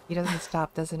gifts. He doesn't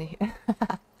stop, doesn't he?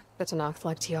 The Tenakth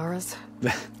like tiaras?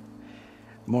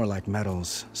 More like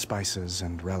medals, spices,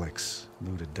 and relics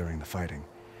looted during the fighting.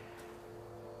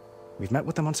 We've met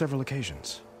with them on several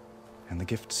occasions, and the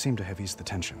gifts seem to have eased the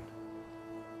tension.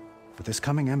 But this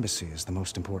coming embassy is the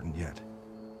most important yet.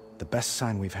 The best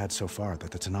sign we've had so far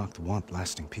that the Tenakth want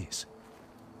lasting peace.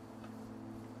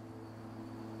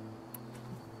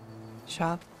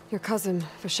 Shav? Your cousin,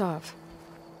 Vashav.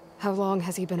 How long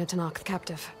has he been a Tenakth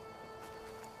captive?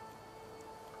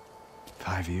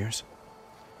 5 years.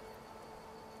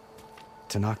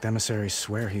 Tenakth emissaries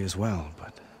swear he is well,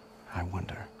 but I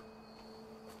wonder.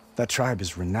 That tribe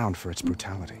is renowned for its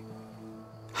brutality.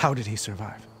 How did he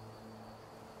survive?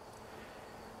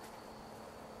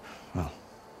 Well,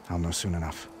 I'll know soon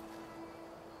enough.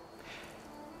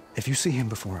 If you see him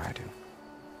before I do,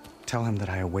 tell him that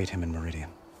I await him in Meridian,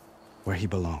 where he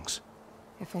belongs.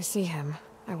 If I see him,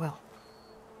 I will.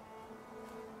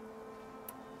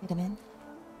 Idaman?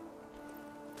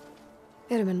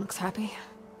 Idaman looks happy.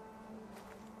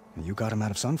 You got him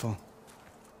out of Sunfall.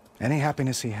 Any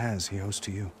happiness he has, he owes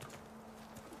to you.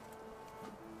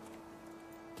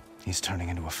 He's turning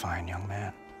into a fine young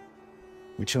man,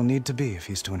 which he'll need to be if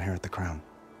he's to inherit the crown.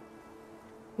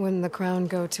 Wouldn't the crown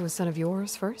go to a son of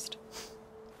yours first?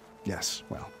 Yes,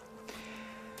 well,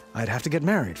 I'd have to get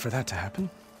married for that to happen.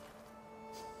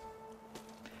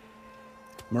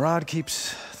 Murad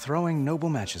keeps throwing noble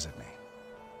matches at me.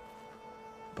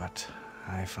 But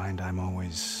I find I'm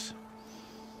always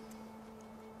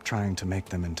trying to make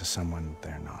them into someone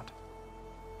they're not.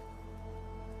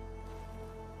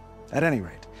 At any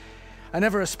rate, I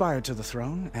never aspired to the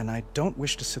throne, and I don't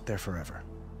wish to sit there forever.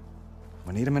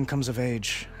 When Edaman comes of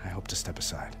age, I hope to step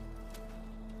aside.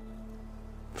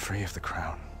 Free of the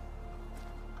crown.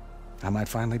 I might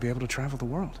finally be able to travel the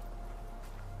world.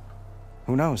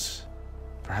 Who knows?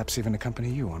 Perhaps even accompany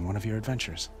you on one of your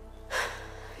adventures.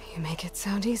 You make it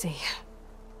sound easy.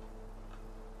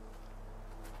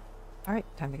 All right,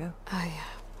 time to go.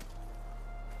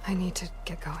 I need to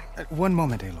get going. One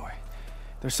moment, Aloy.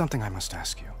 There's something I must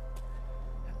ask you.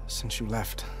 Since you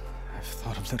left, I've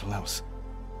thought of little else.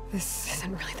 This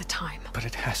isn't really the time. But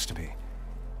it has to be.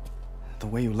 The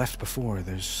way you left before,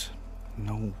 there's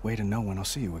no way to know when I'll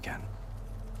see you again.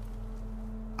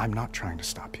 I'm not trying to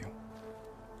stop you,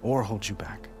 or hold you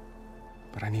back.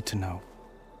 But I need to know,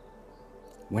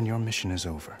 when your mission is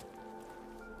over,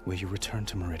 will you return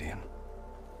to Meridian?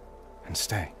 And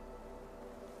stay?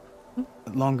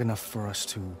 Long enough for us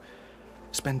to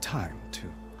spend time, to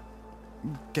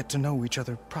get to know each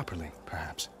other properly,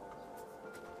 perhaps.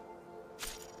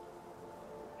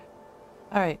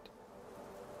 All right.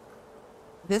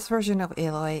 This version of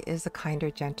Aloy is the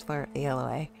kinder, gentler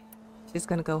Aloy. She's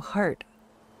going to go hard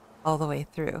all the way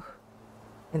through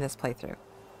in this playthrough.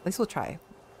 At least we'll try.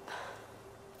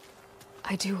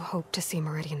 I do hope to see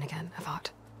Meridian again,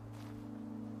 Avad.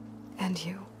 And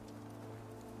you.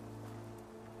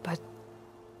 But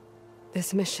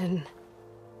this mission,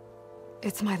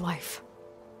 it's my life.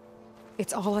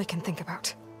 It's all I can think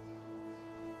about.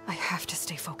 I have to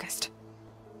stay focused.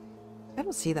 I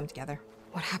don't see them together.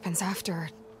 What happens after?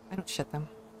 I don't shit them.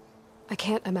 I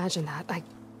can't imagine that.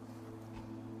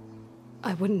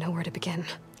 I wouldn't know where to begin.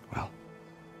 Well,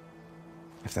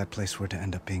 if that place were to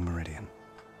end up being Meridian,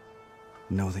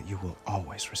 know that you will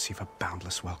always receive a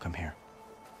boundless welcome here.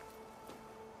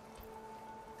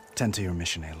 Tend to your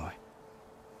mission, Aloy.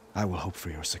 I will hope for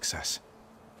your success,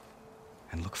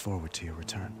 and look forward to your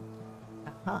return.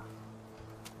 Uh-huh.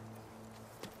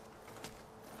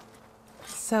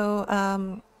 So,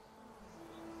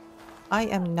 I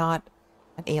am not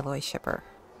an Aloy shipper.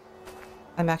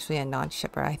 I'm actually a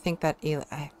non-shipper. I think that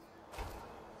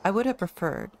I would have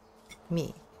preferred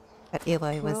that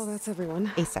Aloy was that's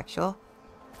everyone. asexual,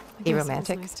 I guess it was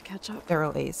aromantic, nice to catch up.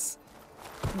 thorough ace,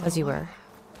 as you were.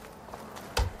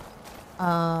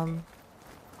 I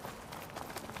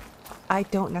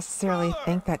don't necessarily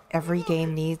think that every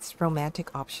game needs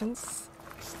romantic options.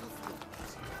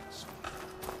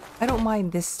 I don't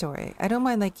mind this story. I don't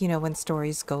mind, like, you know, when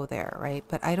stories go there, right?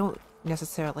 But I don't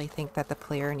necessarily think that the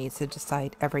player needs to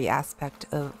decide every aspect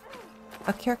of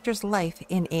a character's life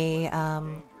in a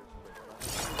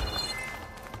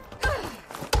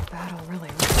battle really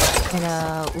in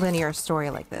a linear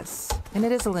story like this. And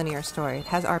it is a linear story. It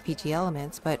has RPG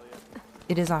elements, but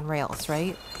it is on rails,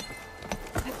 right?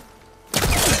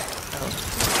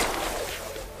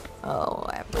 Oh,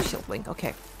 I have no shield wing.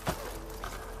 Okay.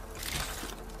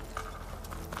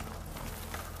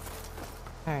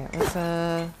 Alright, let's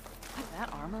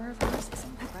That armor of yours is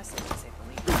impressive, to say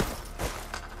the least.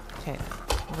 Okay,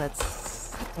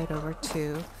 let's head over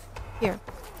to here.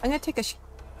 I'm gonna take a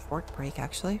short break,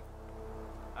 actually.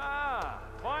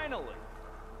 Finally.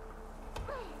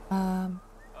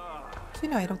 So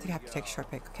no, I don't think I have to take a short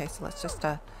break. Okay, so let's just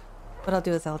what I'll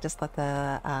do is I'll just let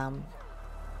the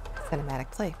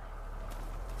cinematic play.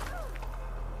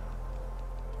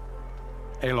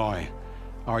 Aloy,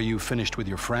 are you finished with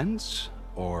your friends,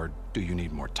 or do you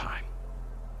need more time?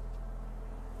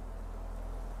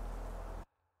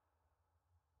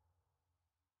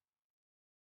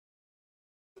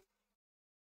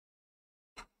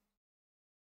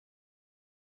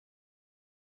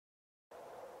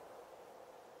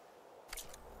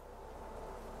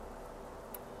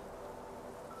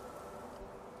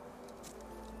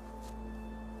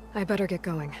 I better get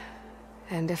going.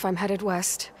 And if I'm headed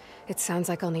west, it sounds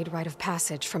like I'll need rite of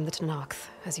passage from the Tenakth,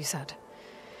 as you said.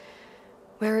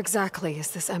 Where exactly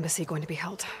is this embassy going to be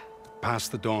held?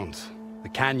 Past the Daunt, the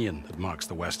canyon that marks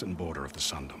the western border of the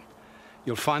Sundom.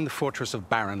 You'll find the fortress of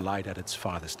Barren Light at its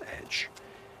farthest edge.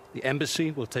 The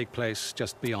embassy will take place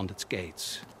just beyond its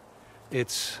gates.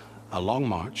 It's a long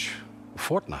march, a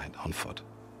fortnight on foot.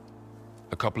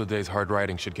 A couple of days hard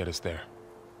riding should get us there.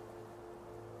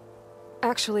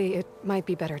 Actually, it might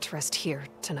be better to rest here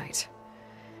tonight.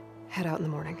 Head out in the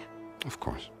morning. Of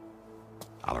course.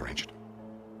 I'll arrange it.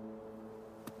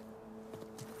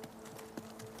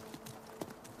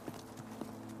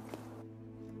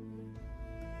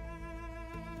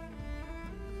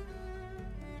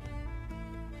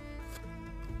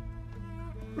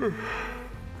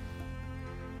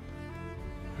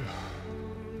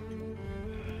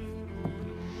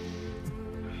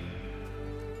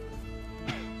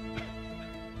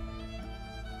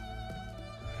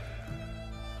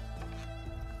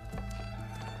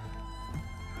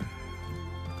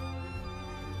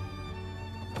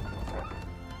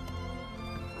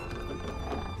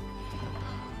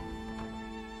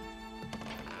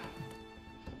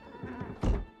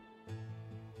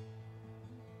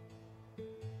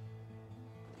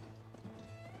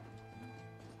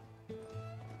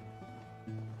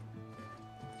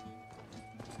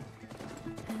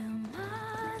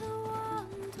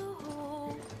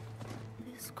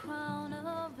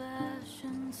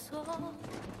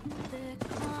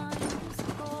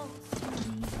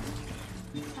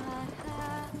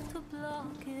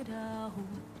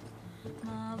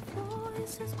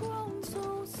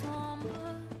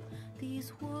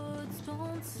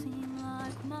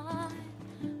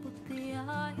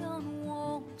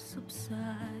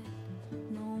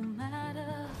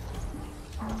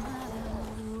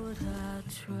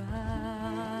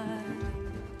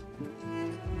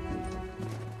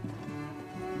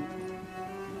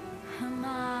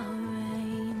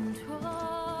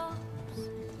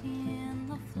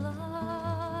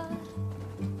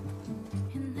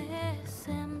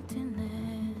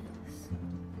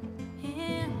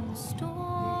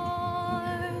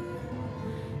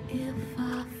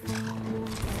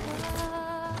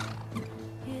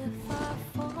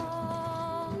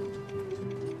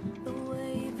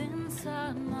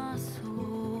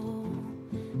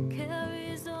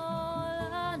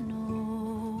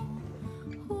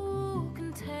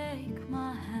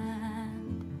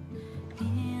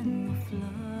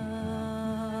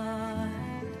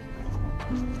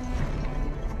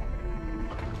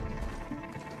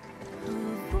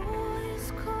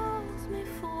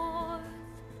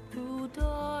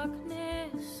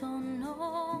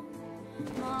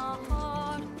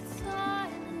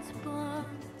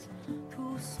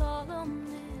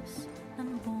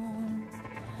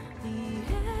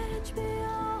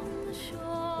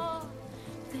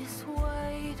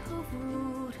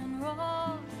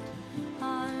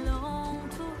 I long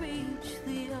to reach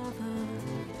the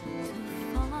other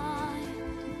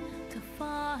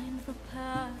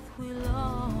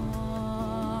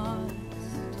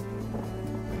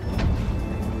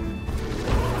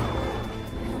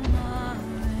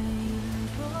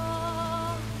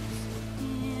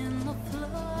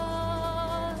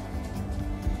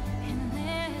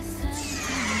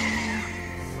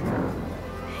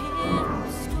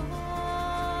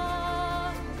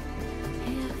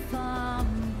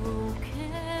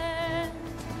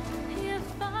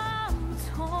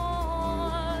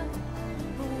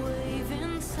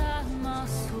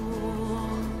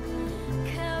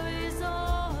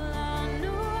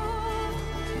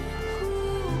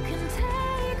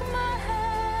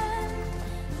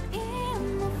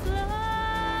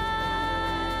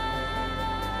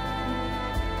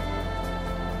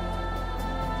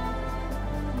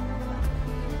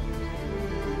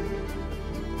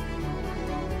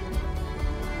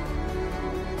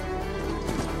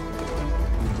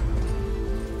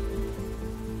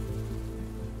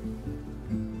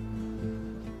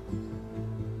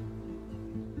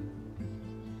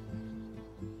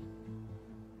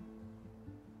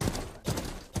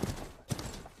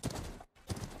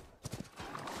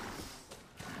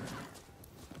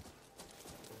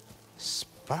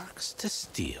Sparks to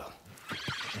steel.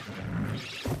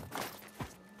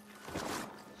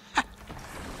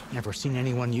 Never seen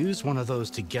anyone use one of those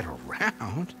to get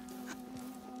around.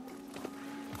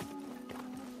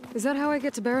 Is that how I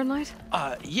get to Barren Light?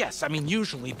 Yes, I mean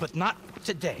usually, but not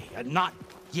today. Not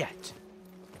yet.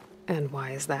 And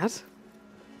why is that?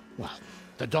 Well,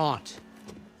 the Daunt.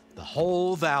 The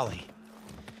whole valley.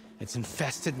 It's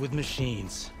infested with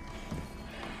machines.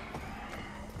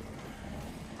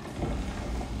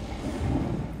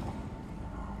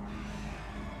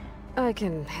 I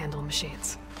can handle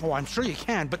machines. Oh, I'm sure you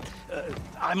can, but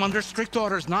I'm under strict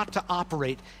orders not to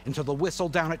operate until the whistle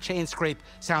down at Chainscrape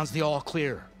sounds the all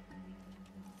clear.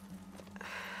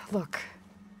 Look,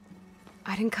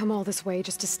 I didn't come all this way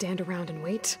just to stand around and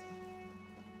wait.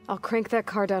 I'll crank that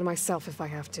car down myself if I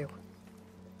have to.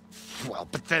 Well,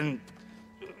 but then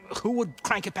who would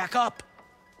crank it back up?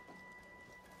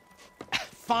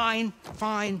 Fine,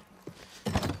 fine.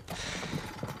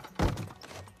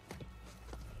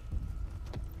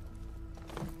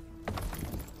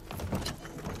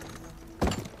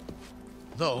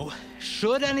 Though,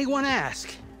 should anyone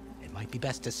ask, it might be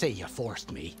best to say you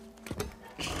forced me.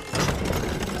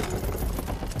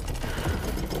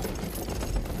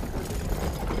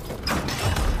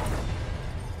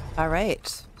 All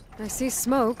right. I see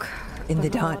smoke. In the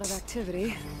but not a lot of Daunt.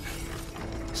 activity.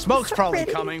 Smoke's probably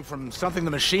coming from something the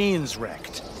machines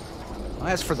wrecked.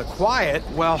 As for the quiet,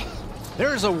 well,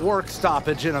 there's a work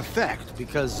stoppage in effect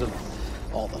because of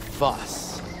all the fuss.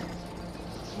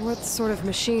 What sort of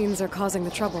machines are causing the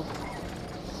trouble?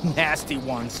 Nasty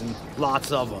ones, and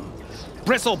lots of them.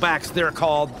 Bristlebacks, they're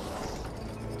called.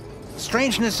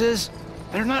 Strangeness is,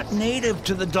 they're not native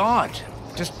to the Daunt.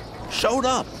 Just showed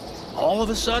up, all of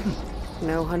a sudden.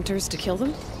 No hunters to kill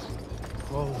them?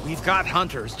 Oh, we've got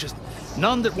hunters, just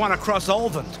none that want to cross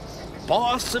Ulvund.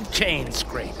 Boss of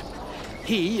Chainscrape.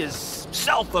 He is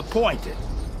self-appointed.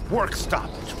 Work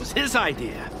stoppage was his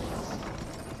idea.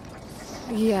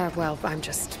 Yeah, well, I'm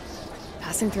just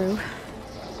passing through.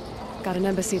 Got an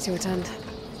embassy to attend.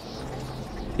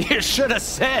 You should have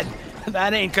said.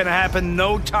 That ain't gonna happen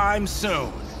no time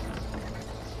soon.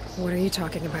 What are you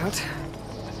talking about?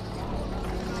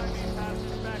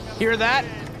 Hear that?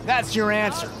 That's your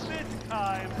answer.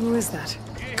 Who is that?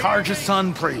 Karja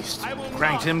Sun Priest.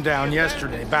 Cranked him down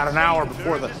yesterday, about an hour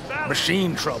before the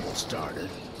machine trouble started.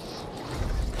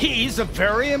 He's a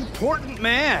very important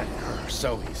man, or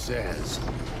so he says.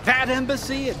 That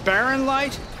embassy at Barren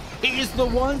Light, he's the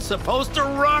one supposed to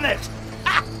run it.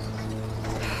 Ha!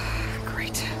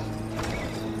 Great.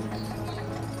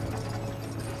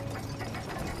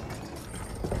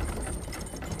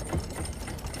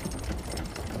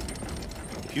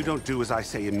 If you don't do as I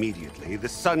say immediately, the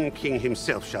Sun King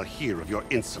himself shall hear of your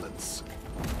insolence.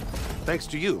 Thanks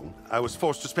to you, I was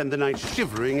forced to spend the night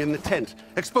shivering in the tent.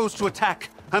 Exposed to attack,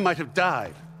 I might have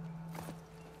died.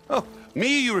 Oh,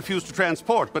 me you refuse to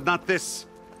transport, but not this...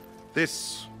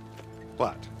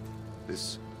 what?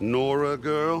 This Nora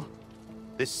girl?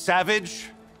 This savage?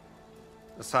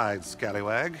 Aside,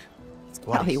 scallywag.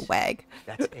 Scallywag.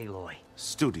 That's Aloy.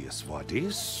 Studious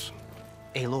Wadis.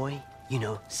 Aloy, you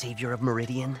know, savior of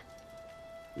Meridian.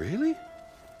 Really?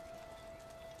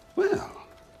 Well,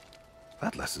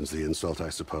 that lessens the insult, I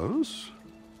suppose.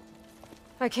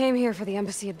 I came here for the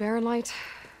embassy at Barren Light.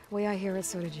 Way I hear it,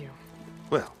 so did you.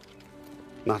 Well,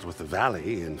 not with the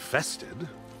valley infested.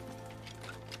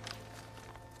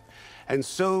 And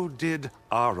so did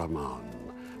Ahriman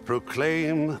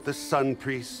proclaim the Sun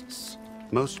Priests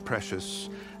most precious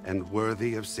and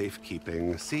worthy of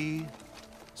safekeeping. See?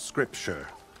 Scripture.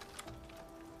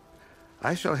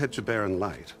 I shall head to Barren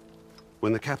Light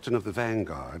when the captain of the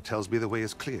Vanguard tells me the way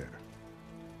is clear,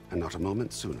 and not a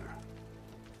moment sooner.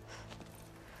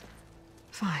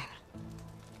 Fine.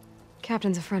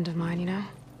 Captain's a friend of mine, you know?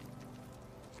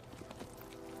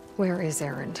 Where is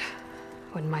Erend?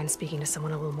 Wouldn't mind speaking to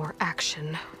someone a little more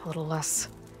action, a little less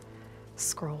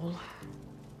scroll.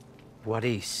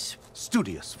 Wadis.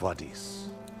 Studious Wadis.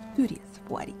 Studious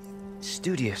Wadis.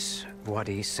 Studious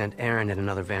Wadis sent Aaron and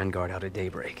another Vanguard out at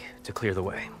daybreak to clear the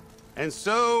way. And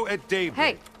so at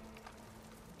daybreak... Hey!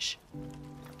 Shh.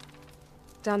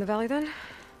 Down the valley, then?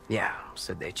 Yeah,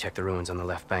 said they checked the ruins on the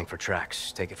left bank for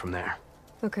tracks. Take it from there.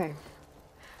 Okay.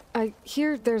 I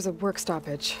hear there's a work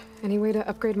stoppage. Any way to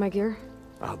upgrade my gear?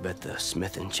 I'll bet the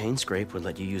smith in Chainscrape would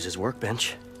let you use his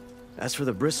workbench. As for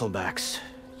the bristlebacks,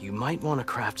 you might want to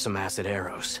craft some acid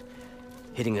arrows.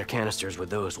 Hitting their canisters with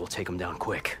those will take them down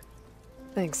quick.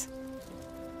 Thanks.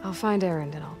 I'll find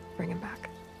Erend and I'll bring him back.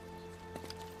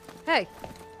 Hey!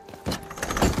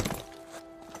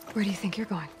 Where do you think you're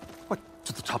going? What?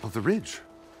 To the top of the ridge.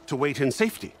 To wait in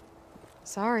safety.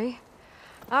 Sorry.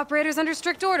 Operator's under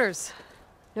strict orders.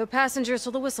 No passengers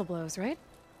till the whistle blows, right?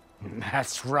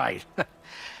 That's right.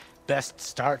 Best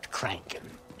start cranking.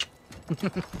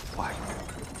 Why?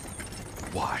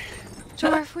 Why?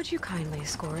 Jorf, would you kindly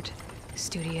escort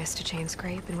Studious to Chain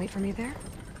Scrape and wait for me there?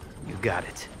 You got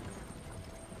it.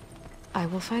 I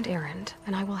will find Erend,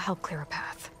 and I will help clear a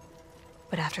path.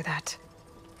 But after that,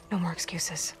 no more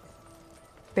excuses.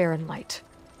 Barren Light.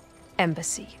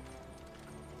 Embassy.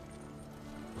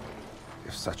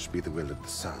 If such be the will of the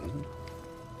sun.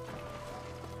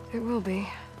 It will be.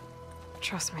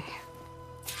 Trust me.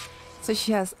 So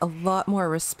she has a lot more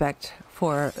respect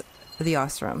for the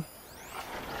Ostrom,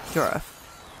 Jorah,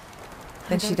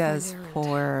 than she does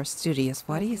for Studious.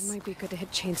 What It might be good to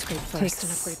hit Chain Scrape first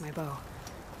and upgrade my bow.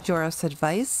 Jorah's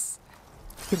advice.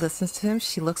 She listens to him.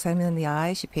 She looks at him in the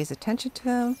eye. She pays attention to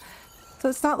him. So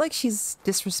it's not like she's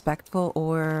disrespectful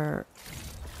or,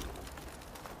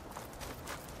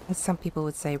 as some people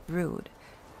would say, rude.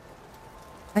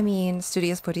 I mean,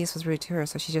 Studious was rude to her,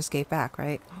 so she just gave back,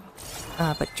 right?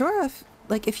 But Jorah,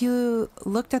 like, if you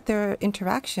looked at their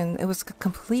interaction, it was a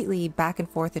completely back and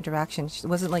forth interaction. It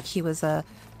wasn't like she was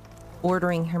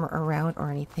ordering him around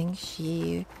or anything.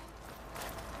 She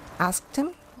asked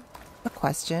him a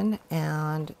question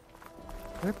and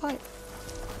he replied.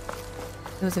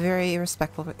 It was a very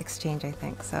respectful exchange, I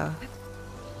think, so.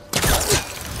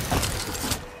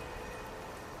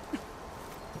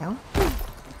 Down.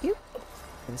 Thank you.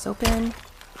 Get this open.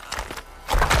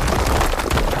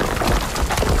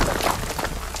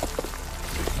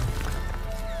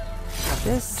 Got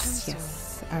this.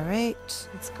 Yes. Alright.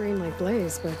 It's green like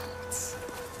blaze, but it's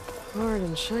hard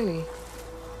and shiny.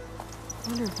 I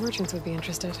wonder if merchants would be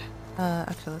interested.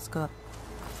 Actually, let's go up.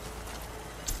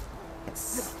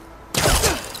 Yes.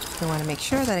 I want to make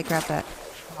sure that I grab that.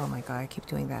 Oh my god, I keep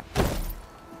doing that.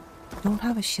 Don't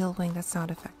have a shield wing, that's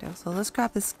not effective. So let's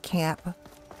grab this camp.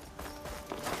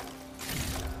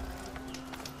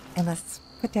 And let's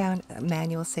put down a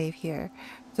manual save here.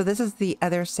 So this is the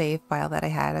other save file that I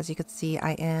had. As you can see,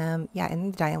 I am,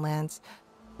 in the Dualsense,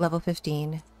 level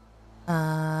 15.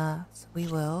 So we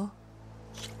will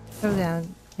throw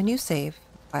down a new save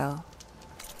file.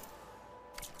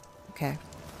 Okay.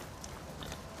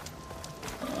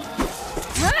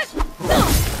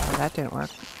 Oh, that didn't work.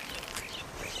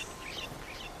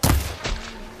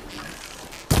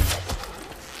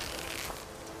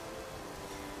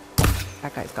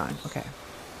 That guy's gone. Okay.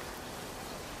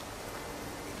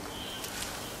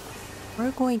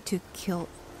 We're going to kill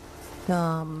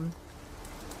some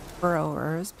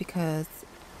burrowers because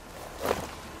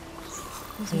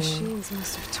those machines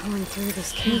must have torn through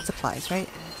this camp. Need supplies, right?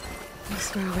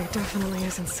 This valley definitely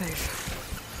isn't safe.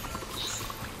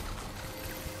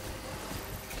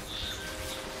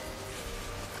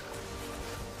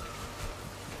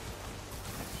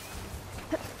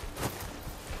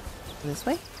 This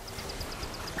way?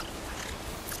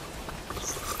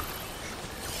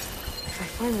 If I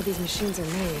find where these machines are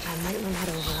made, I might learn how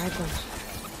to override them.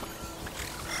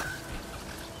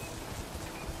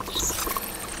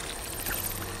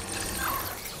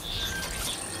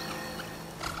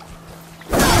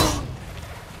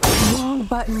 Wrong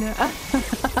button.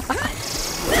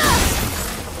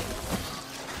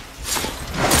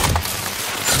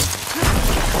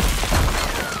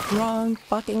 Wrong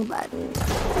fucking button.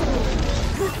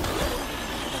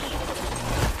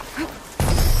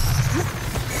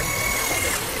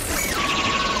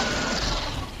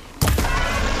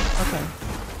 Okay.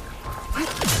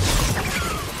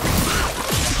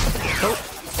 Oh.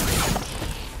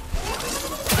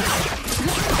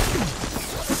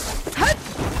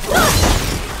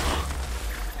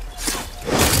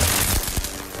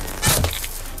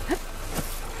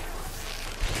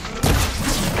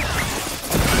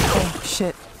 Oh,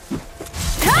 shit.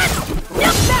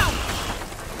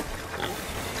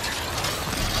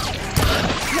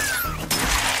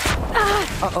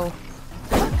 Uh-oh.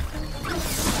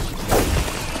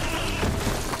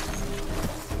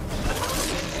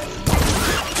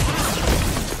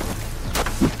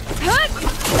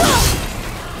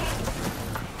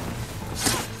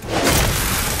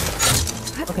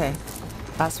 Okay,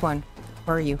 last one.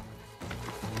 Where are you?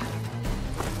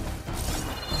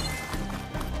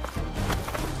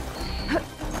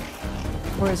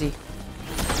 Where is he?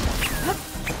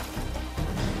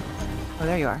 Oh,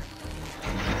 there you are.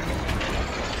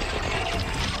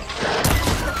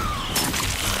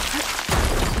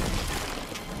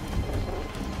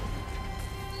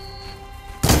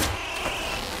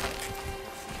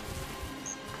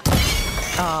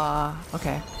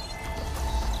 Okay.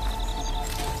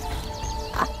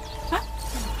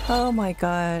 Oh my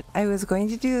god. I was going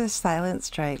to do the silent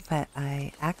strike, but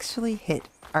I actually hit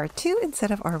R2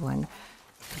 instead of R1.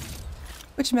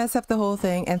 Which messed up the whole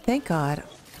thing, and thank god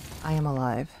I am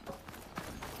alive.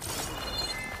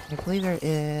 I believe there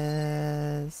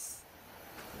is...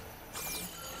 I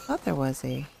thought there was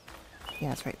a...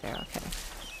 Yeah, it's right there, okay.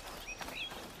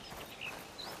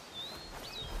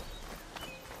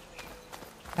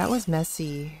 That was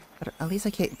messy, but at least I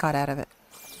got out of it.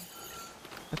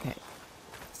 Okay.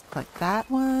 Let's collect that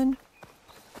one.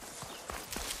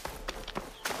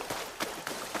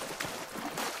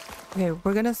 Okay,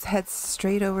 we're gonna head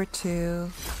straight over to...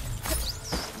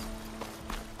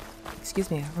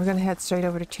 Excuse me. We're gonna head straight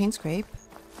over to Chain Scrape.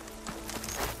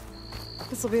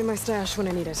 This will be in my stash when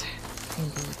I need it.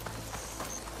 Indeed.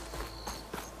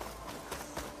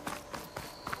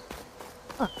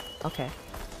 Oh, okay.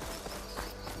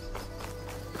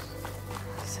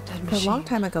 A long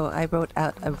time ago, I wrote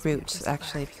out a route,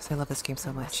 actually, because I love this game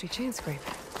so much. Chain Scrape.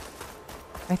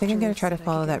 I think I'm going to try to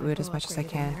follow that route as much as I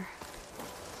can.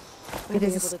 It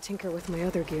is able to tinker with my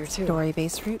other gear too.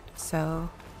 Story-based route, so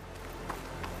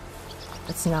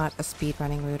it's not a speed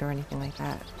running route or anything like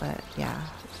that. But yeah,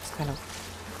 it's kind of.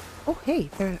 Oh hey,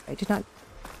 there! I did not.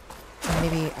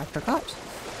 Maybe I forgot.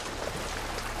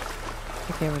 I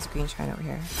think there was a green shrine over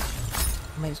here.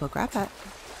 I might as well grab that.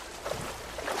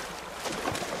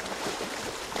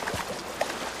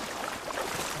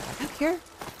 Here?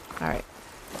 Alright.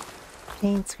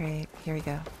 Chain Scrape. Here we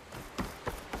go.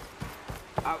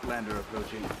 Outlander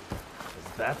approaching.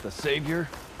 Is that the savior?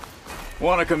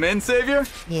 Wanna come in, Savior?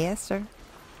 Yes, sir.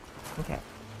 Okay.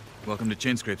 Welcome to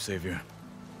Chain Scrape, Savior.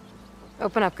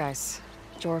 Open up, guys.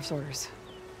 Jorv's orders.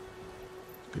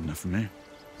 Good enough for me.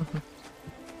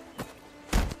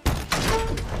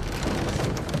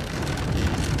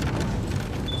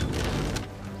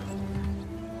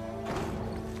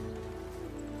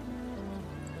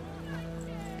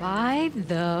 By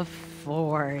the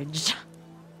forge.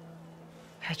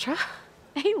 Petra?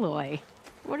 Aloy,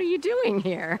 what are you doing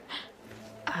here?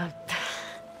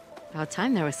 About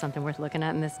time there was something worth looking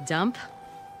at in this dump.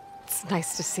 It's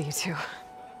nice to see you too.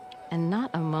 And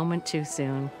not a moment too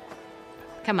soon.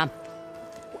 Come on.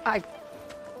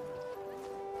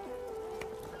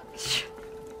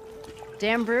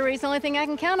 Damn brewery's the only thing I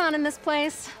can count on in this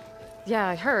place. Yeah,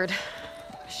 I heard.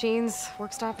 Machines,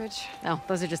 work stoppage. Oh,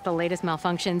 those are just the latest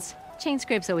malfunctions. Chain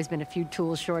Scrape's always been a few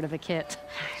tools short of a kit.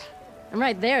 And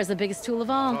right there is the biggest tool of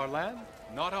all. Our land,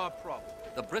 not our problem.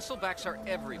 The bristlebacks are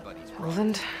everybody's problem.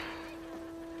 Roland?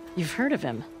 You've heard of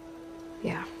him.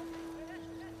 Yeah.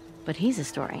 But he's a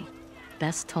story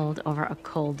best told over a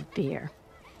cold beer.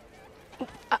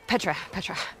 Petra.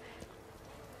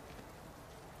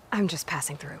 I'm just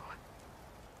passing through.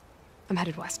 I'm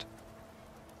headed west.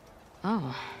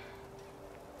 Oh.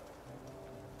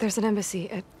 There's an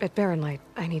embassy at Barren Light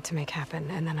I need to make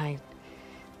happen, and then I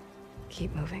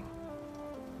keep moving.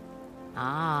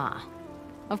 Ah,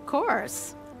 of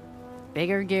course.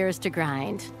 Bigger gears to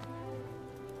grind.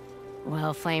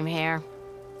 Well, Flamehair,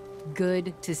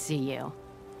 good to see you.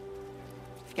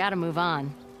 You've got to move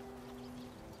on.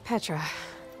 Petra.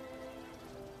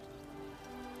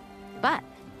 But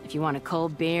if you want a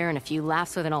cold beer and a few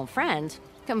laughs with an old friend,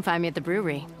 come find me at the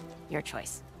brewery. Your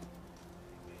choice.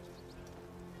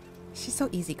 She's so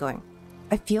easygoing.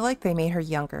 I feel like they made her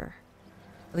younger.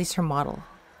 At least her model.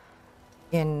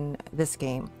 In this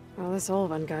game. Well, this old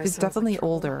one, guys. She's definitely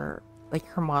older. Like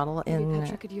her model in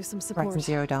Petra could use some support. Horizon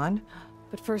Zero Dawn.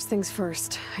 But first things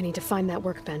first, I need to find that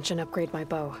workbench and upgrade my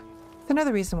bow. It's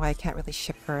another reason why I can't really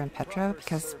ship her and Petra,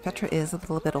 because Petra is a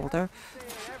little bit older.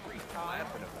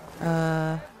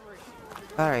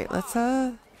 Alright, let's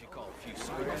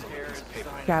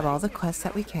grab all the quests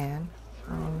that we can.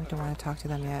 Oh, we don't want to talk to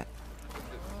them yet.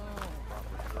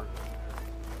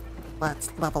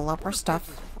 Let's level up our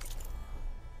stuff.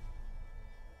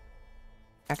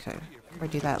 Actually, before we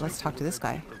do that, let's talk to this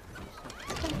guy.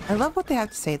 I love what they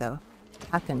have to say, though.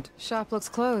 Happened. Shop looks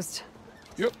closed.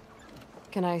 Yep.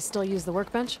 Can I still use the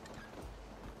workbench?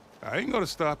 I ain't gonna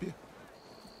stop you.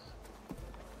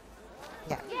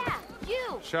 Yeah. Yeah,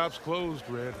 you! Shop's closed,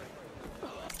 Red.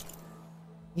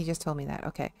 You just told me that.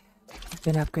 Okay.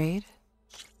 Then upgrade.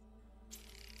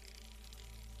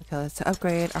 Okay, let's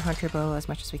upgrade our hunter bow as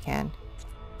much as we can.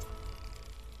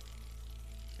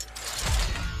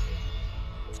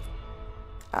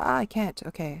 Ah, I can't.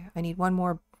 Okay, I need one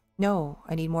more. No,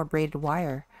 I need more braided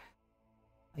wire.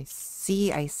 I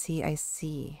see.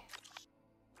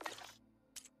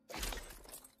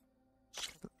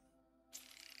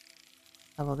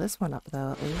 Level this one up,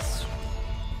 though, at least.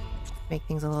 Make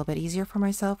things a little bit easier for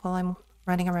myself while I'm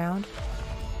running around.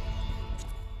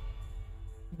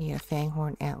 Need a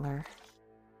fanghorn antler.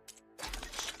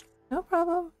 No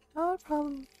problem. No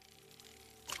problem.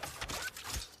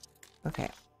 Okay.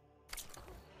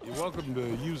 You're welcome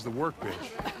to use the workbench.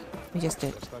 We just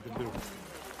did. Best I can do.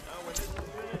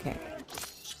 Okay.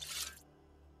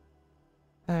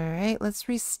 Alright, let's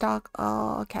restock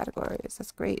all categories.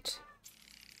 That's great.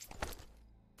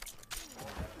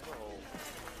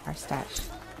 Our stash.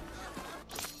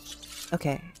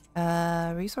 Okay.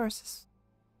 Resources.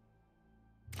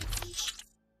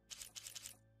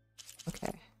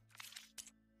 Okay.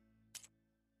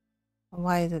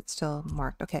 Why is it still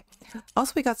marked? Okay.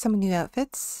 Also, we got some new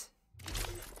outfits.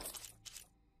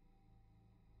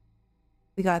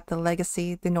 We got the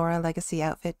Legacy, the Nora Legacy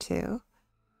outfit too.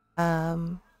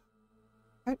 I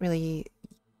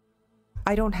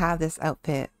don't have this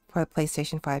outfit for the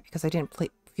PlayStation 5 because I didn't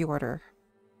pre-order.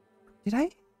 Did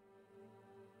I?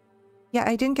 Yeah,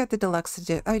 I didn't get the deluxe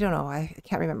edition. I don't know. I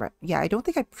can't remember. Yeah, I don't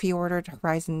think I pre-ordered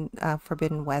Horizon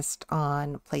Forbidden West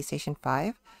on PlayStation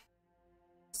 5.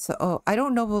 So I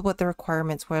don't know what the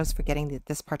requirements was for getting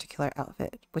this particular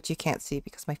outfit, which you can't see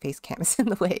because my face cam is in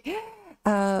the way.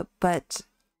 But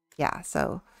yeah,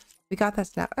 so we got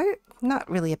that now. I'm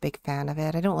not really a big fan of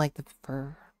it. I don't like the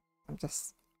fur. I'm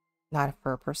just not a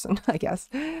fur person, I guess.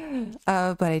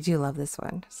 But I do love this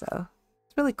one, so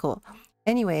it's really cool.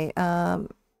 Anyway,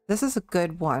 this is a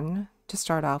good one to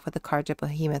start off with the Carja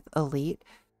Behemoth Elite.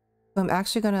 So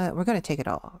we're gonna take it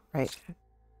all, right?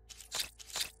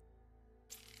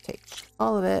 Take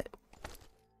all of it.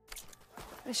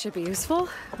 This should be useful.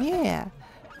 Yeah.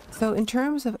 So in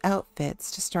terms of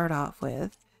outfits to start off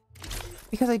with,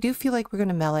 because I do feel like we're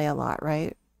gonna melee a lot,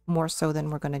 right? More so than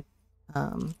we're gonna,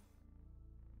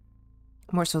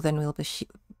 more so than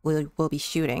we'll be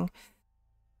shooting,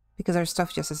 because our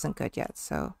stuff just isn't good yet.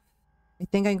 So I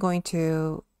think I'm going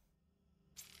to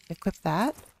equip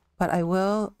that, but I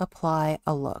will apply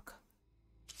a look.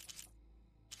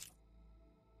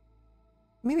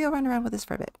 Maybe I'll run around with this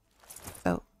for a bit.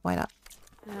 So why not?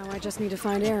 Now I just need to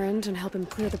find Erend and help him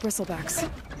clear the bristlebacks.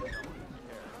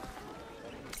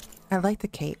 I like the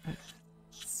cape.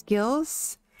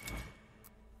 Skills.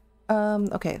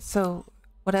 Okay, so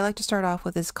what I like to start off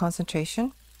with is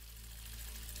concentration.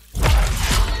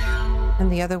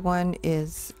 And the other one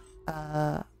is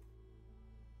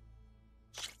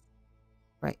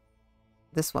right.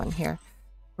 This one here.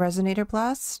 Resonator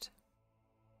Blast.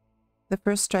 The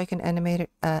first strike an enemy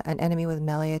with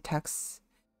melee attacks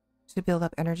to build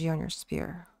up energy on your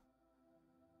spear.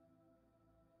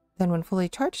 Then when fully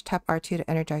charged, tap R2 to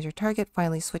energize your target.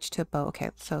 Finally switch to a bow. Okay,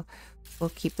 so we'll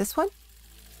keep this one.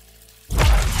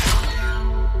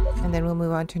 And then we'll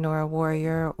move on to Nora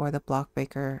Warrior or the Block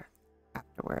Breaker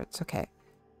afterwards. Okay.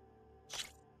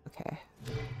 Okay.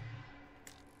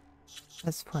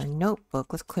 As for a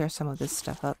notebook, let's clear some of this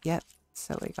stuff up. Yep.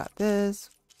 So we got this.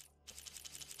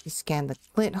 We scanned the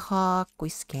Glint Hawk. We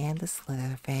scanned the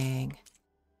Slitherfang.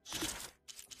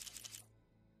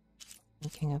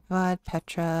 King of Vod,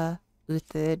 Petra,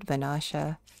 Uthid,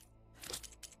 Vanasha.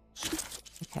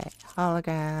 Okay,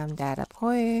 hologram, data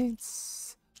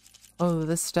points. Oh,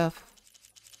 this stuff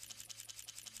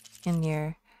in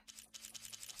here.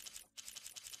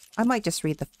 I might just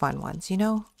read the fun ones, you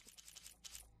know?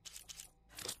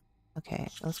 Okay,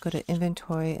 let's go to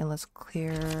inventory and let's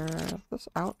clear this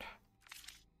out.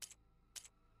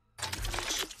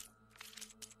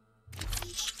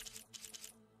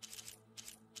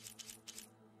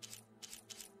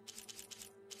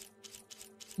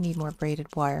 Need more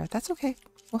braided wire. That's okay.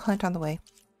 We'll hunt on the way.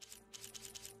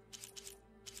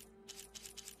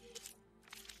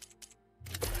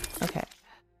 Okay.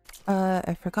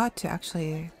 I forgot to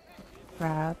actually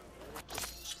grab...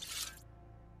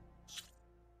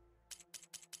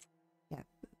 yeah,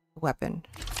 the weapon.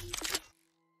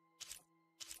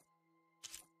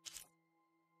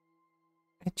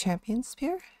 A champion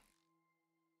spear?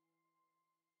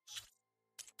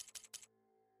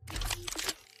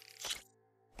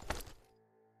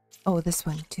 Oh, this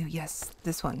one too. Yes,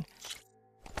 this one.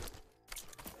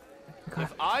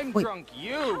 If I'm drunk,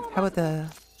 you. How about the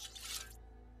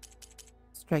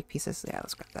strike pieces? Yeah,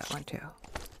 let's grab that one too.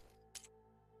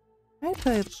 I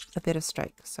play a bit of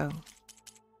strike, so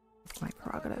it's my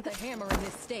prerogative. The hammer in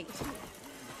this state.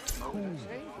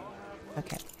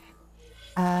 Okay.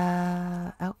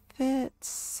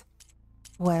 Outfits,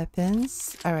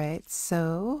 weapons. All right,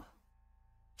 so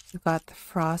we got the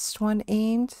frost one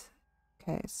aimed.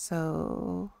 Okay,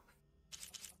 so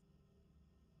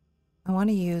I want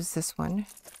to use this one.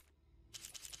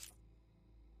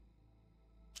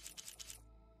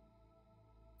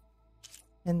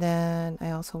 And then I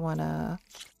also want to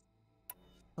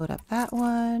load up that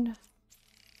one.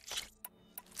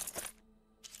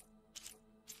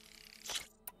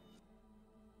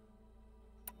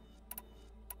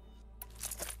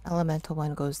 elemental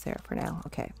one goes there for now.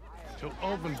 Okay. Till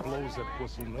Oven blows that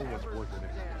whistle, no one's working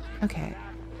it. Okay.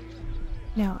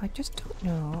 Now, I just don't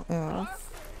know if...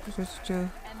 Just, And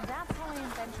that's how I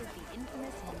invented the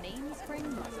infamous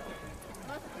mainspring muzzle.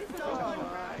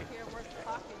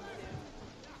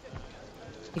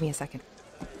 give me a second.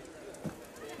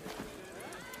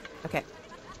 Okay.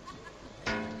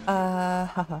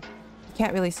 You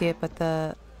can't really see it,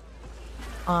 but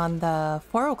on the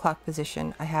 4 o'clock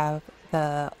position, I have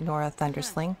the Nora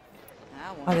Thundersling.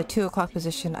 On the 2 o'clock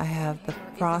position, I have the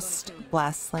Frost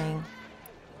Blast Sling.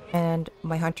 And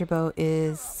my Hunter Bow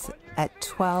is at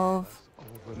 12.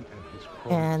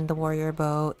 And the Warrior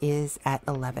Bow is at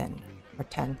 11. Or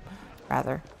 10,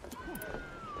 rather.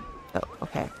 So,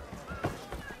 okay.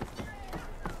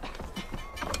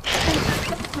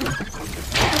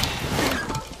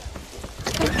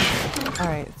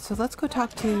 Alright, so let's go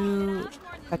talk to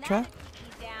Petra.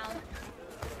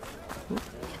 Ooh,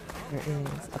 there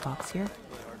is a box here.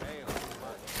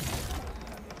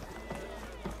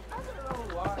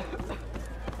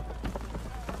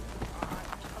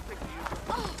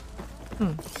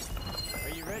 Are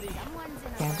you ready?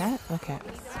 Scan that? Okay.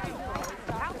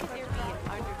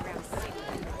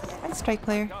 Hi, Strike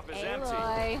Player.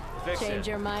 Aloy, change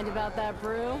your mind about that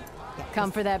brew?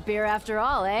 Come for that beer after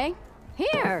all, eh?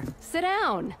 Here, sit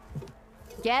down.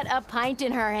 Get a pint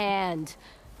in her hand.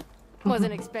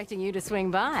 Wasn't expecting you to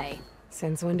swing by.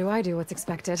 Since when do I do what's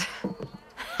expected?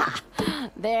 Ha!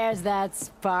 There's that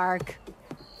spark.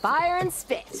 Fire and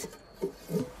spit.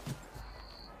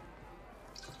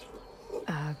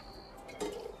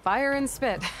 Fire and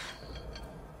spit.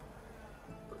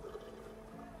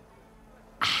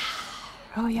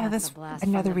 Oh yeah, that's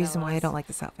another reason why I don't like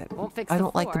this outfit. Won't fix I the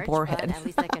don't like the forge, boar but head. At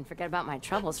least I can forget about my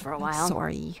troubles for a while.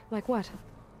 Sorry. Like what?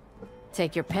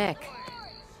 Take your pick.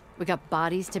 We got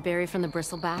bodies to bury from the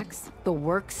bristlebacks, the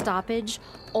work stoppage,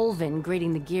 Olvin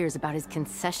grating the gears about his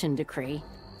concession decree.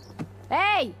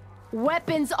 Hey!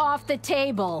 Weapons off the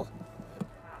table!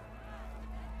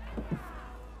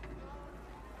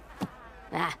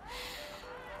 Ah,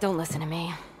 don't listen to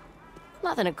me.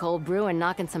 Nothing a cold brew and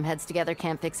knocking some heads together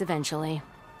can't fix eventually.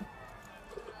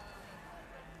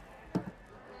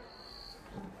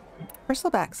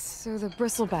 Bristlebacks. So the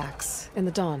bristlebacks in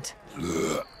the Daunt.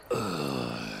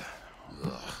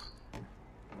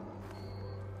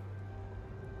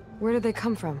 Where did they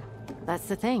come from? That's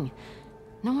the thing.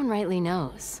 No one rightly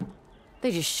knows.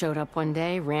 They just showed up one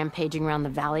day, rampaging around the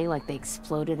valley like they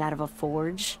exploded out of a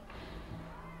forge.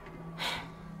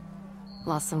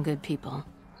 Lost some good people.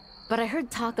 But I heard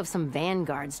talk of some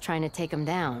vanguards trying to take them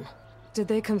down. Did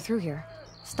they come through here?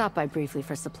 Stopped by briefly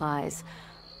for supplies.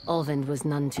 Ulvund was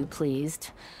none too pleased.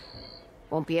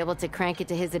 Won't be able to crank it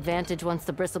to his advantage once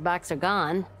the bristlebacks are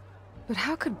gone. But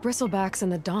how could bristlebacks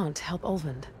and the Daunt help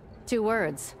Ulvund? 2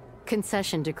 words.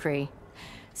 Concession decree.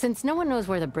 Since no one knows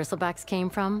where the bristlebacks came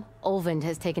from, Ulvund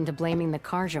has taken to blaming the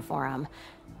Karja for him.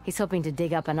 He's hoping to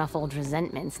dig up enough old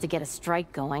resentments to get a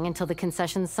strike going until the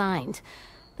concession's signed.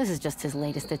 This is just his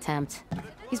latest attempt.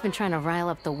 He's been trying to rile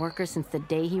up the workers since the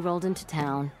day he rolled into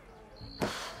town.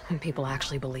 And people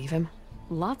actually believe him?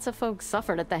 Lots of folks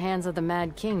suffered at the hands of the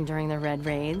Mad King during the Red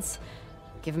Raids.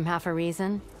 Give him half a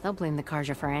reason, they'll blame the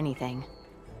Karja for anything.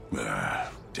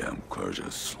 Damn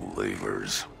Karja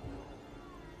slavers.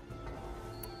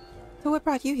 So what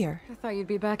brought you here? I thought you'd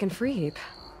be back in Freeheap.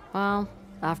 Well,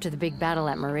 after the big battle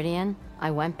at Meridian, I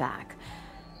went back.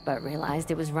 But realized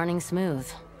it was running smooth.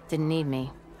 Didn't need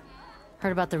me.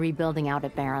 Heard about the rebuilding out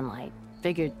at Barren Light.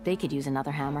 Figured they could use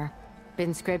another hammer.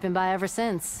 Been scraping by ever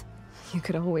since. You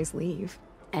could always leave.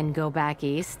 And go back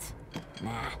east?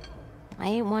 Nah. I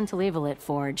ain't one to leave a lit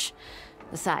forge.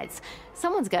 Besides,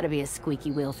 someone's gotta be a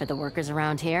squeaky wheel for the workers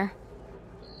around here.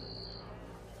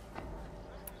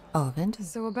 Ulvund?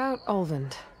 So about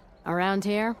Ulvund. Around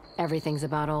here, everything's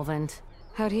about Ulvund.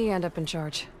 How'd he end up in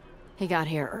charge? He got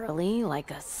here early,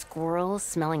 like a squirrel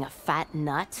smelling a fat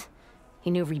nut. He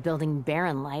knew rebuilding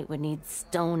Barren Light would need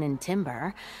stone and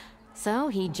timber. So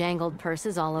he jangled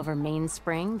purses all over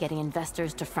Mainspring, getting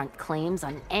investors to front claims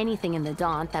on anything in the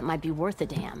Daunt that might be worth a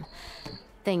damn.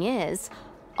 Thing is,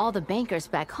 all the bankers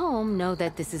back home know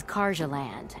that this is Karja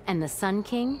land, and the Sun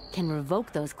King can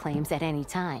revoke those claims at any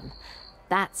time.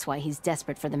 That's why he's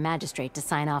desperate for the magistrate to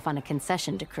sign off on a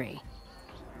concession decree.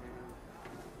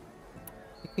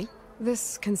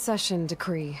 This concession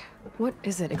decree, what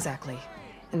is it exactly?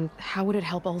 And how would it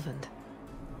help Ulvund?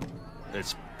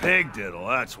 It's pig diddle,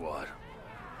 that's what.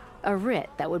 A writ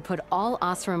that would put all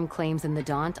Osram claims in the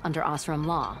Daunt under Osram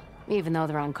law, even though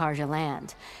they're on Karja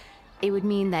land. It would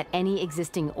mean that any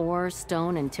existing ore,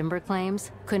 stone, and timber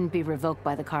claims couldn't be revoked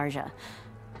by the Karja.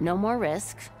 No more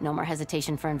risk, no more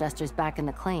hesitation for investors back in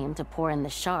the claim to pour in the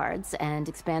shards and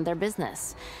expand their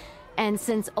business. And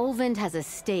since Olvind has a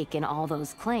stake in all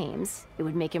those claims, it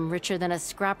would make him richer than a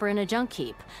scrapper in a junk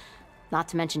heap. Not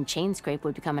to mention Chainscrape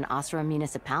would become an Osra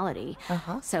municipality,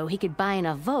 so he could buy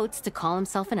enough votes to call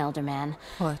himself an elderman.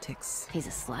 Politics. He's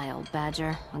a sly old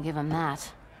badger, I'll give him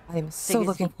that. I'm so Figures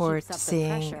looking if he forward keeps to up the seeing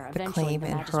pressure, the eventually claim the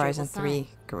in magistrate Horizon will sign. 3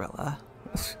 Gorilla.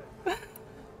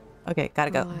 Okay,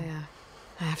 gotta go. Well,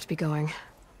 I have to be going.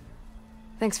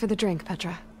 Thanks for the drink,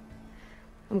 Petra.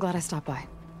 I'm glad I stopped by.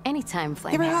 Anytime,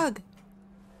 Flame. Give her a hug.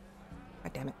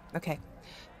 God damn it. Okay.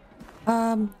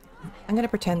 I'm gonna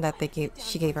pretend that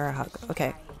she gave her a hug.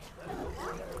 Okay.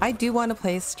 I do want to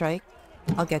play Strike.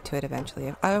 I'll get to it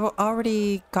eventually. I've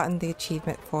already gotten the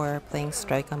achievement for playing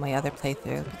Strike on my other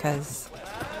playthrough because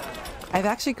I've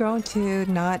actually grown to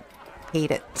not hate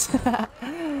it.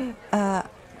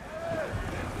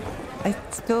 I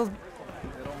still,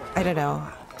 I don't know.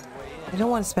 I don't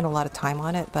want to spend a lot of time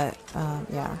on it, but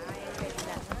yeah.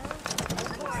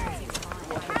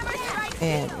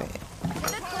 Anyway.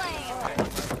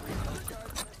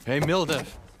 Hey, Milduff.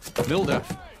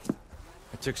 Milduff.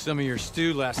 I took some of your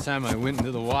stew last time I went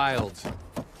into the wilds.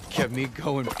 Kept me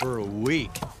going for a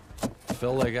week.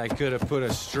 Felt like I could have put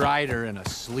a strider in a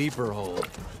sleeper hole.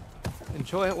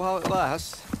 Enjoy it while it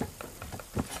lasts.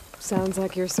 Sounds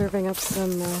like you're serving up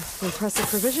some impressive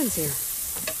provisions here.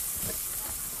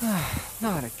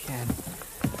 Not again.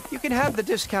 You can have the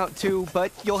discount too,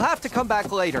 but you'll have to come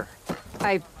back later.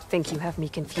 I think you have me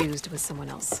confused with someone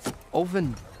else.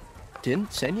 Olvin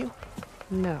didn't send you?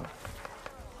 No.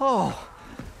 Oh,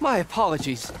 my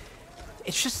apologies.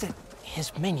 It's just that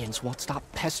his minions won't stop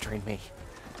pestering me.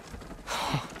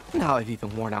 Now I've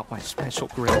even worn out my special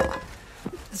grill.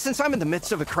 Since I'm in the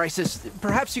midst of a crisis,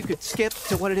 perhaps you could skip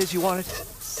to what it is you wanted?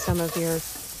 Some of your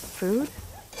food?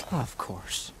 Of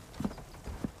course.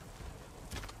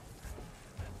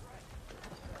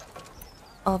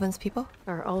 Ulvin's people?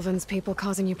 Are Ulvin's people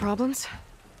causing you problems?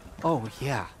 Oh,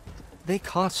 yeah. They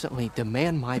constantly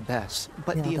demand my best,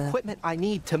 but the equipment I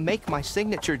need to make my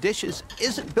signature dishes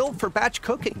isn't built for batch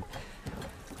cooking.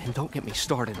 And don't get me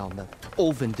started on the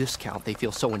Ulvin discount they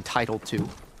feel so entitled to.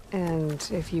 And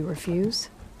if you refuse?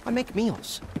 I make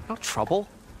meals. No trouble.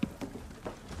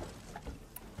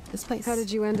 This place. How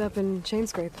did you end up in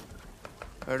Chainscrape?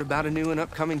 Heard about a new and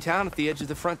upcoming town at the edge of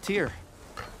the frontier.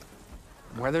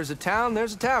 Where there's a town,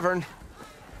 there's a tavern.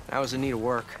 I was in need of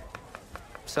work.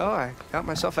 So I got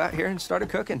myself out here and started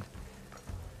cooking.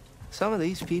 Some of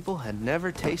these people had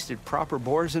never tasted proper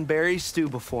boars and berries stew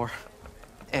before.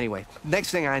 Anyway,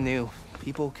 next thing I knew,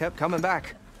 people kept coming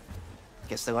back.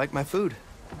 Guess they liked my food.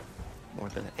 More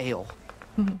than ale.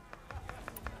 Well,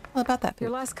 about that food.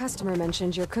 Your last customer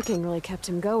mentioned your cooking really kept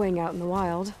him going out in the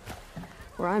wild.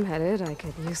 Where I'm headed, I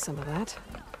could use some of that.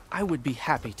 I would be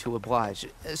happy to oblige,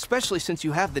 especially since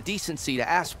you have the decency to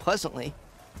ask pleasantly.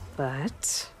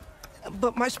 But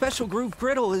my special groove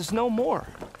griddle is no more.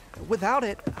 Without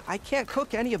it, I can't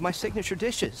cook any of my signature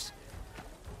dishes.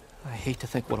 I hate to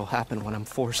think what'll happen when I'm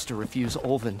forced to refuse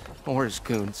Olvin or his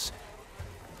goons.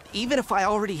 Even if I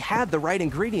already had the right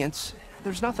ingredients,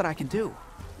 there's nothing I can do.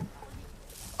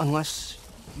 Unless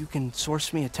you can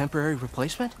source me a temporary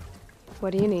replacement?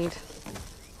 What do you need?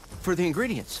 For the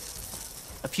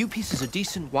ingredients, a few pieces of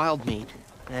decent wild meat,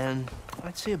 and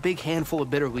I'd say a big handful of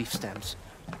bitter leaf stems.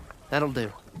 That'll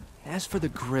do. As for the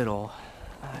griddle,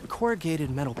 a corrugated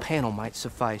metal panel might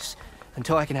suffice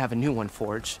until I can have a new one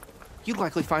forged. You'd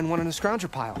likely find one in a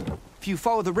scrounger pile, if you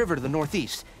follow the river to the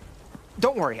northeast.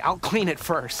 Don't worry, I'll clean it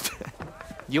first.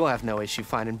 You'll have no issue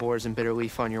finding boars and bitter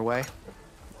leaf on your way.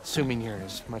 Assuming you're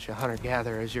as much a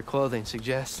hunter-gatherer as your clothing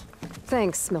suggests.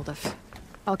 Thanks, Milduff.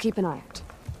 I'll keep an eye out.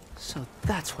 So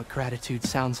that's what gratitude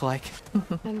sounds like.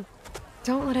 And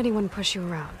don't let anyone push you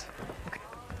around.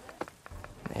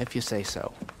 If you say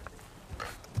so.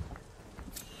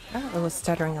 Oh, it was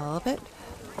stuttering a little bit.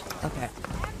 Okay.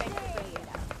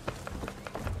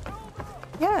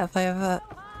 Yeah, if I have a...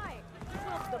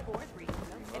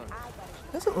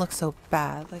 Doesn't look so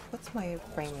bad. Like, what's my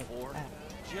frame rate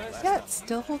at? Yeah, it's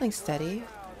still holding steady.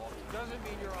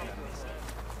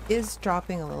 Is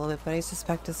dropping a little bit, but I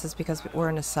suspect this is because we're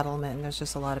in a settlement and there's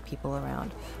just a lot of people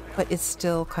around. But it's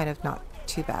still kind of not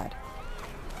too bad.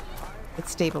 It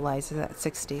stabilizes at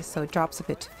 60, so it drops a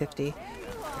bit to 50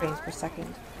 frames per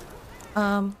second.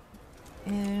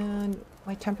 And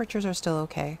my temperatures are still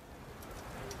okay.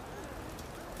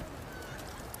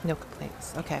 No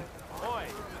complaints. Okay.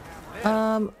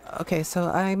 Okay, so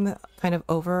I'm kind of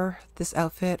over this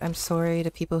outfit. I'm sorry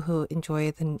to people who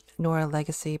enjoy the Nora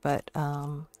legacy, but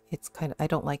it's kind of, I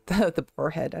don't like the boar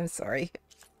head. I'm sorry.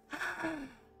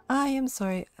 I am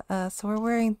sorry. So we're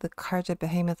wearing the Karja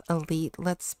Behemoth Elite.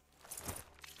 Let's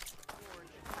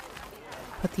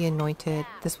put the anointed,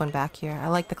 this one back here. I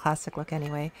like the classic look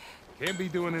anyway. Can't be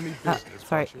doing any business.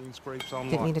 Sorry. Chain scrapes on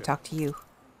Didn't mean to talk to you.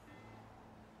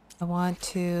 I want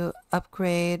to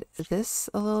upgrade this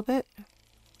a little bit.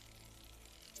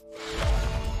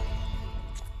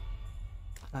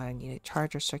 I need a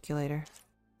charger circulator.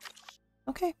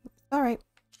 Okay, all right.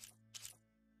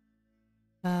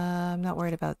 I'm not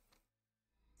worried about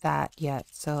that yet,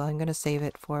 so I'm gonna save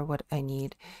it for what I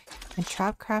need. And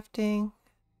trap crafting,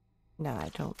 no,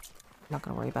 I don't. I'm not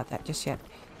gonna worry about that just yet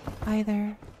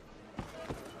either.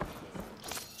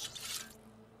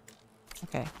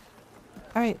 Okay.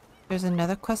 All right. There's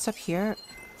another quest up here,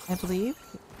 I believe,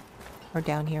 or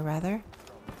down here rather.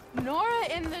 Nora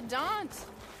in the Daunt.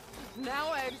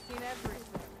 Now I've seen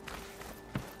everything.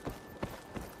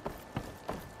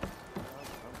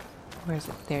 Where is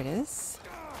it? There it is.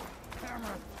 Hammer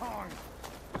tongue.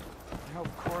 I hope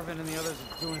Corvin and the others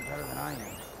are doing better than I am.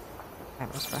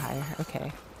 Hammers for hire.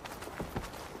 Okay.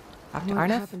 Talk to What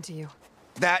Arnef. happened to you?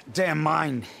 That damn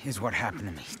mine is what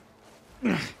happened to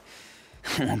me.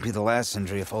 It won't be the last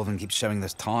injury if Olvin keeps shoving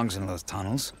those tongs into those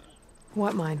tunnels.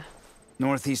 What mine?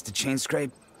 Northeast of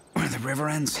Chainscrape, where the river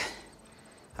ends.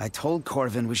 I told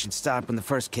Corvin we should stop when the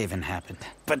first cave-in happened,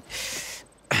 but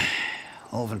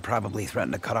Olvin probably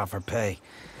threatened to cut off our pay.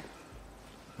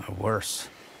 Or worse.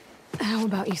 How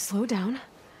about you slow down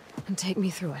and take me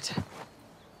through it?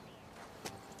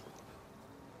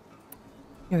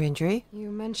 Your injury?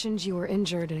 You mentioned you were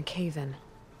injured in a cave-in.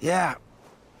 Yeah,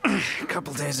 a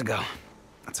couple days ago.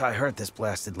 That's how I hurt this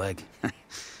blasted leg.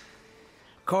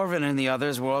 Corvin and the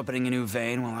others were opening a new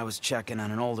vein while I was checking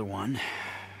on an older one.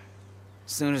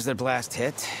 As soon as their blast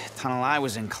hit, the tunnel I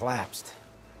was in collapsed.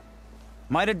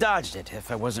 Might have dodged it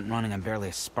if I wasn't running on barely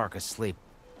a spark of sleep.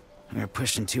 We were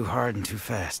pushing too hard and too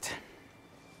fast.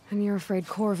 And you're afraid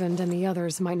Corvin and the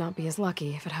others might not be as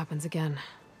lucky if it happens again.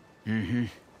 Mm-hmm.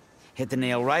 Hit the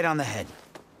nail right on the head.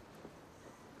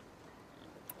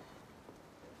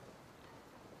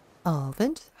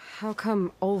 Olvin? How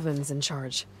come Olvin's in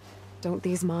charge? Don't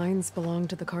these mines belong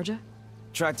to the Karja?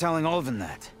 Try telling Olvin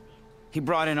that. He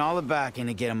brought in all the backing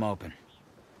to get them open.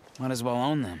 Might as well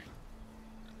own them.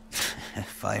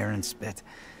 Fire and spit.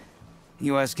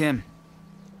 You ask him.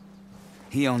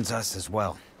 He owns us as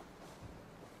well.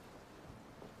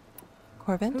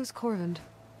 Corvin? Who's Corvin?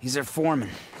 He's their foreman.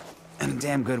 And a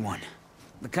damn good one.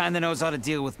 The kind that knows how to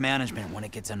deal with management when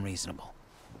it gets unreasonable.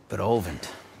 But Olvin...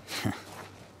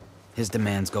 his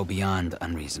demands go beyond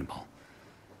unreasonable.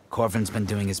 Corvin's been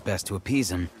doing his best to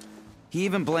appease him. He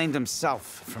even blamed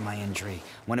himself for my injury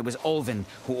when it was Olvin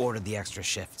who ordered the extra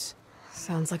shifts.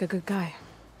 Sounds like a good guy.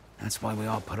 That's why we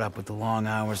all put up with the long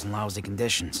hours and lousy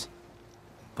conditions.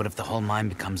 But if the whole mine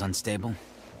becomes unstable,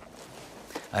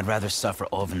 I'd rather suffer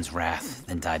Olvin's wrath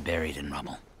than die buried in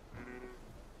rubble.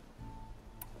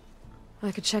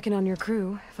 I could check in on your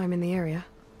crew if I'm in the area.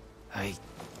 I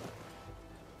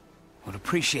would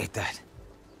appreciate that.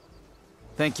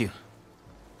 Thank you.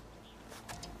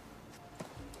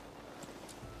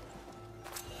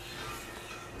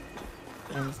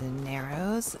 Guns and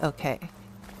arrows. Okay.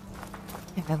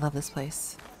 Yeah, I love this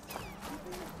place.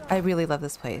 I really love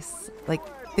this place. Like,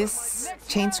 this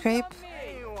chain scrape,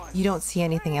 you don't see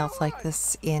anything else like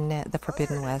this in the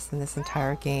Forbidden West in this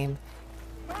entire game.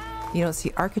 You don't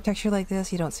see architecture like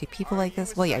this. You don't see people like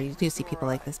this. Well, yeah, you do see people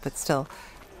like this, but still.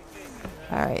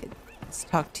 Alright, let's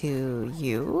talk to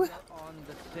you.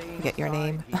 Forget your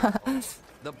name.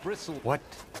 The bristle. What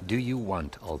do you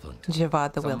want, Olvin?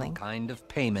 Javad the Some Willing. kind of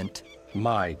payment.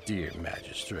 My dear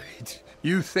magistrate,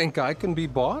 you think I can be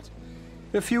bought?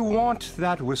 If you want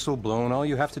that whistle blown, all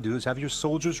you have to do is have your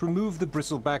soldiers remove the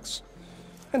bristlebacks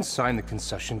and sign the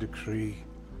concession decree.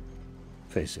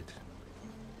 Face it,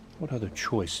 what other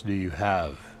choice do you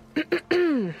have?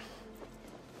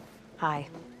 Hi.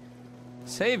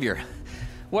 Savior,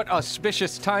 what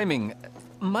auspicious timing.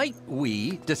 Might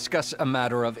we discuss a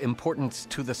matter of importance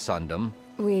to the Sundom?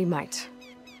 We might.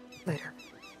 Later.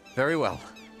 Very well.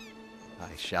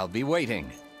 I shall be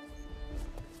waiting.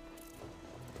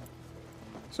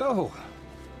 So,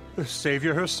 the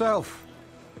savior herself.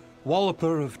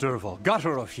 Walloper of Derval,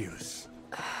 gutter of youth.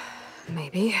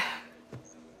 Maybe.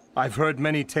 I've heard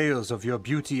many tales of your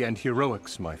beauty and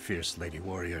heroics, my fierce lady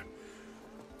warrior.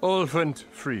 Olvent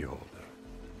Freeholder,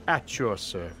 at your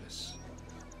service.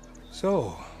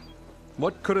 So,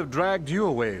 what could have dragged you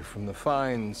away from the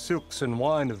fine silks and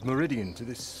wine of Meridian to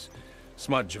this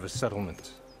smudge of a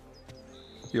settlement?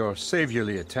 Your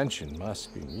saviorly attention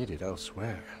must be needed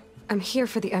elsewhere. I'm here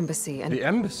for the embassy and... The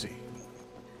embassy?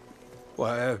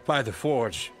 Why, by the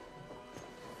forge,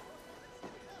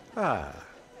 Ah.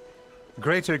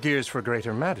 Greater gears for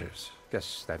greater matters.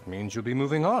 Guess that means you'll be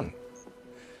moving on.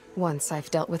 Once I've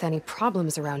dealt with any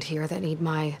problems around here that need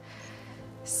my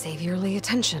saviorly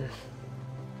attention.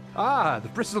 Ah, the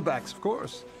bristlebacks, of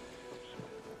course.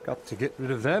 Got to get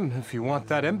rid of them if you want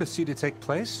that embassy to take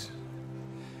place.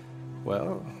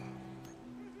 Well,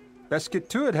 best get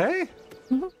to it, hey?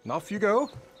 And off you go.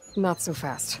 Not so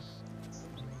fast.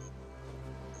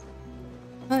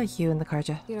 You and the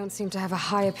Karja. You don't seem to have a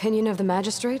high opinion of the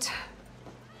magistrate.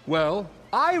 Well,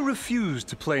 I refuse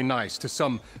to play nice to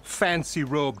some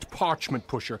fancy-robed parchment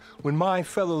pusher when my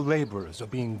fellow laborers are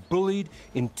being bullied,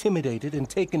 intimidated, and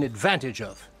taken advantage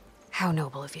of. How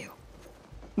noble of you.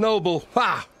 Noble,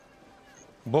 ha!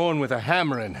 Born with a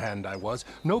hammer in hand, I was.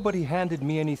 Nobody handed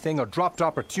me anything or dropped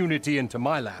opportunity into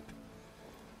my lap.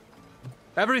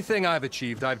 Everything I've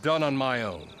achieved, I've done on my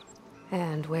own.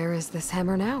 And where is this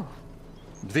hammer now?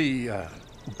 The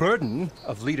burden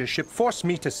of leadership forced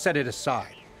me to set it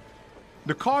aside.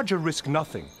 The Karja risk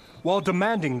nothing, while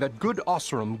demanding that good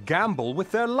Oseram gamble with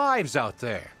their lives out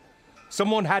there.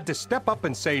 Someone had to step up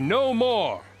and say no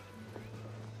more.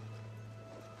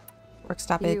 Work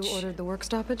stoppage. You ordered the work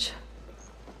stoppage?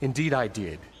 Indeed I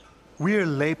did. We're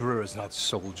laborers, not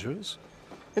soldiers.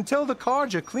 Until the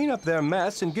Karja clean up their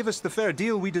mess and give us the fair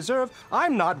deal we deserve,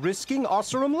 I'm not risking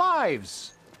Oseram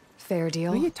lives. Fair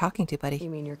deal? Who are you talking to, buddy? You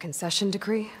mean your concession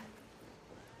decree?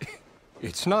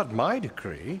 It's not my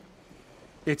decree.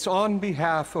 It's on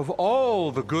behalf of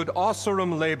all the good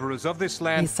Oseram laborers of this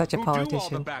land. He's such a who do all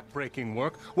politician. the back-breaking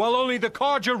work, while only the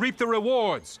Karja reap the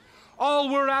rewards. All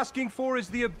we're asking for is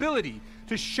the ability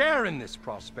to share in this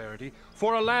prosperity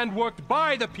for a land worked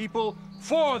by the people,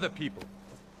 for the people.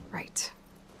 Right.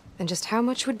 And just how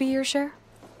much would be your share?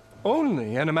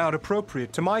 Only an amount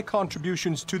appropriate to my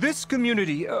contributions to this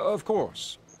community, of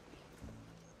course.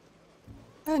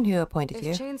 And who appointed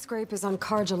you? If Chainscrape is on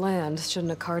Karja land,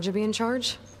 shouldn't a Karja be in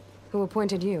charge? Who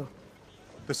appointed you?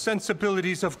 The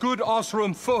sensibilities of good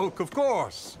Oseram folk, of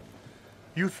course.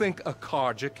 You think a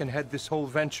Karja can head this whole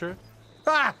venture?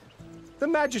 Ah! The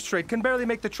magistrate can barely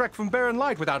make the trek from Barren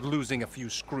Light without losing a few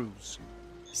screws.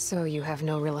 So you have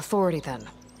no real authority then?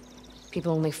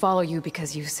 People only follow you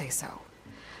because you say so.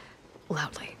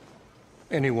 Loudly.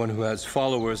 Anyone who has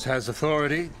followers has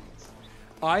authority.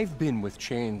 I've been with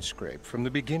Chainscrape from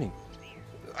the beginning.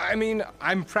 I mean,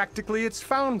 I'm practically its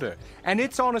founder, and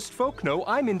its honest folk know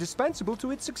I'm indispensable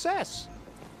to its success.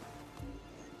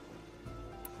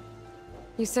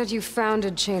 You said you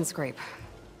founded Chainscrape.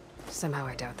 Somehow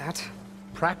I doubt that.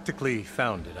 Practically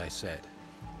founded, I said.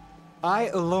 I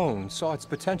alone saw its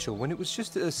potential when it was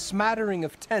just a smattering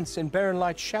of tents in Barren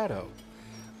Light's shadow.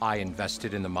 I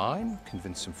invested in the mine,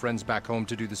 convinced some friends back home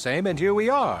to do the same, and here we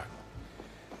are.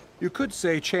 You could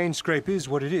say Chainscrape is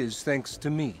what it is thanks to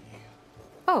me.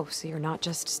 Oh, so you're not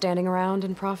just standing around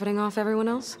and profiting off everyone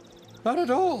else? Not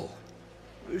at all.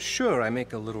 Sure, I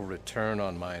make a little return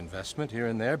on my investment here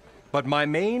and there, but my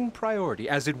main priority,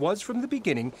 as it was from the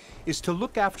beginning, is to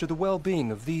look after the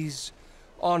well-being of these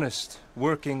honest,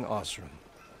 working Oseram.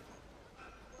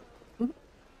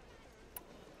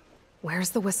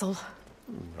 Where's the whistle?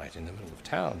 Right in the middle of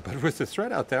town, but with the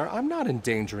threat out there, I'm not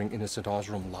endangering innocent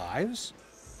Oseram lives.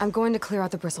 I'm going to clear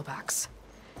out the bristlebacks.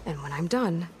 And when I'm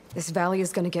done, this valley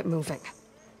is going to get moving.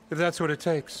 If that's what it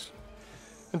takes.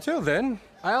 Until then,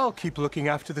 I'll keep looking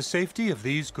after the safety of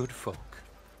these good folk.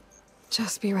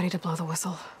 Just be ready to blow the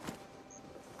whistle.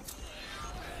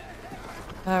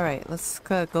 All right, let's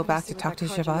go back to talk to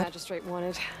Karja Javad. Magistrate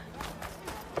wanted.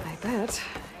 I bet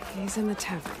he's in the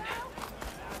tavern.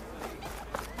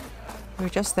 We're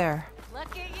just there.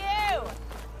 Look at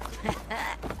you!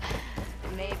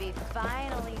 Maybe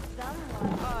finally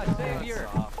someone. Ah, Savior,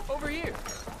 over here.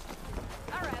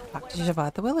 Talk to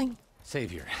Javad the Willing.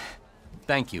 Savior,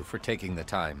 thank you for taking the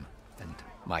time, and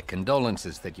my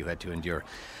condolences that you had to endure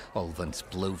Ulvan's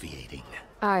bloviating.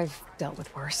 I've dealt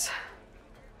with worse.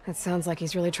 It sounds like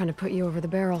he's really trying to put you over the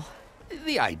barrel.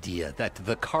 The idea that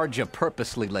the Karja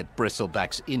purposely let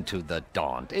bristlebacks into the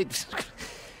Daunt,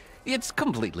 it's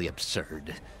completely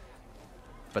absurd.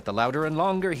 But the louder and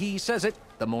longer he says it,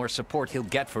 the more support he'll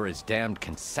get for his damned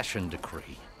concession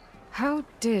decree. How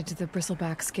did the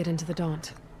bristlebacks get into the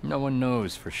Daunt? No one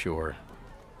knows for sure.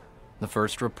 The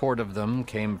first report of them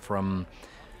came from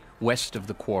west of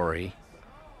the quarry.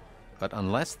 But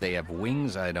unless they have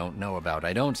wings I don't know about,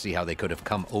 I don't see how they could have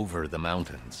come over the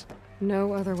mountains.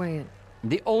 No other way in.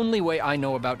 The only way I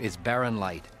know about is Barren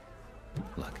Light.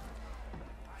 Look,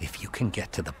 if you can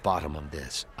get to the bottom of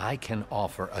this, I can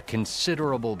offer a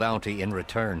considerable bounty in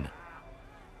return.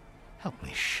 Help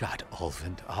me shut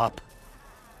Ulvund up.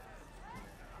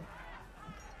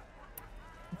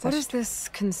 What is this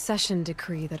concession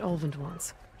decree that Ulvund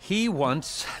wants? He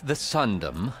wants the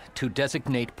Sundom to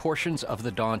designate portions of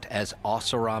the Daunt as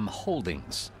Oseram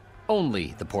holdings.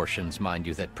 Only the portions, mind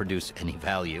you, that produce any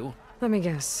value. Let me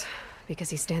guess. Because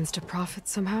he stands to profit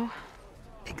somehow?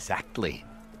 Exactly.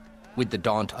 With the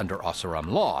Daunt under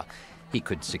Oseram law, he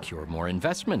could secure more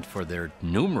investment for their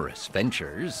numerous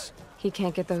ventures. He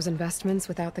can't get those investments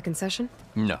without the concession?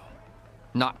 No.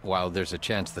 Not while there's a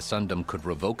chance the Sundom could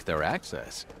revoke their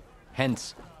access.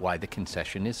 Hence, why the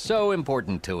concession is so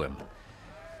important to him.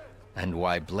 And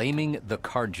why blaming the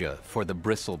Karja for the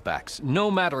bristlebacks, no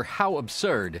matter how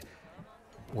absurd,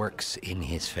 works in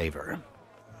his favor.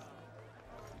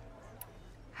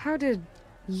 How did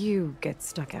you get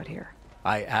stuck out here?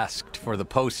 I asked for the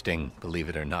posting, believe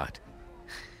it or not.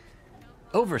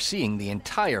 Overseeing the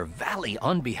entire valley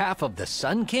on behalf of the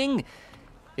Sun King?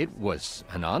 It was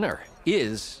an honor.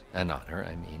 Is an honor,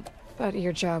 I mean. But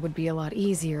your job would be a lot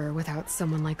easier without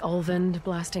someone like Ulvund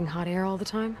blasting hot air all the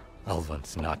time?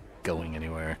 Ulvund's not going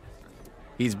anywhere.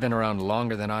 He's been around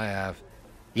longer than I have.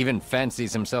 Even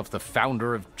fancies himself the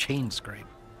founder of Chainscrape.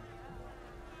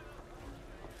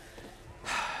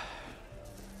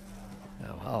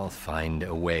 Now, I'll find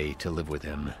a way to live with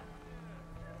him.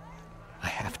 I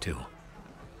have to.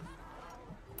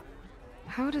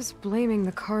 How does blaming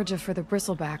the Karja for the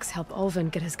bristlebacks help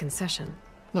Ulvund get his concession?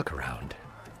 Look around.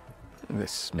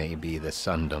 This may be the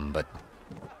Sundom, but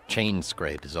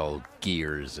Chainscrape is all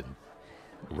gears and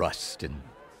rust and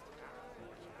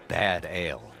bad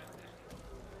ale.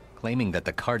 Claiming that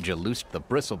the Karja loosed the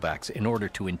bristlebacks in order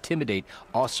to intimidate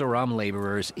Oseram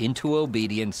laborers into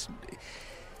obedience.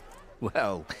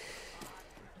 Well,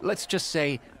 let's just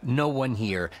say no one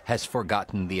here has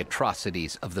forgotten the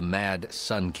atrocities of the mad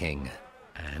Sun King.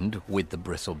 And with the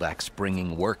bristlebacks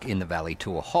bringing work in the valley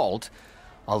to a halt,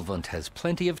 Ulvund has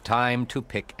plenty of time to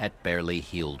pick at barely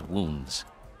healed wounds.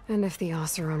 And if the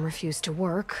Oseram refuse to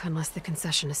work, unless the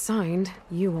concession is signed,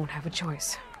 you won't have a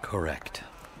choice. Correct.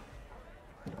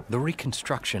 The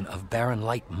reconstruction of Barren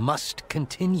Light must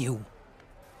continue.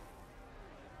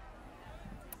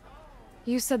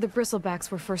 You said the bristlebacks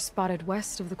were first spotted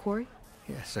west of the quarry?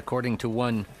 Yes, according to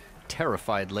one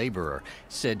terrified laborer,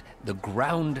 said the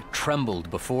ground trembled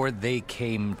before they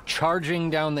came charging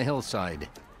down the hillside.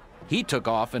 He took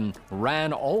off and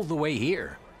ran all the way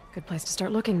here. Good place to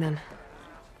start looking, then.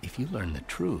 If you learn the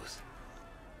truth,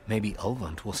 maybe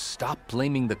Ulvund will stop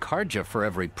blaming the Karja for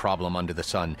every problem under the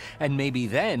sun, and maybe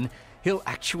then he'll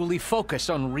actually focus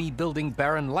on rebuilding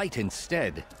Barren Light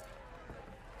instead.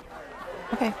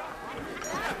 Okay.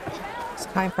 It's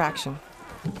time for action.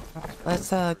 All right, let's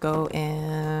go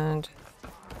and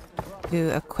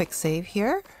do a quick save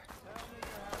here.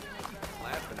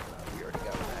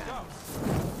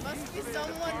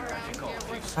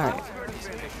 All right.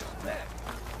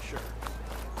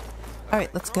 All right,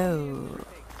 let's go.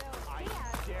 I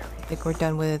think we're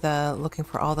done with looking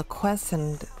for all the quests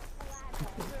and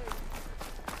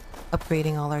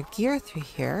upgrading all our gear through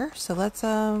here. So let's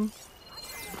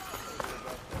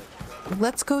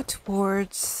go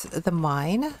towards the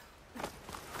mine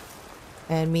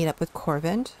and meet up with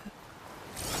Corvind.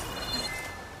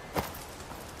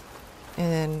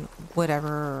 And then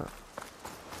whatever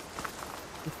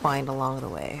we find along the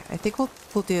way. I think what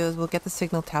we'll do is we'll get the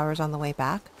signal towers on the way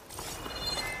back.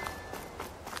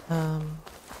 Let's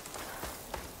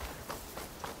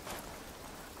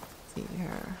see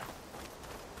here.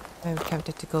 I'm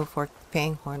tempted to go for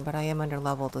Fanghorn, but I am under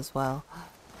leveled as well.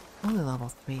 Only level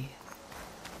 3.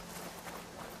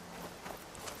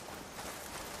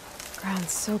 Ground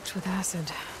soaked with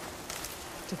acid.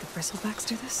 Did the bristlebacks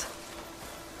do this?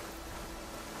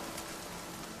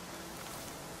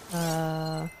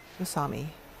 Who saw me?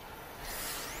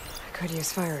 I could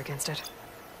use fire against it.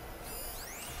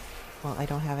 Well, I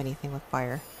don't have anything with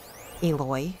fire.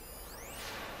 Aloy.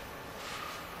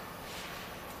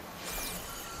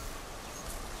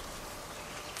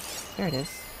 There it is.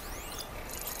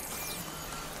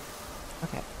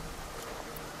 Okay.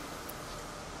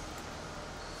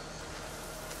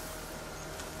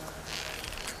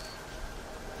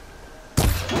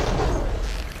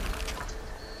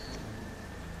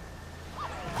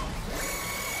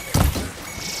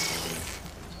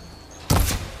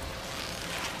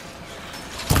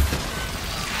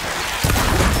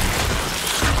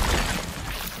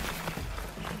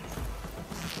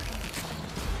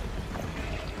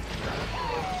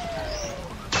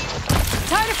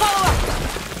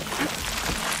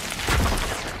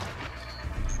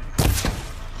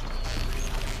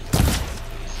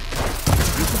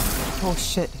 Oh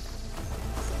shit.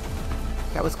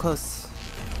 That was close.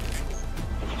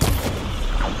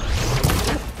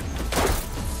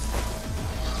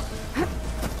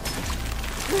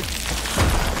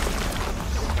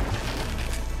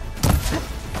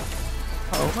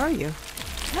 Where are you?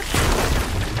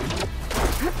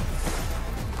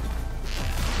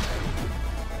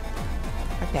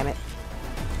 God damn it.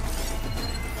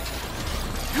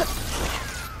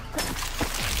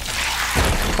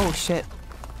 Oh shit.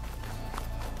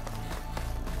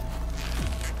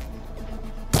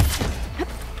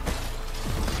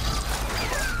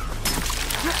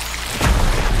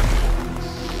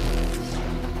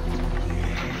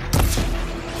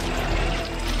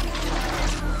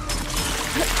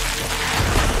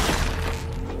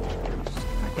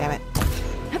 Damn it.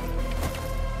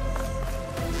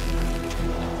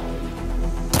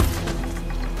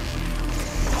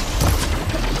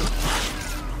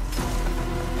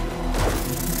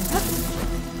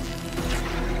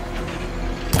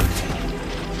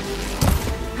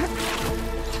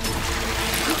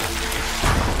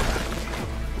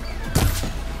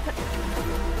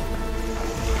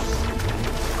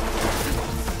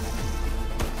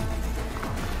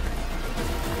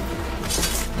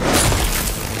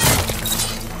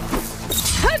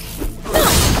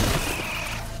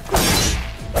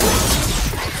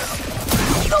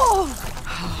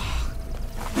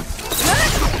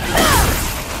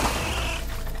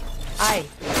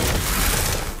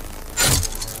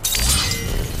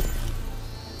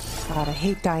 God, I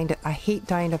hate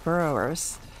dying to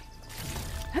burrowers.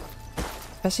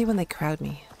 Especially when they crowd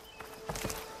me.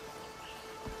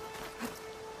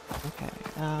 Okay,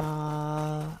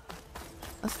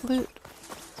 let's loot.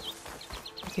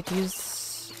 I could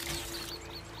use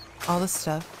all the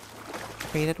stuff.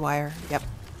 Braided wire, yep.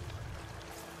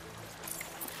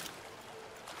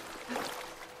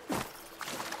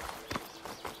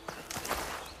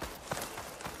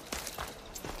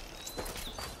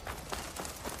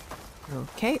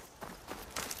 Okay.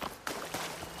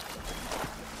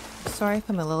 Sorry if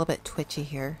I'm a little bit twitchy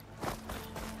here.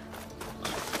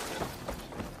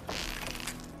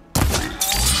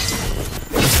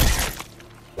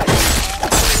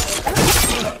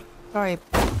 Sorry,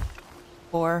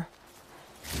 boar.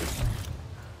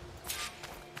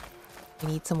 I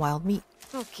need some wild meat.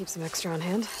 I'll keep some extra on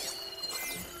hand.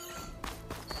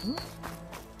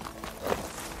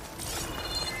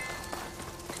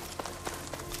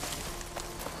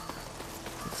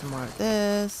 Some more of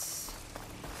this.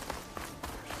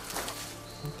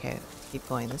 Okay, let's keep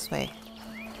going this way.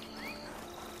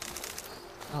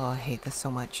 Oh, I hate this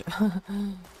so much.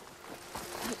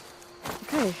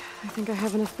 Okay, I think I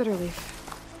have enough bitter leaf.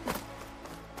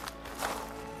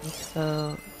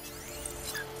 So,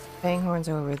 fanghorns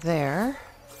are over there.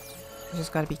 I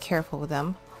just gotta be careful with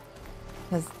them.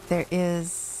 Because there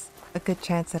is a good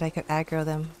chance that I could aggro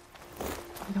them.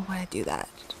 I don't want to do that.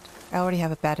 I already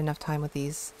have a bad enough time with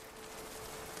these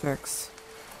jerks.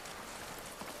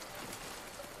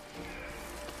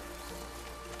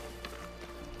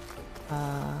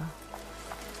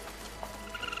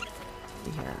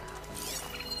 See here.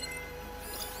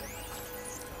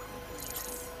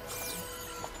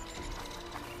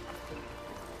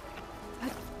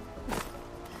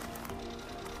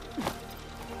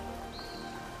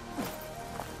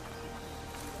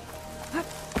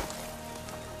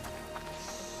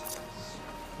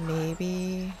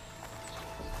 Maybe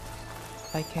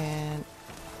I can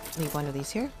leave one of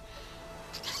these here.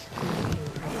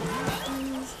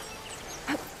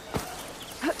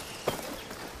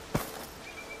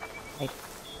 Right.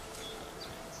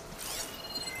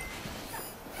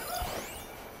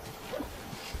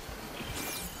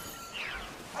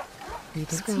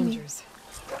 Scroungers.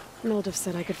 Mildev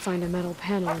said I could find a metal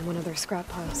panel in one of their scrap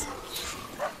piles.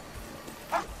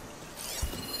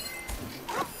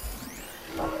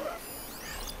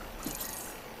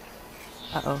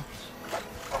 Uh-oh.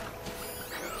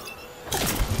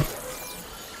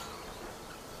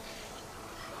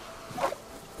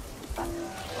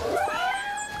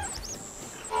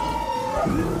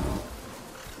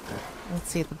 Let's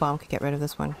see if the bomb could get rid of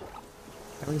this one.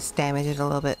 At least damage it a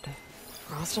little bit.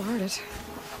 Crossed to heart it.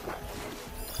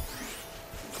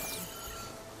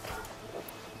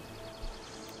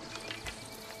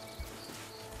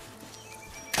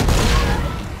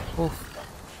 Oof.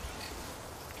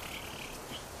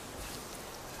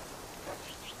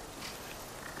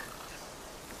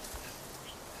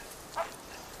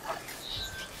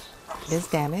 It is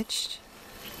damaged.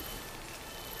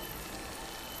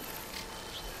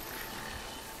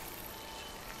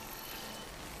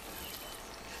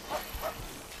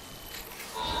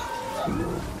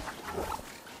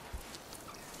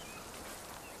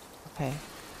 Okay.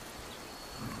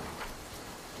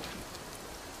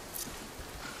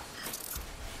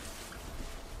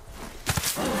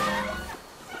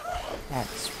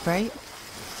 That's right.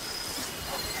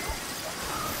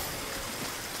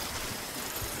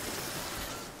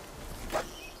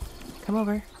 come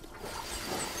over.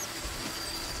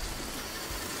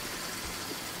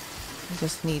 I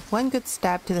just need one good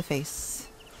stab to the face.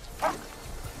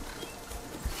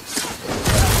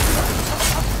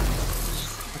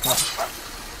 Okay.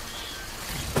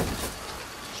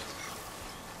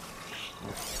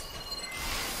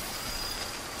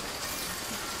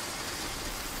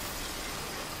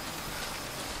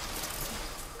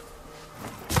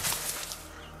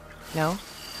 No?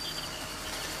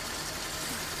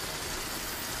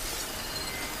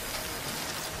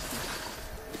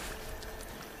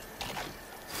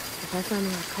 If I find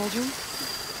that cauldron,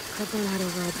 I'd learn how to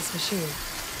override this machine.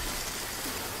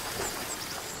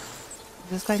 Is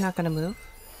this guy not gonna move?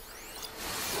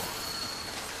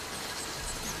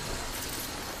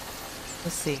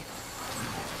 Let's see.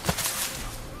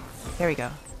 There we go.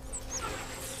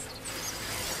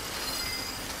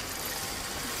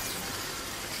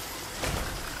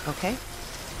 Okay.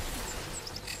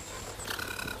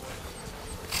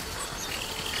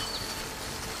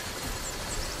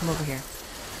 Come over here.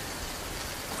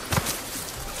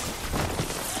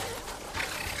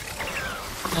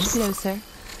 Come closer.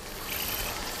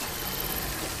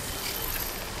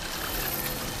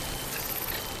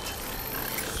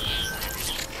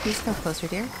 Please come closer,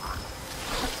 dear.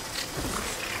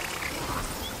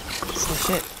 Oh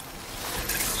shit.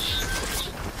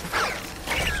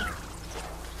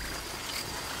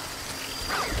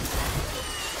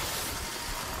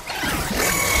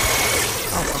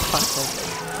 Oh, for fuck's sake.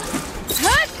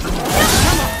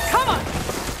 Come on!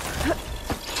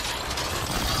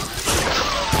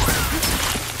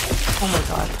 Oh my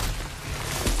god.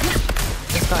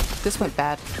 This went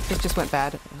bad. It just went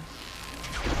bad.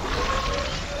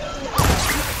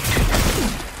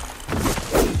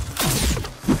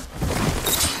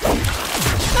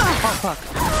 Oh fuck.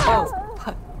 Oh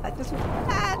fuck. That just went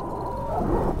bad.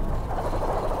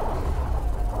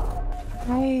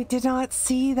 I did not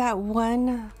see that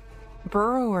one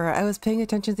burrower. I was paying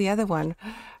attention to the other one.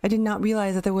 I did not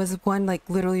realize that there was one like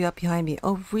literally up behind me.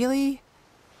 Oh really?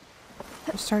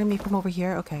 You're starting me from over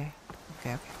here? Okay.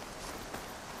 Okay, okay.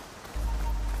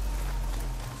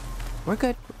 We're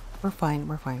good. We're fine.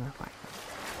 We're fine. We're fine.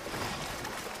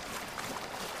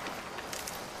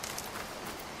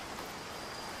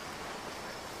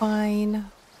 Fine.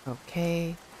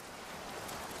 Okay.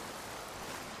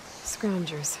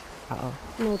 Scroungers. Uh-oh.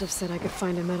 Moldov said I could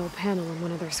find a metal panel in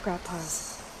one of their scrap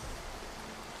piles.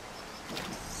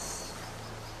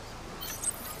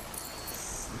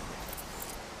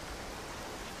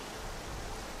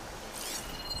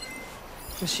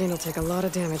 Machine will take a lot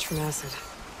of damage from acid.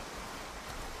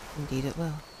 Indeed it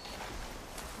will.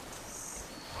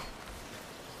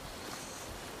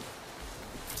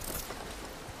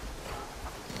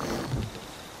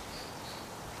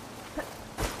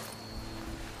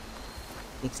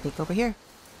 Sneak, sneak over here.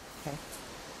 Okay.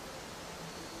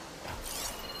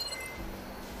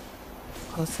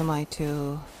 Close am I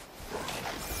to...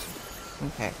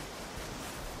 Okay.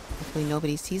 Hopefully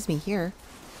nobody sees me here.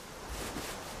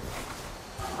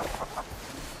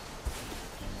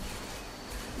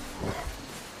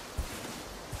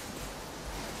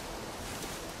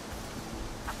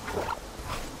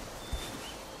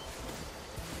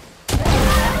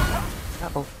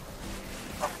 Uh-oh.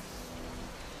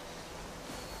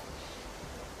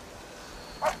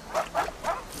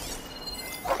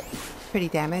 Pretty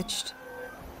damaged.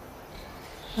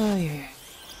 Oh yeah.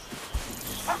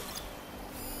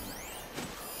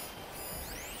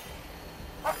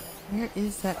 Where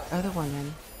is that other one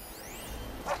then?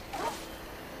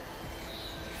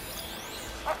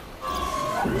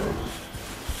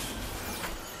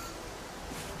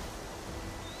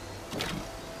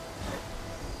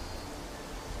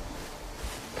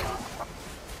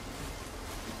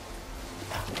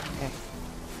 Okay.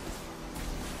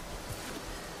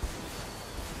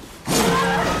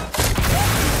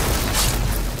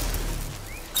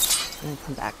 And then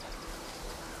come back.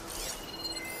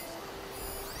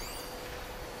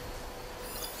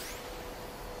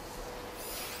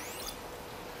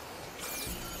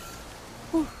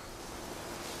 Whew.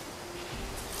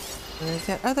 There's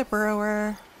that other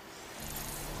burrower.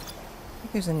 I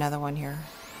think there's another one here.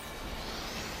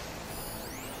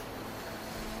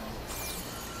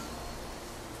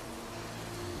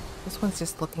 This one's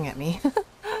just looking at me.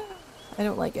 I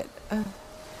don't like it.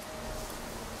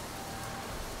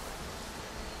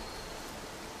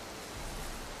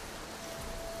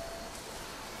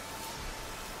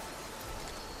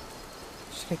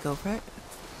 Should I go for it?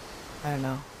 I don't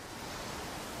know.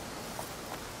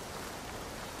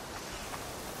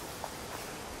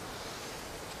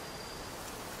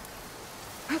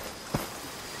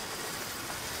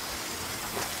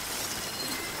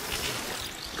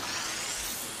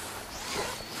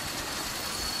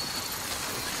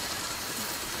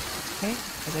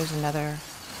 there's another.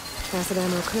 Acid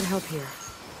ammo could help here.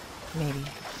 Maybe.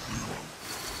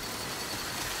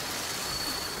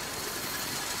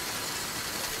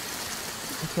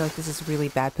 I feel like this is a really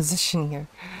bad position here.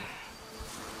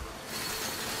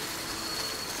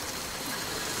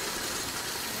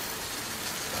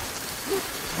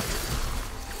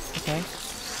 Okay.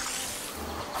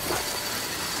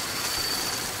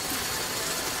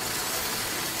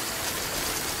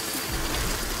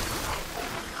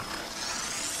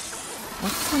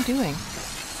 What's this one doing? I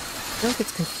feel like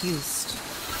it's confused.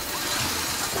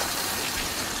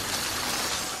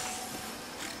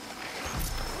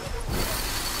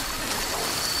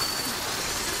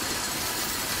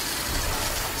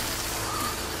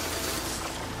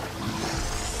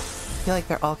 I feel like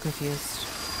they're all confused.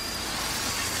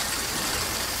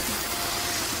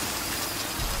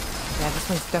 Yeah, this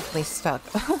one's definitely stuck.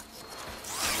 I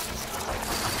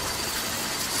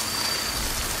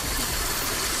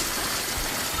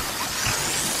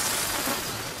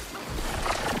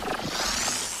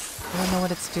don't know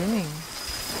what it's doing.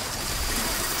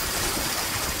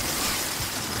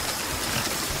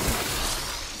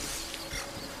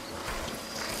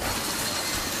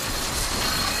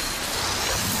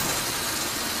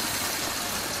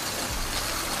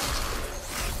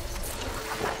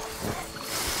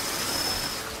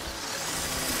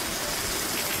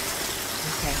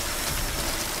 Okay.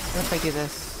 What if I do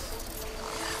this?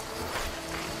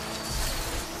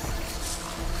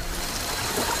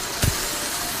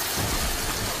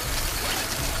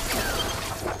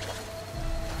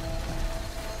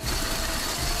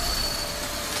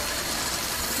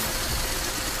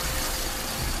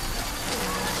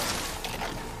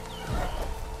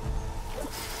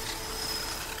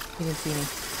 He didn't see me.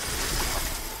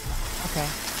 Okay.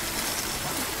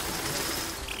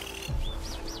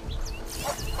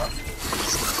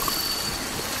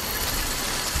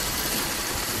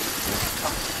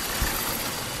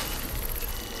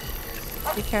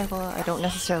 Be careful. I don't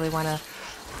necessarily want to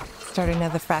start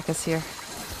another fracas here.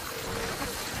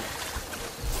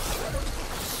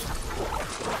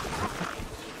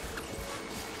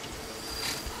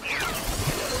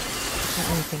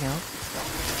 Anything else?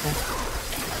 No.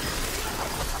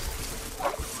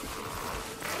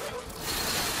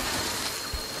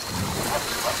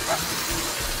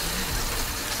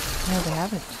 No, they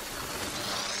haven't.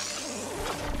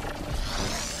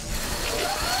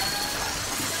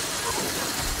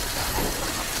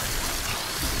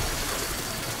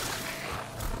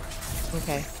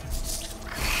 Okay.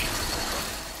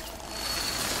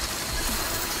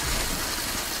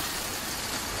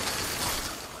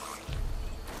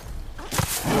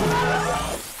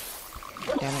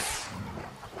 Damn it.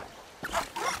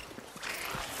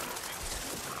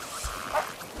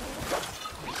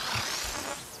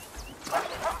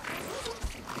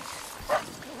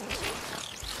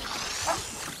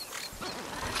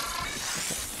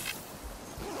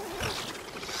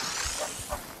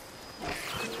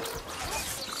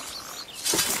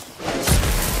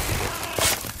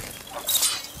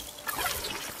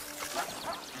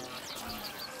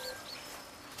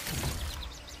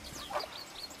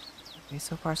 Okay,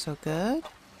 so far so good.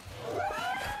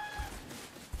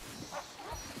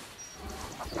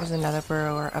 There's another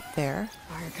burrower up there.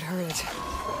 Fire could hurt it.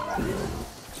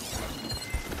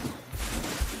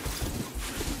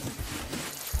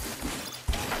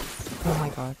 Oh my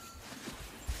god.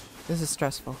 This is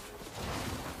stressful.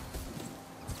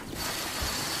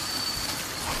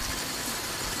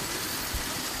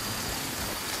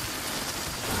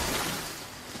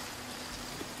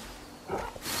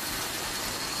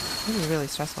 This is really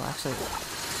stressful, actually.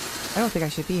 I don't think I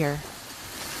should be here.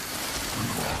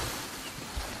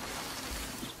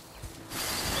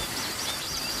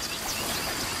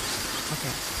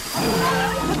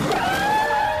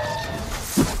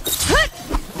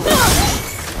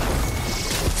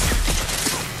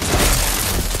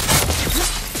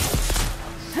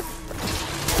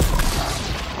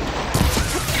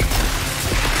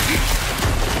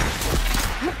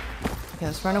 Okay,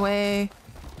 let's run away.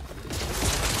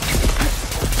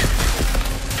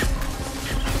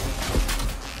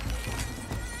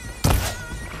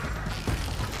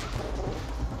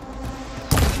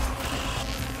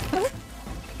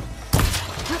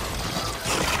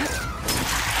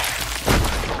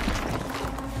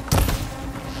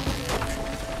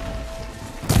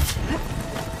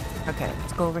 Okay,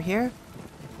 let's go over here.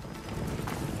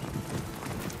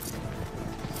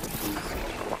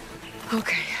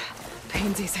 Okay,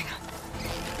 pain's easing.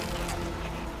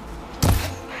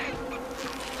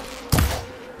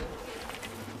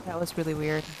 That was really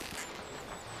weird.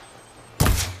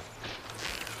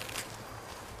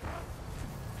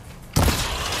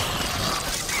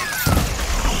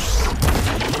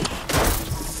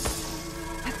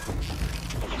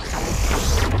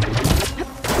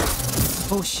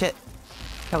 Oh shit.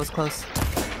 That was close.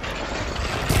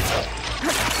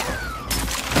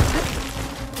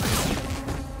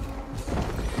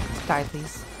 Die,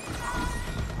 please.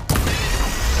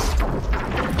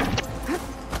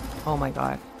 Oh my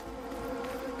god.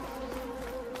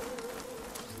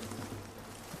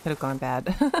 Could have gone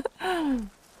bad.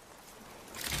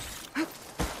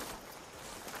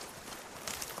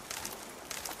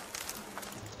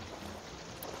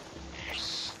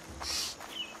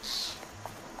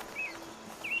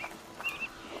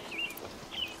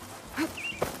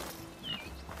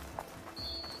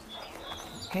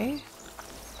 Okay.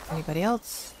 Anybody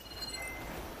else?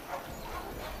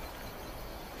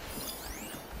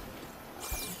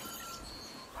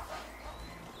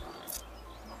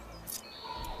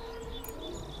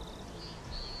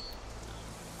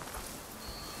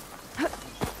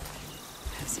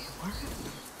 As you were.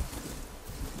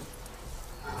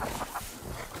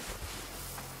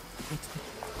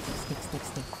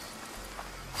 Sneak.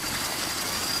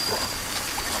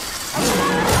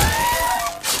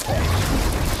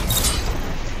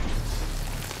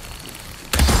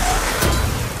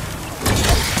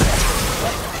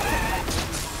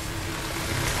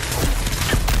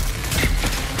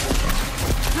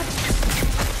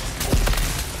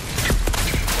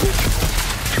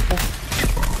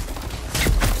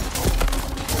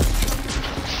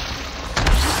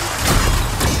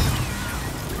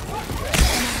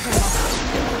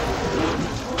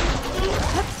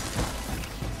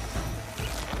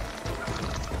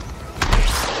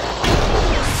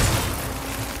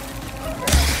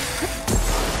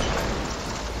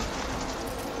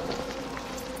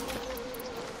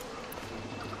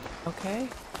 Okay.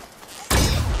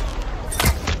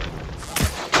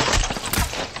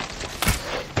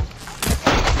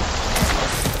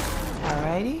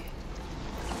 Alrighty.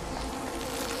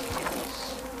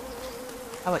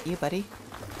 How about you, buddy?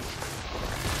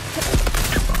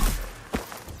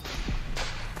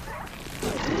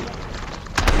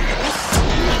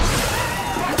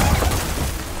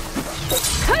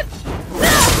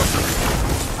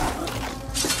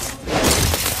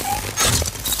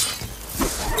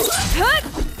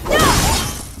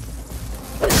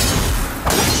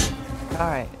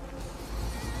 Alright.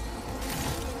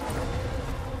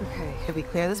 Okay. Did we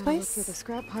clear this Now place? look through the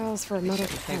scrap piles for another Clear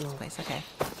this panel. place, okay.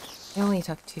 It only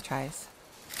took 2 tries.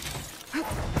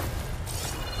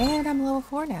 And I'm level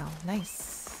 4 now.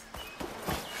 Nice.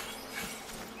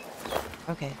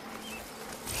 Okay.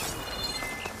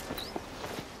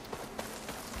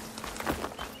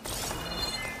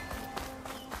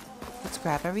 Let's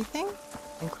grab everything,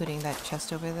 including that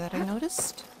chest over there that I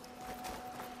noticed.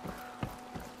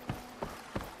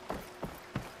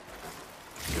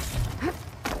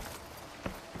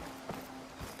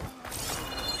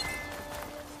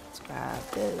 Let's grab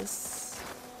this.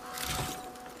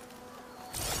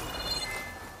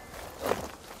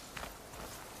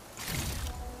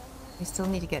 We still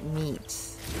need to get meat.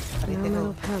 But I No think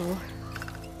metal panel.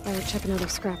 I would check another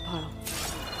scrap pile.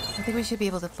 I think we should be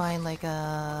able to find like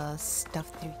stuff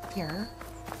through here.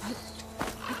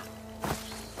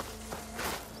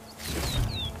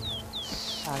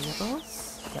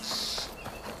 Valuables.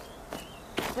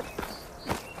 Yep.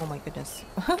 Oh my goodness.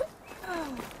 Okay.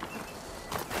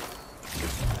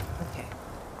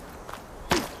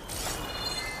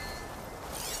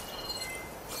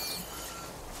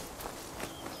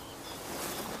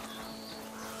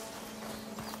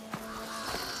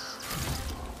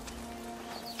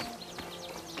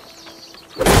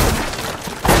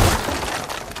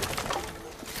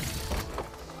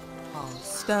 All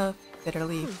stuff. Bitter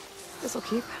leaf. This'll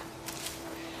keep.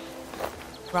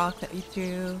 Rock that we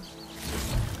threw.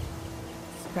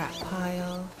 Scrap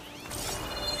pile.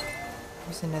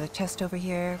 There's another chest over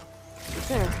here.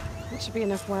 There. That should be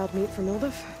enough wild meat for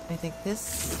Mildef. I think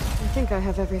this. I think I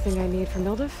have everything I need for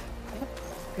Mildef. Yep.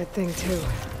 Good thing, too.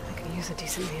 I could use a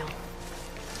decent meal.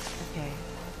 Okay.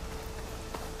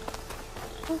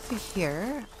 Go through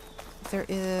here. There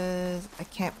is a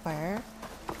campfire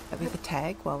that we could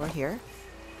tag while we're here.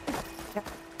 Yep.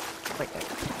 Right there.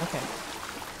 Okay.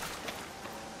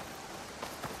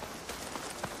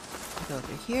 Go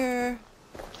through here.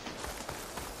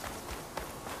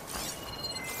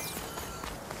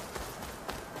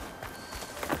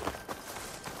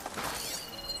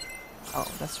 Oh,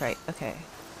 that's right. Okay.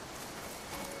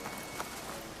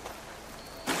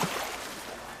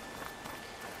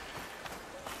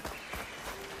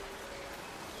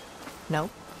 Nope.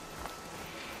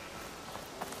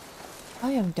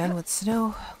 I am done with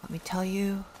snow, let me tell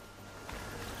you.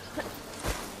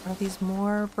 Are these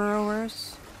more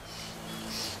burrowers?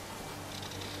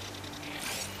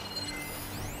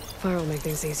 Fire will make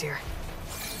things easier. I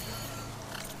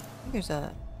think there's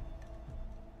a...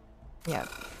 Yeah.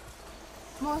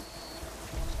 Come on.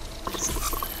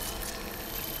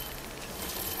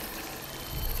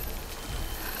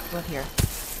 What here?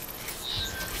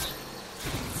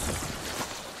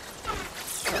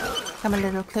 Come a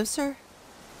little closer.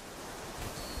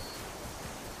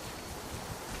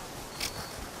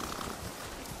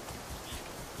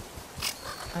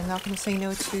 I'm not going to say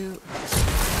no to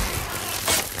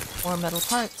more metal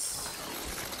parts.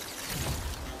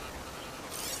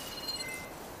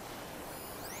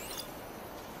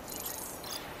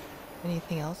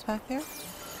 Anything else back there?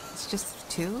 It's just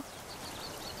 2?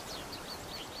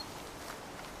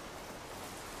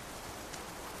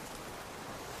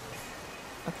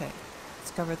 Okay.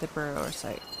 Discover the burrower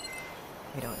site.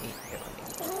 We don't need it.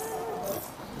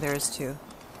 There's 2.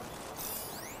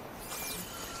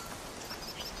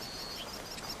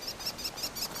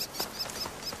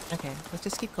 Okay, let's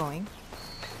just keep going.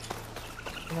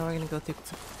 I know we're gonna go through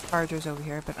some chargers over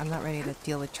here, but I'm not ready to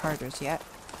deal with chargers yet.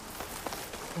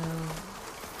 So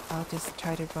I'll just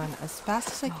try to run as fast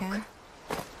as I can.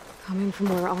 Coming from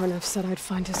where Arnav said I'd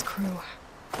find his crew.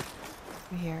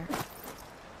 Over here.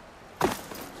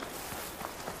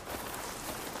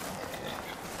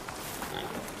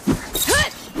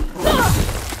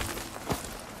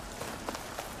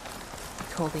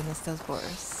 Holdiness those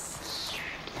boars.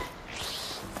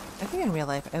 I think in real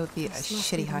life I would be a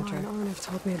shitty hunter. Arnav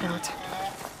told me about.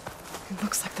 It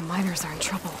looks like the miners are in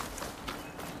trouble.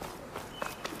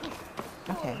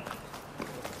 Okay.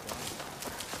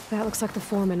 That looks like the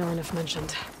foreman Arnav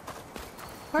mentioned.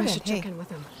 I should check in with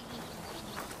him.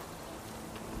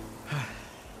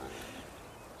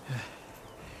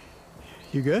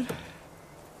 You good?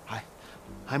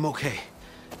 I'm okay.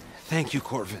 Thank you,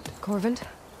 Corvin. Corvin?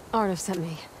 Arnav sent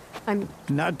me. I'm...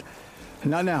 Not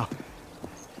now.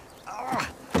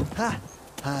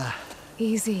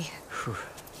 Easy.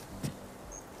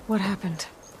 What happened?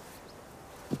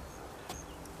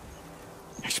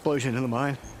 Explosion in the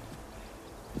mine.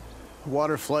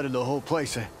 Water flooded the whole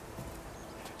place.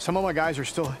 Some of my guys are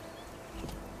still...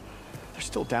 They're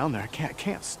still down there. I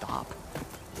can't stop.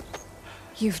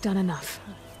 You've done enough.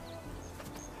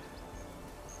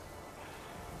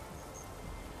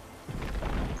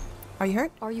 Are you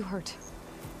hurt? Are you hurt?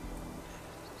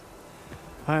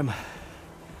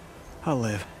 I'll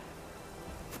live.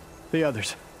 The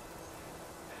others.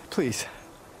 Please.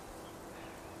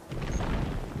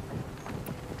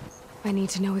 I need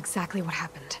to know exactly what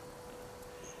happened.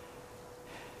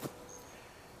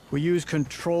 We used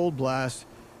controlled blast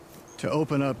to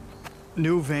open up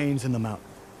new veins in the mountain.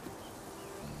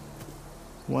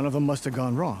 One of them must have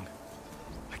gone wrong.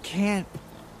 I can't...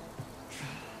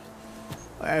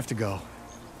 I have to go.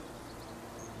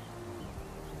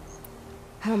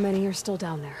 How many are still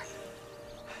down there?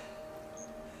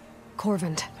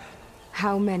 Corvin,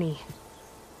 how many?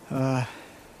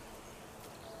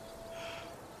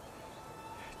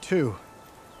 2.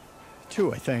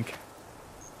 2, I think.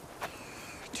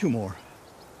 2 more.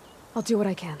 I'll do what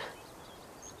I can.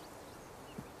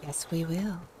 Yes, we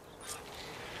will.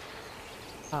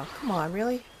 Oh, come on,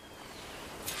 really?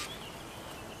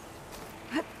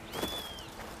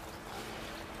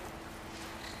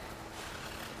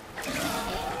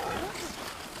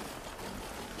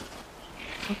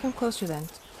 I'll come closer then.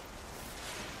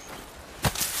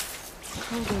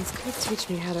 Colvins could teach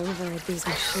me how to override these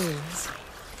machines.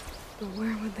 But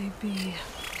where would they be?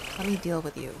 Let me deal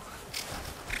with you.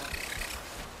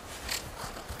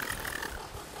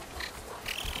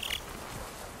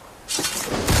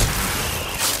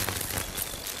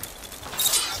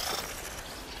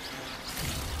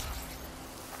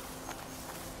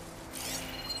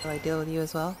 Will I deal with you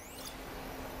as well?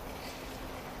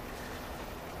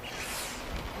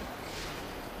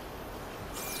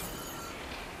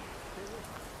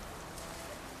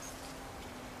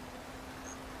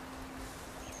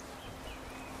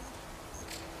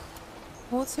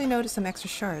 Well, let's say no to some extra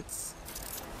shards.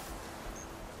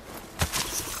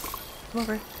 Come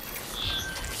over.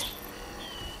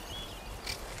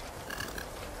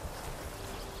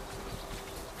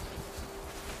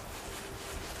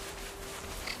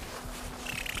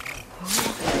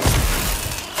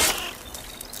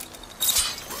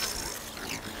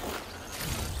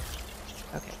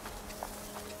 Okay.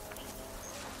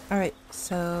 Alright,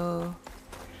 so...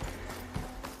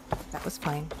 that was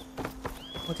fine.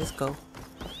 We'll just go.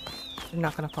 You're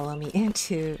not gonna follow me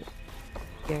into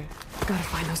here. Gotta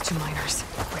find those 2 miners.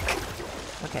 Quick.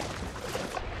 Okay.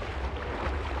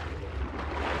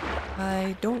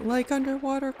 I don't like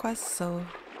underwater quests, so...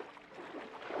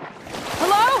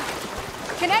 Hello?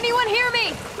 Can anyone hear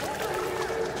me?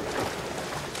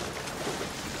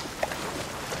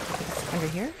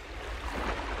 over here?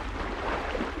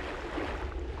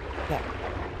 Yeah.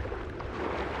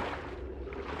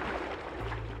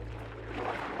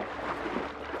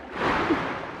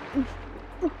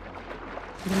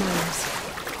 The miners.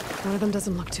 One of them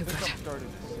doesn't look too good.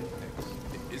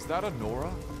 Is that a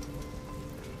Nora?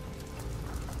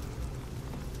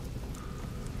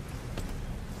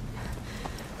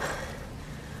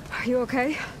 Are you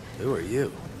okay? Who are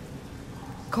you?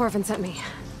 Corvin sent me.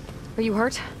 Are you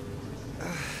hurt?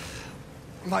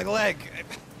 My leg.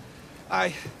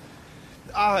 I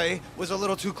was a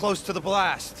little too close to the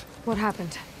blast. What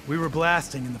happened? We were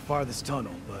blasting in the farthest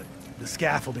tunnel, but the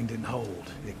scaffolding didn't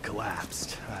hold. It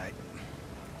collapsed.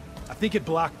 I think it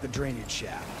blocked the drainage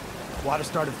shaft. Water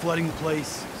started flooding the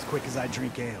place as quick as I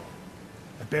drink ale.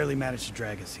 I barely managed to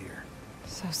drag us here.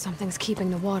 So something's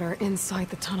keeping the water inside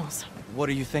the tunnels. What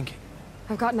are you thinking?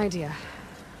 I've got an idea.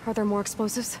 Are there more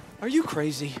explosives? Are you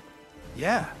crazy?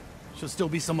 Yeah, should still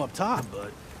be some up top,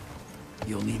 but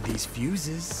you'll need these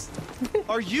fuses.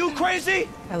 Are you crazy?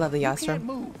 I love the You can't Yastrom.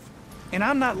 move, and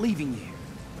I'm not leaving you.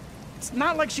 It's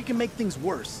not like she can make things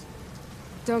worse.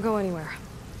 Don't go anywhere.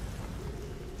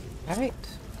 All right.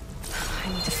 I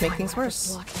need to Just make find things whatever's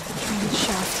worse. blocking the drainage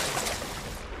shaft.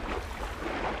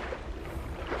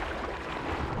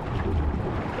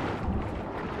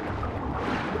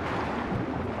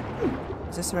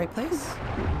 Is this the right place?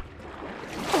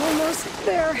 Almost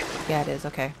there. Yeah, it is.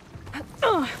 Okay.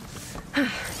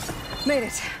 Made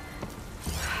it.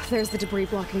 There's the debris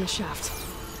blocking the shaft.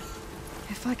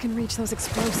 If I can reach those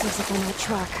explosives up on that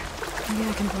track, maybe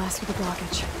I can blast through the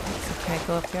blockage. So can I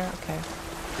go up here? Okay.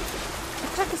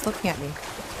 What the heck is looking at me?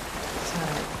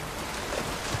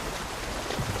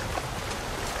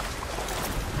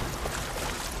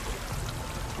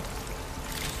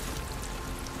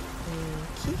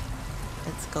 Okay.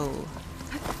 Let's go.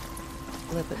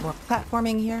 A little bit more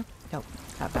platforming here. Nope,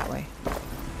 not that way.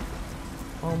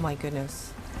 Oh my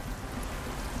goodness.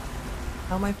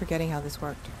 How am I forgetting how this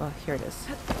worked? Oh, here it is.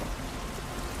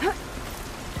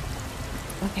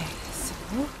 Okay, so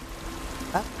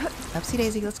up, upsy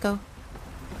daisy, let's go.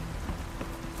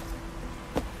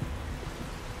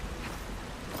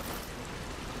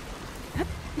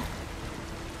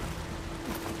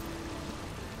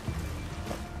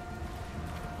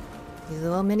 These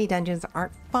little mini dungeons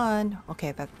aren't fun.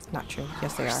 Okay, that's not true.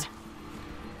 Yes, they are.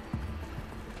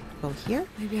 Go here.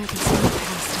 Maybe I can sneak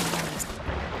past them.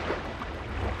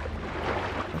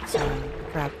 Let's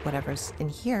grab whatever's in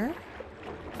here.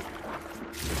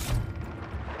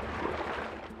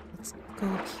 Let's go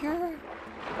up here.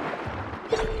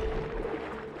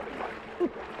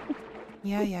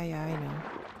 Yeah, I know.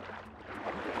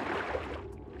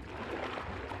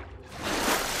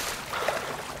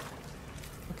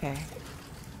 Okay.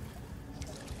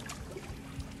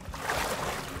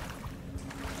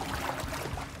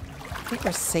 I think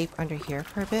we're safe under here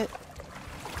for a bit.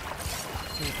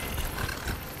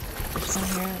 This one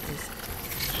here is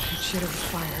It should have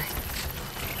fire.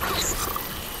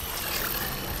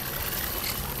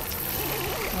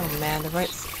 oh man,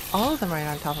 all of them right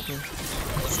on top of me.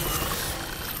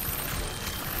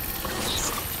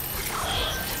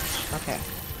 Okay.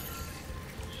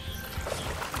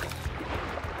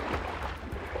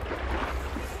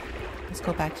 Let's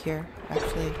go back here,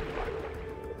 actually.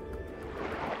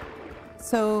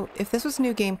 So, if this was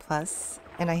New Game Plus,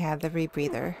 and I had the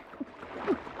rebreather,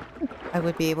 I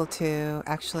would be able to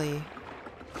actually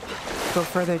go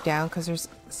further down, because there's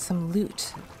some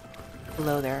loot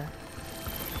below there.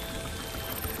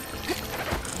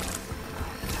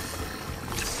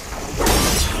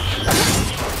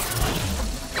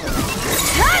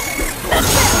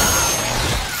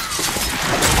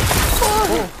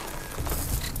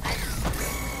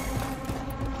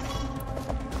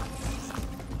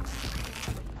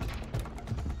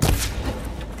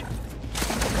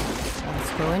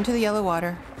 Into the yellow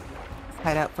water.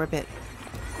 Hide out for a bit.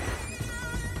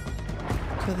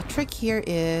 So the trick here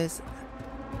is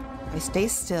I stay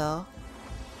still.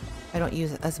 I don't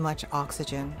use as much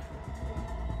oxygen.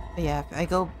 But yeah, if I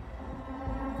go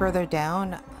further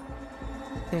down,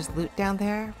 there's loot down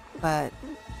there, but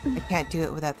I can't do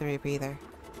it without the rebreather.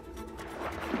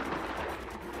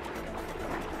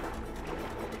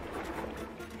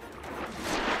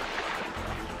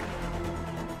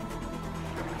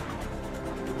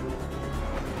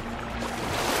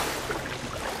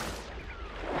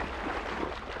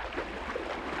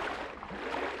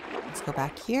 Go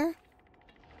back here.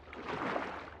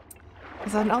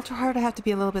 Because on ultra hard I have to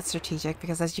be a little bit strategic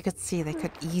because as you can see they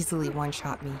could easily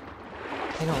one-shot me.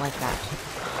 I don't like that.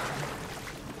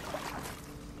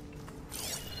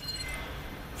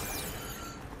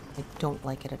 I don't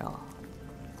like it at all.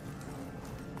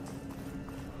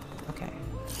 Okay.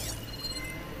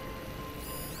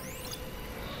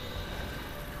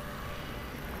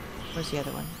 Where's the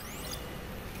other one?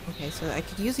 Okay, so I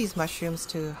could use these mushrooms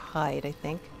to hide, I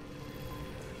think.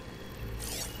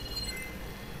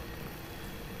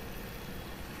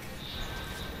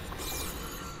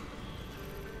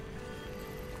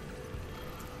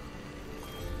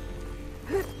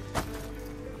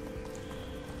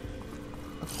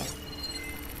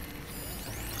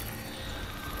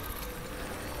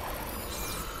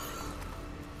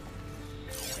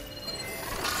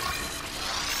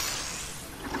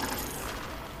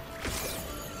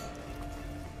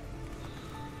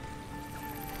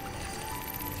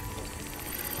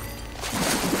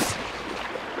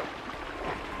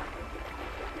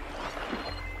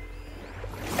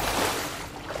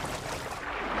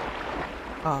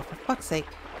 Oh, for fuck's sake.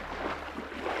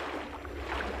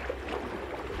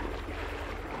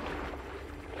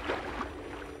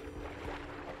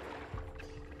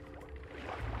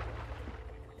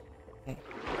 Okay.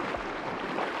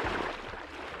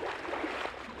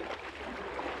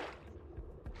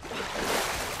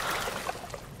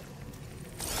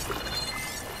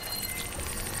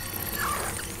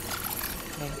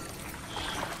 Okay.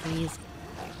 Please.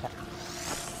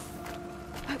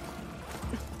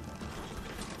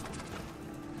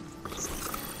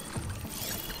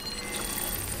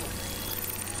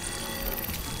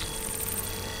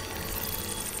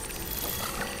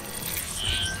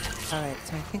 Alright,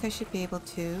 so I think I should be able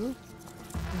to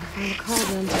find the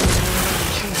cauldron. There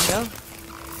we go.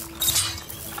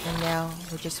 And now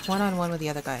we're just one-on-one with the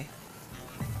other guy.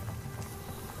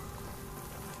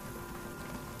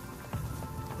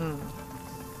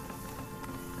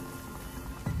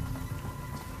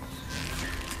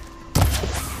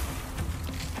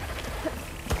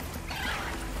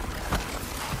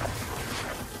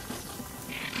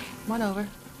 One over.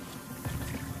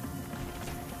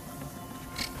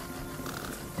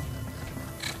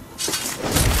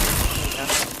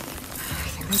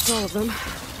 That's all of them.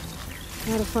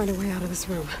 Gotta find a way out of this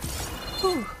room.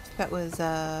 Whew, that was,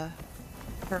 her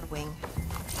wing.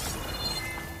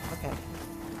 Okay.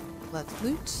 Let's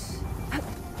loot.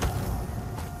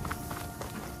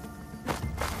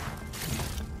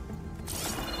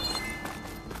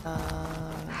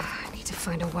 I need to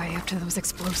find a way up to those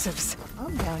explosives.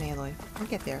 Calm down, Aloy. We'll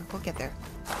get there. We'll get there.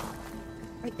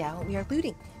 Right now, we are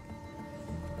looting.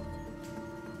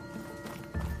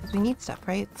 Because we need stuff,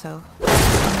 right? So...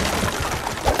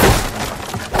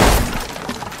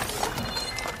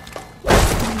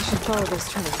 We should follow those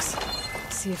tracks.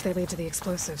 See if they lead to the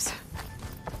explosives.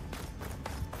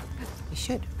 We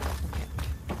should. Okay.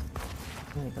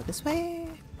 I'm gonna go this way.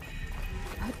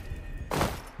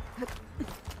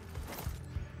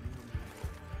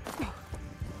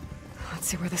 Let's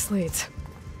see where this leads.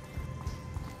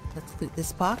 Let's loot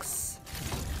this box.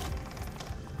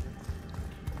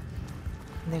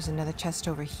 And there's another chest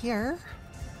over here.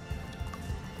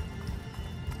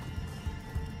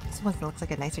 This one looks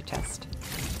like a nicer chest.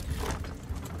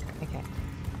 Okay.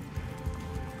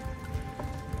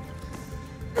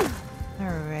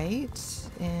 Alright.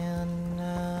 And,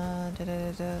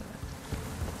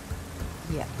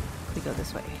 yeah, we go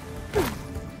this way.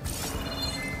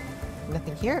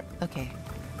 Nothing here? Okay.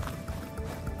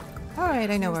 Alright,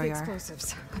 I know where we are.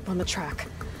 Explosives up on the track.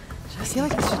 I feel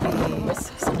like there should be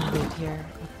some loot here.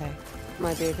 Okay.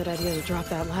 Might be a good idea to drop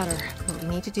that ladder. What we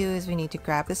need to do is we need to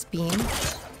grab this beam.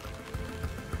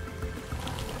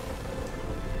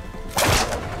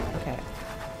 Okay.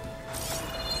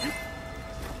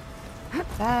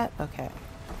 That, okay.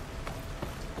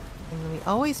 And we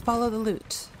always follow the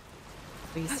loot.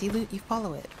 When you see loot, you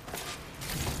follow it.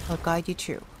 I'll guide you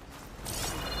true.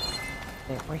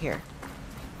 There, we're here.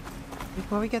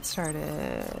 Before we get started,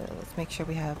 let's make sure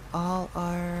we have all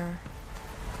our...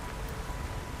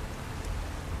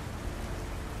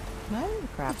 Can I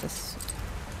grab this?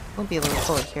 Won't be able to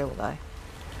pull it here, will I?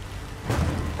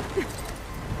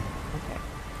 Okay.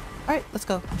 Alright, let's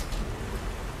go.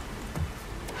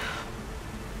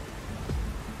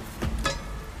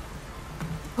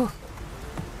 Oh.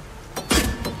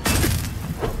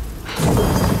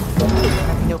 I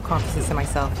have no confidence in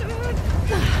myself.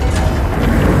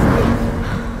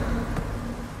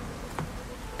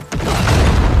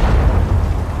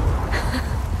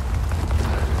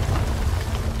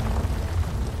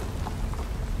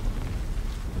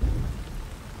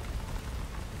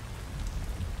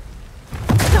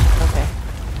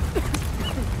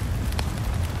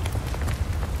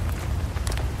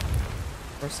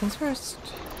 First things first.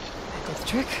 That did the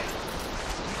trick.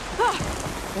 Ah,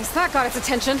 guess that got its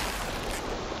attention.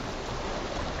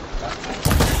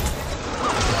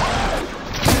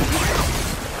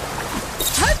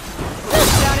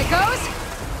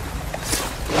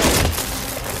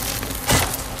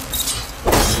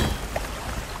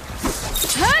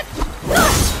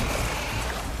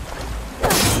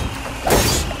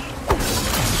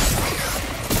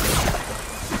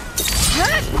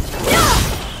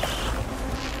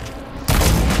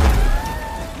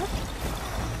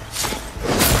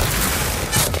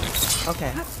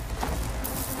 Okay.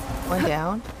 One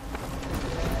down.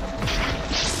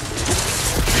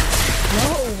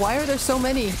 No, why are there so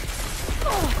many?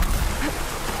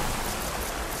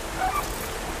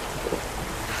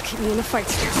 Keep me in the fight.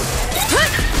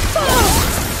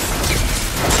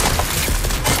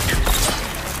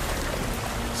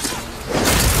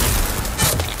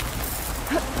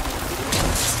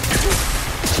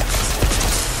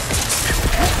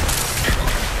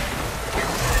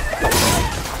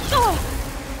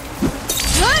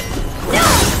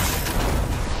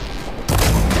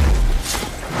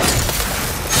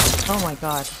 Oh my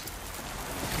god.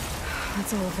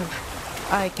 That's all of them.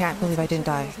 I can't believe I didn't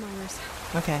die.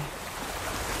 Okay.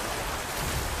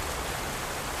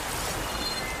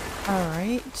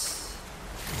 Alright.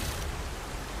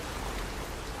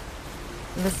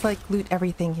 Let's like loot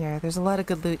everything here. There's a lot of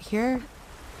good loot here.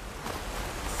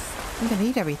 I'm gonna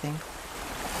need everything.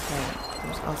 Okay,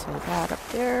 there's also that up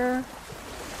there.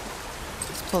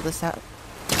 Let's pull this out.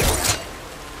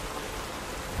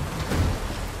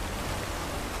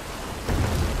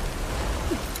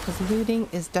 Because looting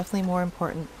is definitely more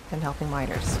important than helping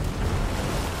miners.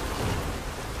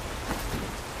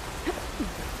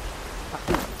 Oh,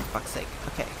 for fuck's sake.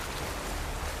 Okay.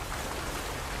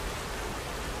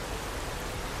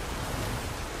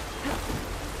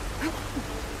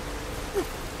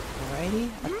 Alrighty,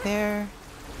 up there.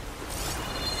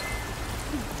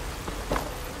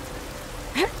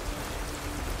 I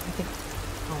think.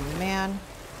 Oh man.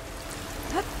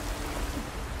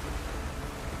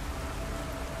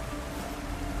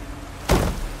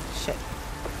 Shit.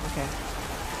 Okay.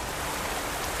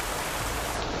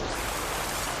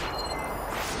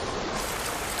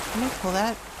 Can I pull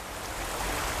that?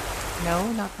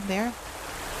 No, not from there.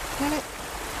 Damn it.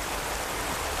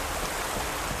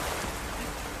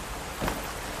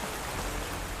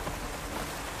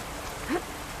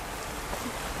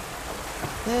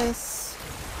 This.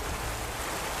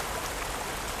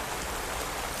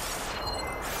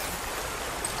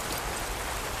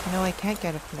 No, I can't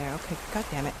get it from there. Okay, god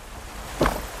damn it.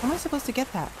 How am I supposed to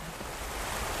get that?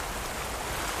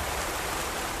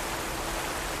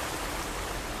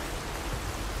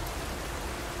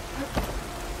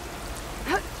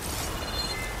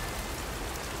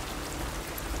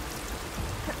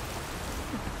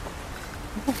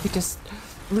 We just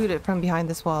loot it from behind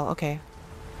this wall. Okay.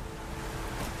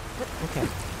 Okay.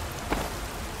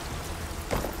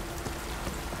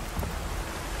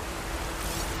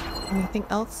 Anything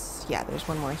else? Yeah, there's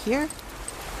one more here.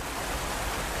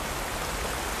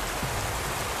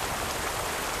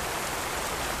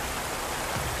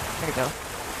 There we go.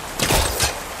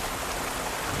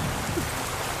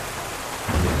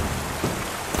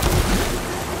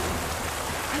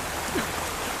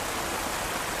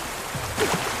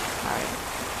 Alright.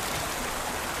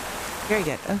 Very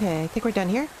good. Okay, I think we're done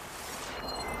here.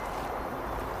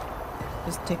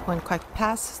 Just take one quick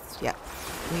pass. Yeah,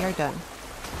 we are done.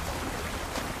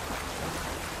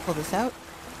 Pull this out.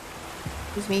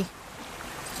 Excuse me.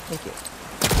 Thank you.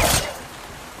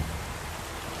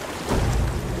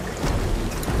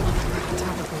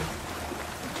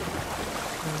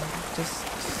 Just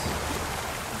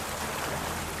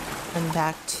and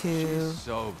back to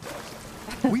So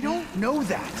we don't know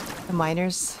that. the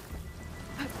miners.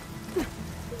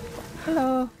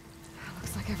 Hello.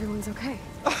 Looks like everyone's okay.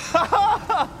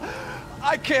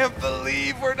 I can't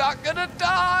believe we're not gonna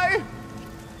die!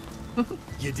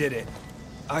 You did it.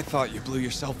 I thought you blew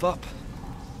yourself up.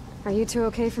 Are you two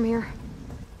okay from here?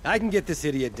 I can get this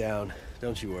idiot down.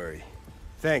 Don't you worry.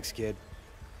 Thanks, kid.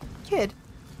 Kid.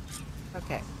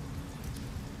 Okay.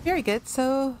 Very good.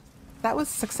 So that was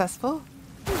successful.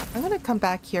 I'm gonna come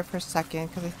back here for a second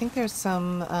because I think there's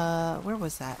some. Where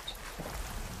was that?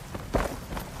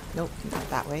 Nope, not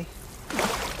that way.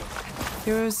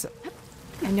 There was.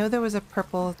 I know there was a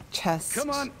purple chest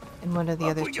in one of the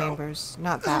other chambers.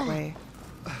 Not that way.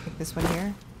 I think this one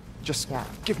here. Just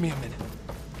give me a minute.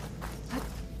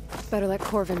 Better let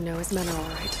Corvin know his men are all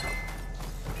right.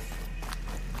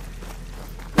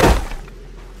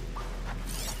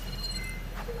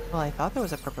 Well, I thought there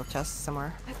was a purple chest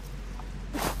somewhere.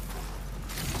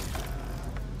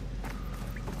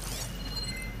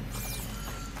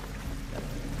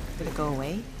 Did it go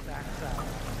away?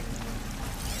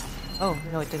 Oh,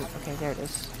 no it didn't. Okay, there it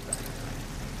is.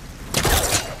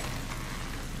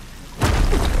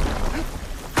 I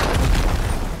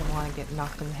don't want to get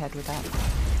knocked in the head with that.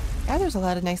 Yeah, there's a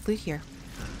lot of nice loot here.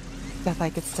 Stuff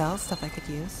I could sell, stuff I could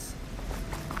use.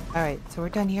 Alright, so we're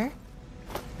done here.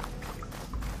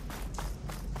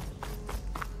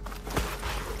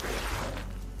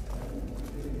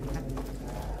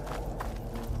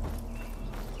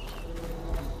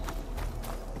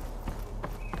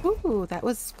 That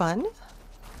was fun.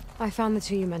 I found the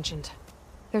two you mentioned.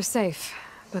 They're safe,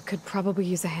 but could probably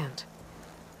use a hand.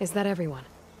 Is that everyone?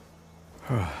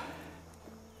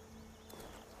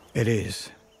 It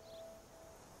is.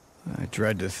 I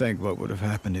dread to think what would have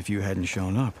happened if you hadn't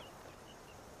shown up.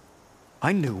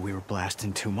 I knew we were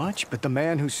blasting too much, but the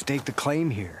man who staked the claim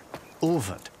here,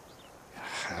 Ulvund,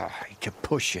 he kept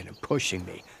pushing and pushing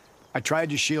me. I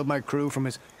tried to shield my crew from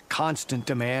his constant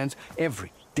demands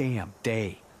every damn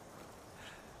day.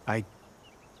 I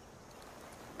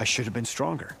should have been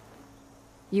stronger.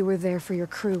 You were there for your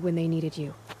crew when they needed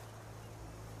you.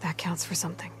 That counts for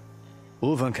something.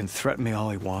 Ulvund can threaten me all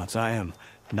he wants. I am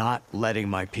not letting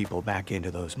my people back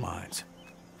into those mines.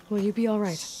 Will you be all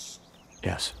right?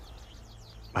 Yes.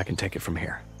 I can take it from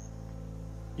here.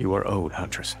 You are owed,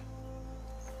 Huntress.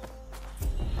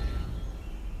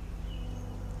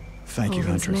 Thank you,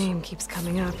 Ulvund's Huntress. name keeps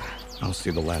coming up. I'll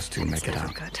see the last two make it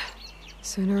out. Good.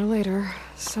 Sooner or later,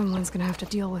 someone's gonna have to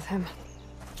deal with him.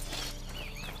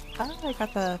 Oh, I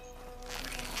got the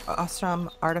Ostrom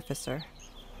Artificer.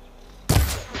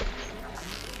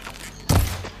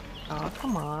 Oh,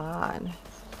 come on.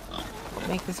 Don't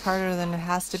make this harder than it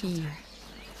has to be.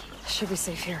 Should be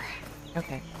safe here.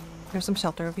 Okay. There's some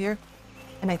shelter over here.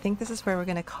 And I think this is where we're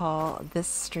going to call this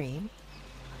stream.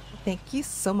 Thank you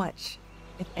so much,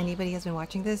 if anybody has been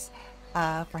watching this,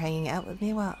 for hanging out with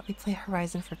me while we play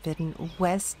Horizon Forbidden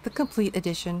West, the complete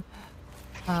edition,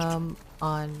 on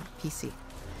PC.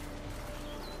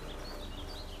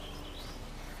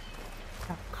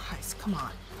 Oh, guys, come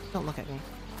on. Don't look at me.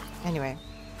 Anyway.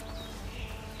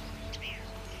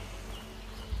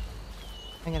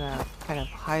 I'm gonna kind of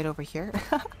hide over here.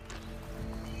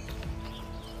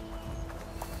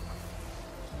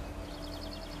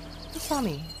 Who saw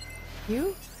me?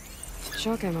 You?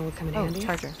 Shock ammo would come in handy.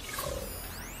 Charger.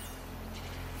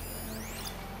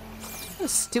 What a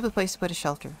stupid place to put a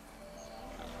shelter.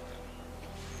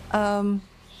 I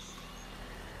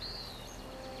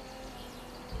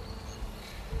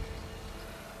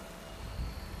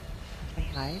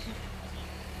hide.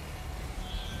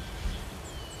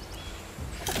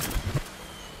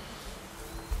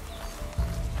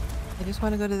 I just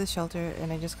want to go to the shelter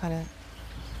and I just kind of...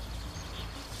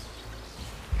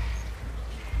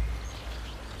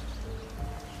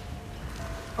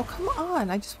 Oh, come on.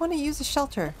 I just want to use the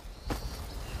shelter.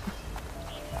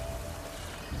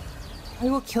 I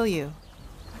will kill you.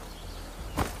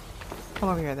 Come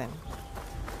over here then.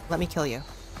 Let me kill you.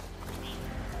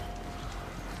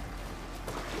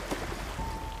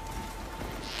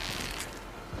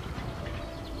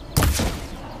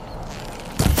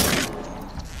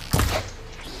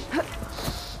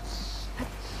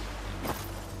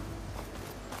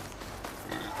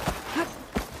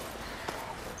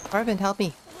 Arvin, help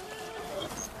me.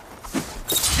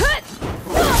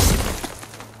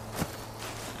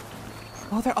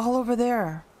 Oh, they're all over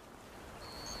there.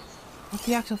 What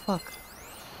the actual fuck?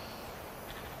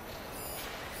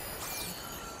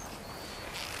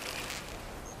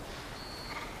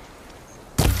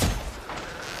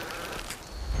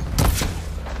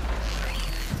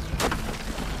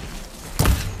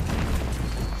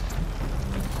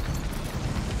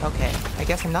 Okay, I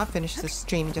guess I'm not finished this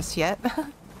stream just yet.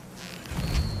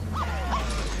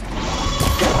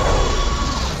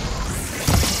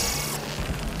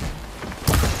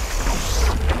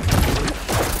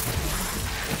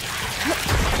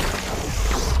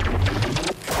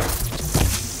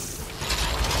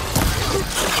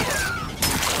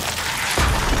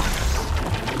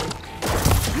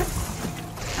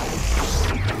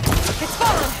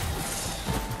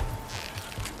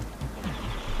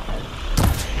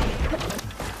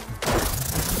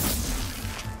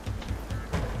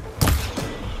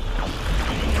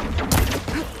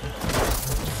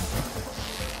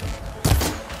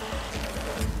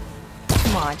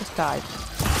 I just died.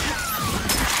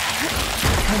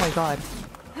 Oh my god.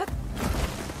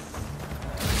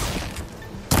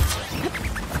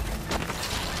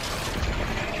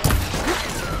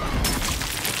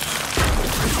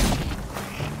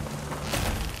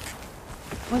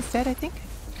 One's dead, I think.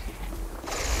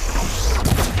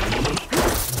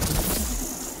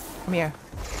 Come here.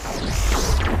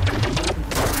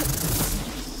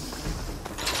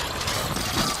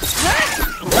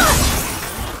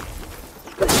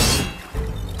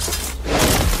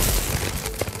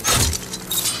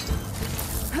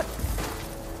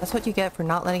 That's what you get for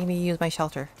not letting me use my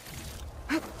shelter.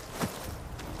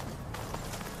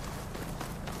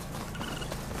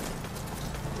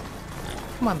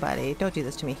 Come on, buddy. Don't do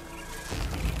this to me.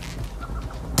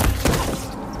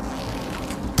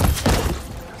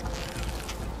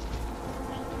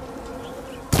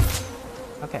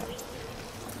 Okay.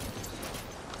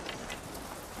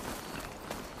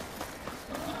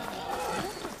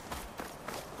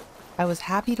 I was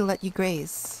happy to let you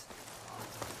graze.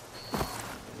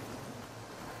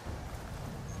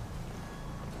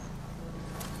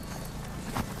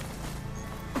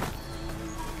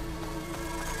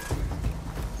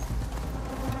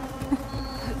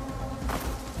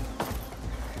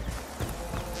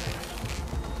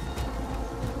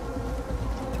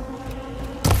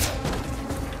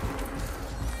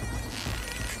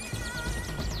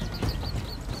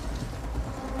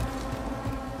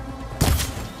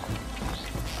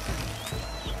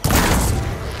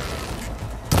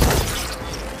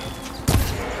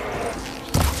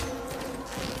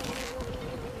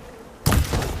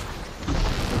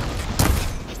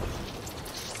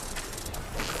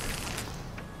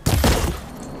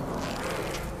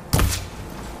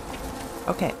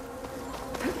 Okay.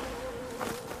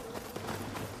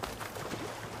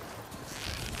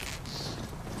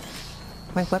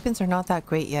 My weapons are not that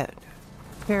great yet.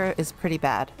 Here is pretty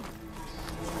bad.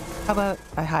 How about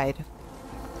I hide?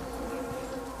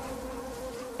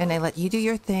 And I let you do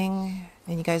your thing,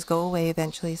 and you guys go away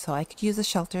eventually so I could use a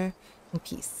shelter in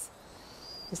peace.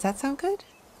 Does that sound good?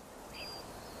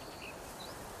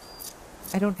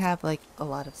 I don't have, like, a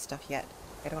lot of stuff yet.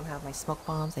 I don't have my smoke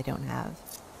bombs. I don't have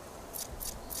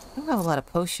a lot of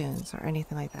potions or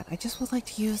anything like that. I just would like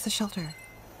to use the shelter.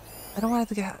 I don't want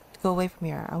to go away from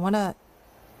here. I want to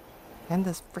end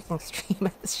this freaking stream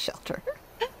at this shelter.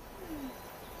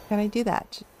 Can I do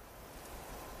that?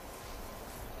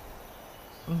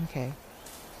 Okay.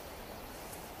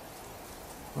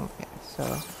 Okay,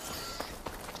 so...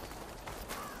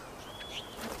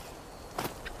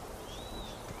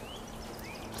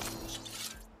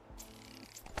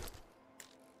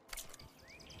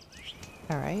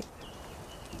 Alright.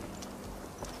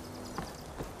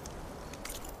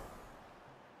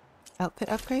 Outfit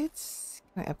upgrades?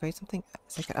 Can I upgrade something?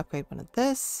 So I could upgrade one of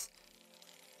this.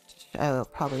 Which I will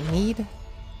probably need.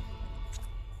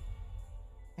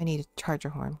 I need a charger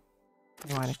horn.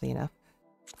 Ironically enough.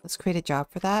 Let's create a job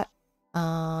for that.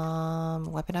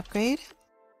 Weapon upgrade.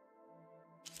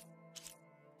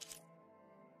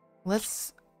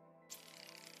 Let's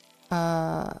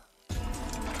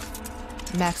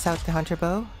max out the hunter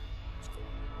bow.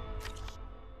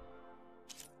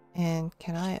 And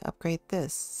can I upgrade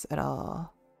this at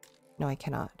all? No, I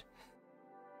cannot.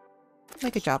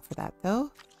 Make a job for that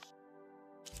though.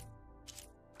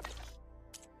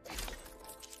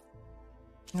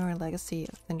 Nor Legacy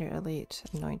of Thunder Elite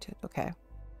Anointed. Okay.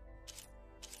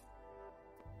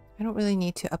 I don't really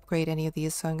need to upgrade any of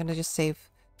these, so I'm gonna just save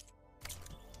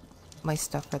my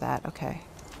stuff for that. Okay.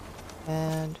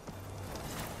 And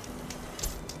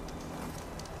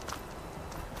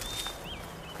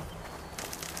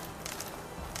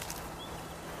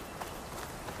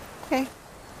okay.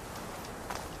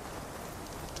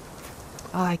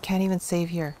 Oh, I can't even save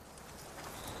here.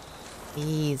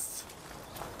 Please.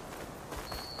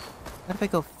 What if I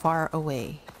go far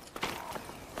away?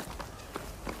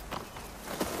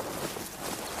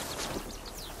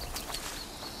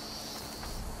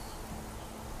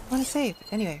 I want to save.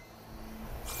 Anyway.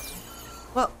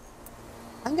 Well,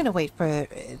 I'm going to wait for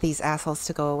these assholes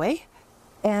to go away.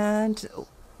 And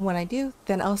when I do,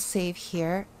 then I'll save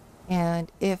here. And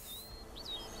if...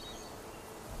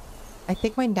 I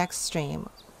think my next stream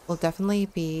will definitely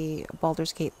be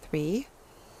Baldur's Gate 3.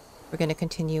 We're going to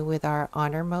continue with our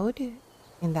honor mode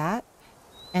in that.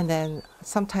 And then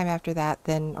sometime after that,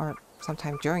 then, or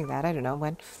sometime during that, I don't know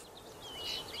when.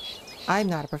 I'm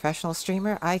not a professional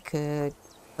streamer. I could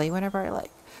play whenever I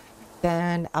like.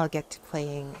 Then I'll get to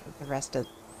playing the rest of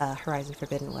Horizon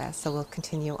Forbidden West. So we'll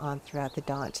continue on throughout the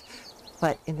Daunt.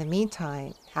 But in the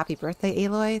meantime, happy birthday,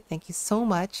 Aloy. Thank you so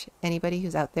much. Anybody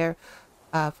who's out there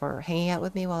for hanging out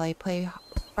with me while I play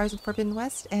Horizon Forbidden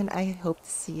West. And I hope to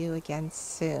see you again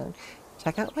soon.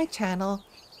 Check out my channel.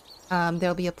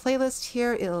 There'll be a playlist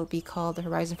here. It'll be called the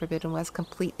Horizon Forbidden West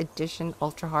Complete Edition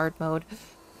Ultra Hard Mode.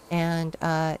 And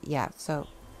yeah, so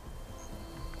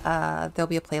there'll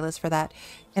be a playlist for that.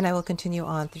 And I will continue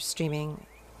on through streaming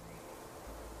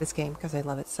this game because I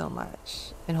love it so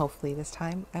much. And hopefully this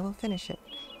time I will finish it.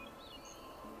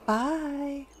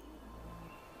 Bye!